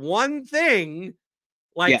on that one thing,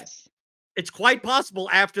 like it's quite possible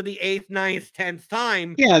after the 8th, 9th, 10th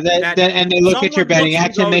time. Yeah, and they look at your betting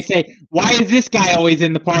action and they say, why is this guy always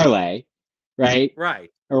in the parlay? Right? Right.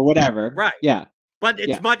 Or whatever. Right. Yeah. But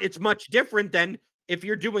it's much different than if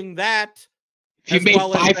you're doing that. If you made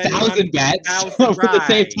 5,000 bets over the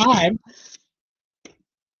same time,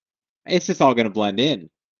 it's just all going to blend in.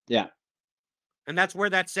 Yeah. And that's where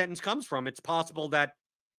that sentence comes from. It's possible that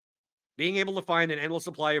being able to find an endless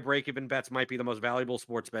supply of break-even bets might be the most valuable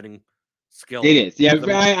sports betting skill. It is. Yeah.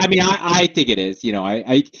 I think it is. You know,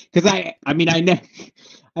 I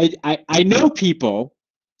know people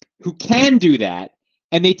who can do that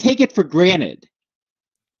and they take it for granted.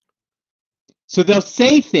 So they'll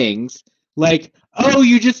say things like, "Oh,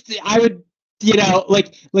 I would, you know,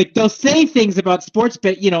 like they'll say things about sports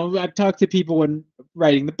bet. You know, I've talked to people when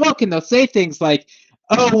writing the book, and they'll say things like,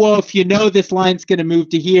 "Oh, well, if you know this line's going to move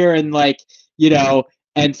to here, and like, you know,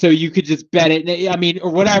 and so you could just bet it. I mean,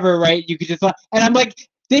 or whatever, right? You could just." And I'm like,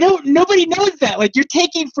 nobody knows that. Like, you're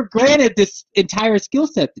taking for granted this entire skill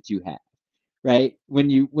set that you have, right? When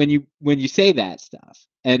you say that stuff,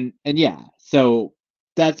 and yeah, so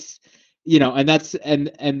that's. You know, and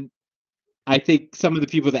I think some of the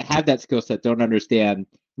people that have that skill set don't understand.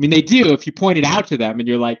 I mean, they do if you point it out to them and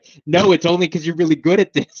you're like, no, it's only because you're really good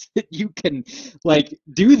at this that you can like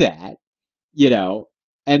do that, you know.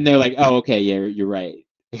 And they're like, oh, okay, yeah, you're right.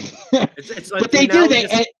 It's like, but they do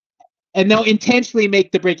and they'll intentionally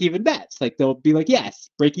make the break even bets. Like they'll be like,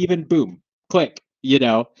 yes, break even, boom, click, you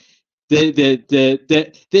know.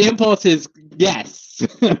 The impulse is yes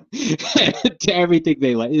to everything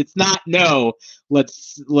they like. It's not no.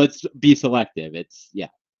 Let's be selective. It's yeah.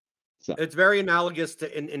 So it's very analogous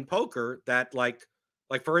to in poker that like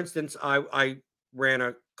for instance, I ran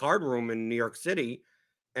a card room in New York City,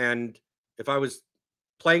 and if I was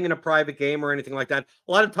playing in a private game or anything like that,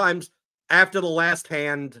 a lot of times after the last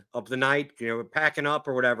hand of the night, you know, packing up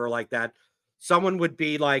or whatever like that, someone would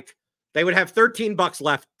be like. They would have $13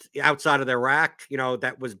 left outside of their rack, you know,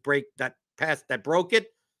 that broke it.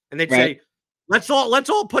 And they'd say, let's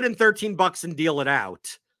all put in $13 and deal it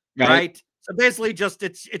out. Right. So basically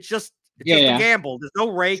it's just a gamble. There's no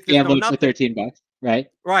rake. There's no nothing. For $13. Right.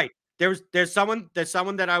 Right. There's someone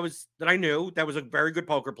that I knew that was a very good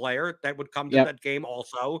poker player that would come to that game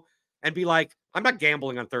also and be like, I'm not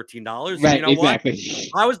gambling on $13. Right. You know exactly.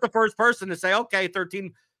 what? I was the first person to say, okay,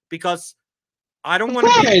 13, because I don't want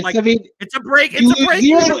to be like, I mean, it's a break. It's a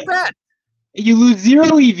break bet. You lose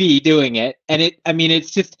 0 EV doing it. And it's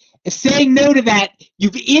just saying no to that.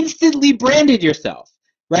 You've instantly branded yourself,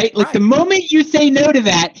 right? Like the moment you say no to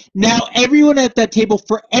that, now everyone at that table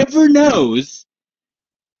forever knows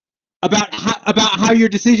about how your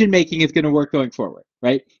decision-making is going to work going forward,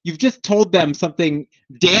 right? You've just told them something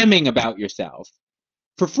damning about yourself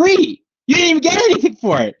for free. You didn't even get anything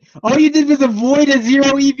for it. All you did was avoid a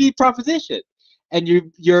 0 EV proposition. And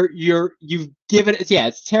you've given it. Yeah,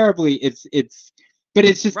 it's terribly. But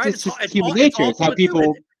it's just human nature. It's how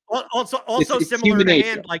people. Also similar to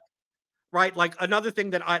hand, like another thing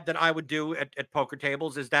that I would do at poker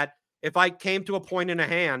tables is that if I came to a point in a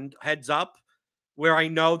hand, heads up, where I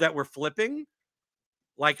know that we're flipping,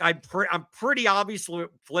 like I'm pretty obviously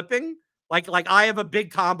flipping. Like I have a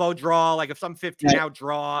big combo draw, like if some 15 out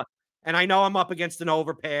draw, and I know I'm up against an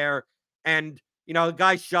overpair, and you know, the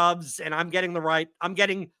guy shoves, and I'm getting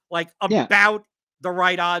like about the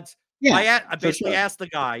right odds. Yeah, I basically asked the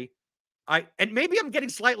guy, and maybe I'm getting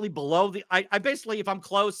slightly below I basically, if I'm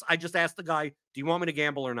close, I just ask the guy, do you want me to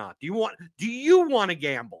gamble or not? Do you want to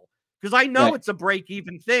gamble? Because I know it's a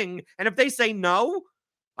break-even thing. And if they say no,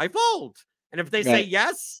 I fold. And if they say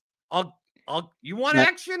yes, you want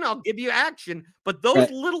action? I'll give you action. But those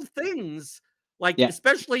little things, like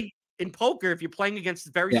especially in poker, if you're playing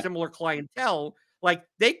against very similar clientele, like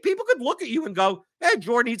people could look at you and go, hey,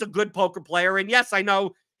 Jordan, he's a good poker player. And yes, I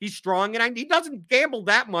know he's strong and he doesn't gamble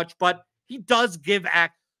that much, but he does give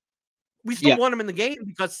we still want him in the game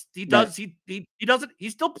because he does, he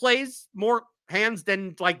still plays more hands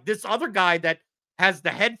than like this other guy that has the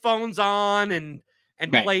headphones on and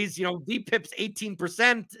plays, you know, VPIPs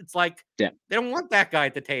 18%. It's like, they don't want that guy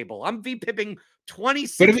at the table. I'm VPIPing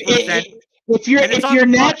 26%. If your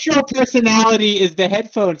natural personality is the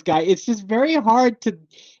headphones guy, it's just very hard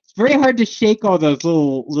to shake all those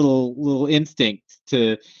little instincts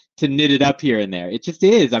to knit it up here and there. It just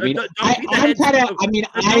is. I mean, I'm kind of. I mean,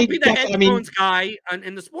 don't be the headphones guy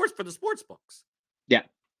in the sports for the sports books. Yeah.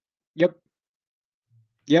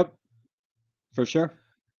 Yep. for sure.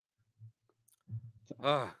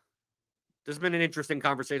 This has been an interesting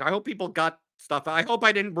conversation. I hope people got stuff. I hope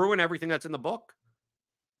I didn't ruin everything that's in the book.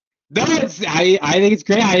 No, I think it's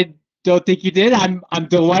great. I don't think you did. I'm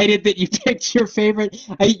delighted that you picked your favorite.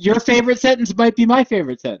 Your favorite sentence might be my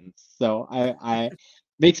favorite sentence. So I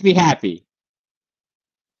makes me happy.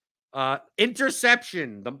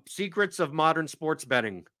 Interception: The Secrets of Modern Sports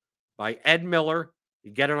Betting by Ed Miller.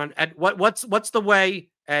 You get it on Ed. What's the way,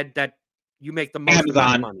 Ed, that you make the most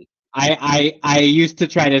amount of money? I used to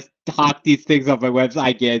try to hawk these things on my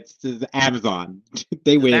website. It's Amazon.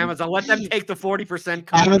 They win. Amazon. Let them take the 40%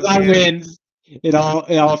 cut. Amazon wins. It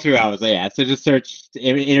all through Amazon. Yeah. So just search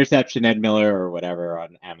interception Ed Miller or whatever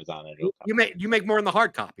on Amazon. And you make more in the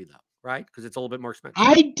hard copy though, right? Because it's a little bit more expensive.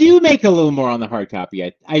 I do make a little more on the hard copy.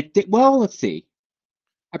 Well, let's see.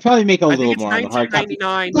 I probably make a little more on the hard copy.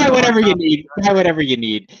 Buy whatever you need. Buy whatever you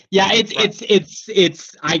need. Yeah.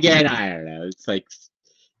 It's again. I don't know. It's like.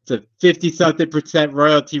 It's a 50-something%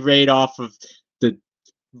 royalty rate off of the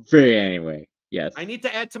anyway. Yes. I need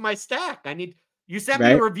to add to my stack. You sent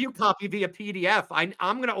me a review copy via PDF.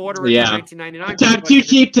 I'm going to order it for $19.99. I'm too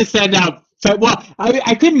cheap to send out. Well,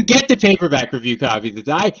 I couldn't get the paperback review copies.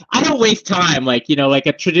 I don't waste time. Like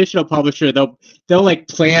a traditional publisher, they'll like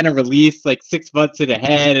plan a release like 6 months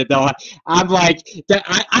ahead, and I'm like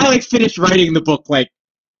I like finished writing the book like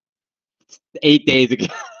 8 days ago.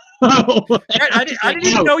 I didn't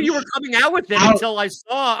even know you were coming out with it until I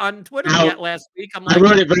saw on Twitter last week. I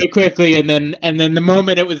wrote it very quickly, and then the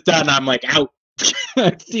moment it was done, I'm like, out.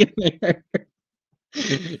 See you later.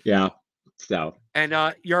 Yeah. So.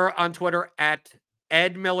 And you're on Twitter at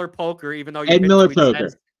Ed Miller Poker, even though Ed Miller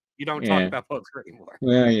Poker. You don't talk about poker anymore.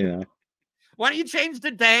 Well, Why don't you change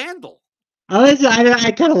the handle?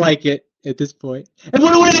 I kind of like it at this point. And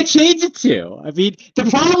what would I change it to? I mean, the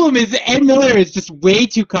problem is Ed Miller is just way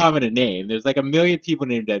too common a name. There's like 1 million people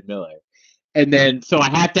named Ed Miller. And then, so I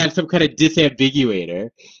have to have some kind of disambiguator.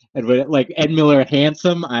 And like Ed Miller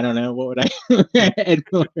handsome? I don't know. What would I? Ed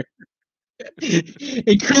Miller.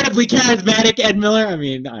 Incredibly charismatic Ed Miller? I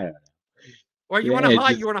mean, I don't know. Or you want to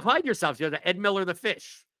hide yourself. You're the Ed Miller the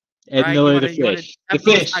Fish. Ed Miller the Fish. The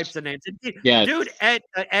Fish. Types of names. Yes. Dude, Ed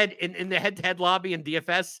in the head-to-head lobby in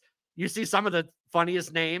DFS, you see some of the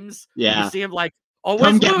funniest names. Yeah. You see him like, always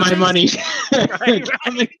come get my money.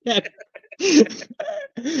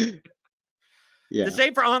 Yeah. The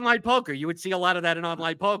same for online poker. You would see a lot of that in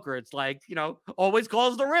online poker. It's like, always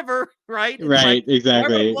calls the river, right? It's right, like,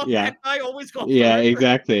 exactly. Yeah. That guy always calls the river.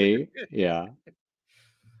 Exactly. Yeah.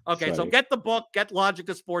 Okay, so get the book, get Logic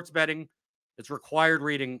of Sports Betting. It's required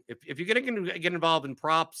reading. If you're going to get involved in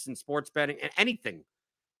props and sports betting and anything,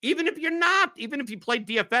 even if you play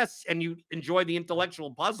DFS and you enjoy the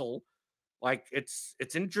intellectual puzzle, like it's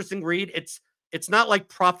an interesting read. It's not like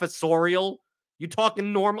professorial. You talk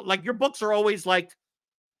in normal, like your books are always like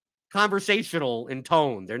conversational in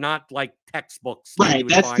tone. They're not like textbooks. Right.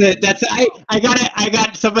 I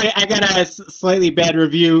got a slightly bad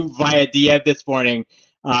review via DM this morning.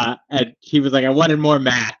 And he was like, I wanted more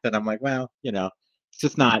math. And I'm like, well,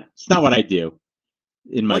 it's not what I do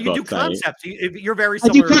in my book. You do concepts. You're very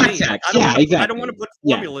similar to me. Like, exactly. I don't want to put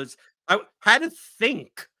formulas. How to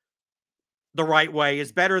think the right way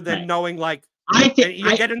is better than knowing like,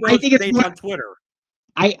 you're getting those debates on Twitter.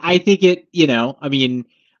 I think it, I mean,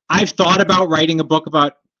 I've thought about writing a book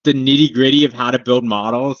about the nitty gritty of how to build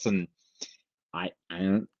models, and I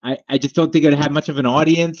just don't think it'd have much of an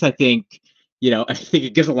audience. I think, I think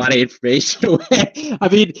it gives a lot of information away. I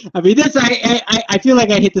mean, I feel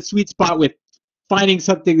like I hit the sweet spot with finding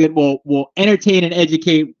something that will entertain and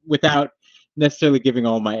educate without necessarily giving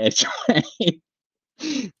all my edge away,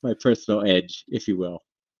 my personal edge, if you will.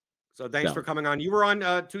 So thanks for coming on. You were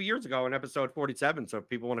on 2 years ago in episode 47. So if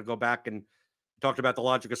people want to go back and talked about the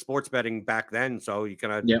logic of sports betting back then, so you can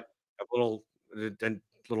have a little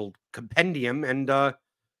compendium. And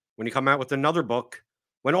when you come out with another book,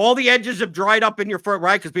 when all the edges have dried up in your foot,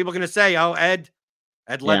 right? Because people are going to say, "Oh, Ed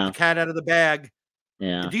let the cat out of the bag."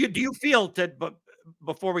 Yeah. Do you feel that? But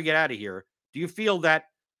before we get out of here, do you feel that?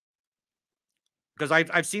 Because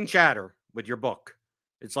I've seen chatter with your book.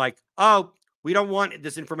 It's like, oh, we don't want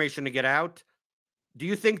this information to get out. Do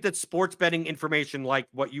you think that sports betting information, like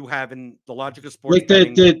what you have in the logic of sports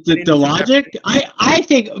betting, the logic? I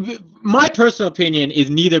think my personal opinion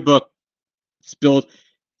is neither book spilled.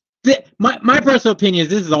 My personal opinion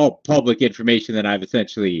is this is all public information that I've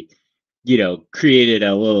essentially, created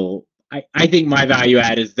a little. I think my value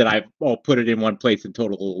add is that I've all put it in one place and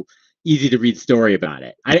told a little easy to read story about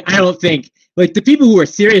it. I don't think like the people who are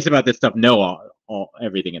serious about this stuff know all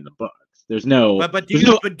everything in the book. There's no, but do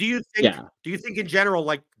you think in general,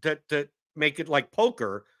 like to make it like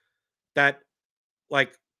poker, that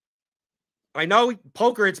like, I know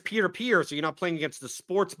poker, it's peer-to-peer, so you're not playing against the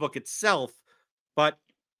sports book itself, but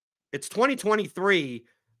it's 2023.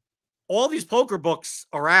 All these poker books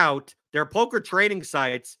are out. They're poker trading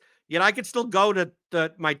sites. Yet I could still go to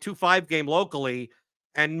my 2-5 game locally,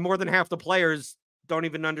 and more than half the players don't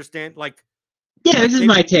even understand. Like, yeah, this is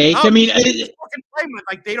my take. I mean,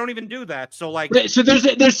 like they don't even do that. So like, so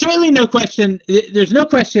there's certainly no question. There's no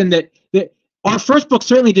question that our first book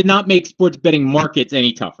certainly did not make sports betting markets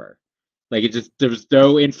any tougher. Like, it just, there was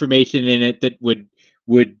no information in it that would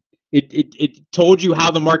it told you how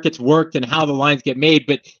the markets worked and how the lines get made,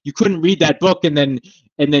 but you couldn't read that book and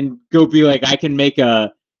then go be like, I can make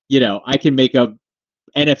a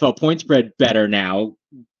NFL point spread better now.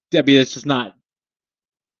 I mean, it's just not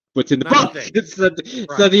what's in the book. It's not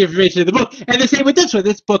the information in the book. And the same with this one.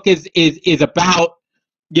 This book is about,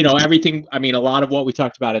 everything. I mean, a lot of what we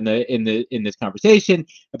talked about in this conversation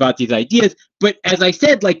about these ideas. But as I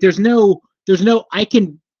said, like, there's no I've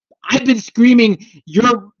been screaming,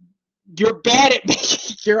 you're bad at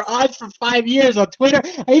making your odds for 5 years on Twitter.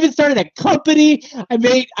 I even started a company. I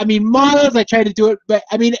made models. I tried to do it, but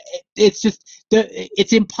I mean, it's just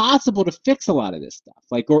it's impossible to fix a lot of this stuff.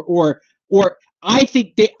 Like, or I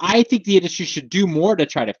think the industry should do more to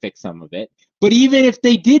try to fix some of it. But even if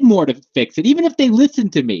they did more to fix it, even if they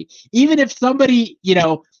listened to me, even if somebody,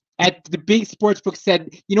 at the big sports book said,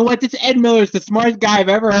 you know what, this Ed Miller is the smartest guy I've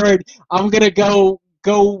ever heard. I'm gonna go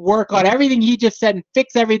work on everything he just said and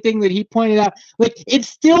fix everything that he pointed out. Like, it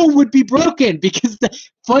still would be broken because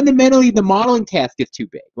fundamentally the modeling task is too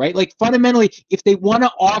big, right? Like, fundamentally, if they want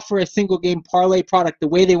to offer a single game parlay product the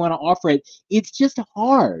way they want to offer it, it's just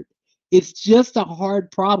hard. It's just a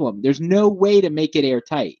hard problem. There's no way to make it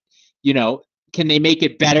airtight. Can they make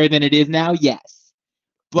it better than it is now? Yes.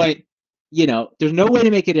 But, there's no way to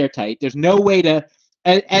make it airtight. There's no way to,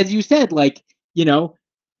 as you said, like,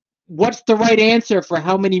 what's the right answer for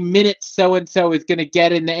how many minutes so-and-so is going to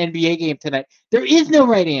get in the NBA game tonight? There is no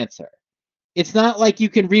right answer. It's not like you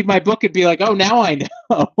can read my book and be like, oh, now I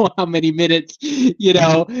know how many minutes,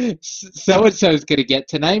 so-and-so is going to get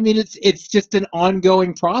tonight. I mean, it's just an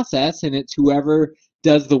ongoing process, and it's whoever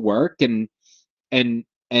does the work and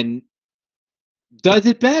does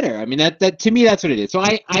it better. I mean, that to me, that's what it is. So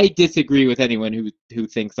I disagree with anyone who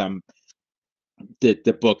thinks that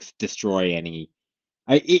the books destroy any.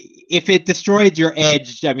 If it destroyed your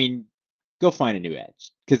edge, I mean, go find a new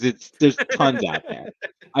edge, because there's tons out there.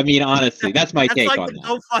 I mean, honestly, that's my take on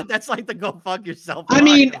that. That's like the go fuck yourself. And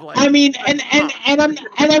I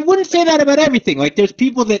wouldn't say that about everything. Like, there's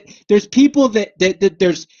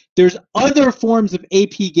other forms of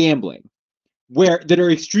AP gambling that are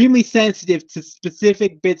extremely sensitive to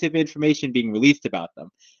specific bits of information being released about them,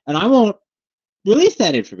 and I won't release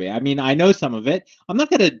that information. I mean, I know some of it. I'm not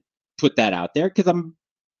going to put that out there because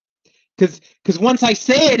once I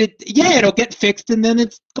say it, it'll get fixed and then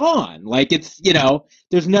it's gone. Like, it's,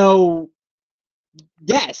 there's no,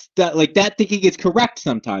 yes, that thinking is correct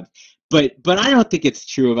sometimes, but I don't think it's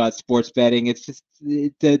true about sports betting. It's just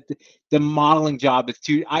the modeling job is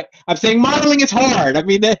too. I'm saying modeling is hard. I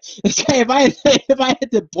mean, if I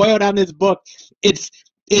had to boil down this book, it's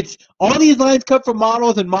all these lines come from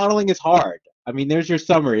models, and modeling is hard. I mean, there's your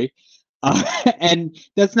summary, and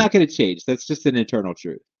that's not going to change. That's just an internal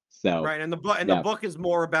truth. So, right, and the book is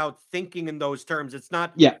more about thinking in those terms. It's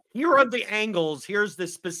not, here are the angles. Here's the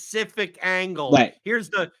specific angle. Right. Here's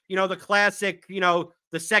the the classic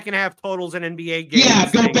the second half totals in NBA games.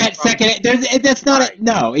 Yeah, go bet second. That's not right.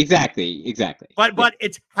 No, exactly. But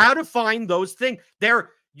it's how to find those things.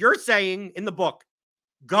 You're saying in the book,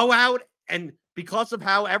 go out, and because of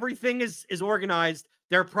how everything is organized,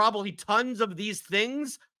 there are probably tons of these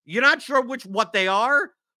things. You're not sure what they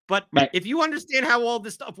are, but if you understand how all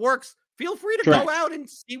this stuff works, feel free to go out and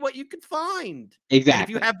see what you can find. Exactly. And if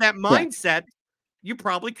you have that mindset, you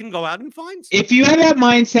probably can go out and find stuff. If you have that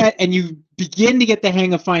mindset and you begin to get the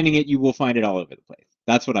hang of finding it, you will find it all over the place.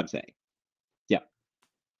 That's what I'm saying. Yep.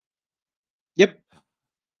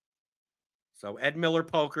 So Ed Miller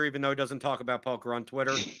Poker, even though he doesn't talk about poker on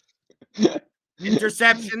Twitter.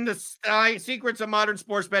 Interception, the secrets of modern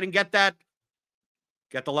sports betting. Get that.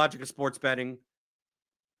 Get the logic of sports betting.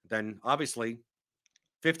 Then, obviously,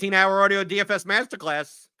 15-hour audio DFS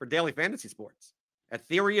Masterclass for daily fantasy sports at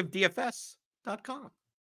theoryofdfs.com.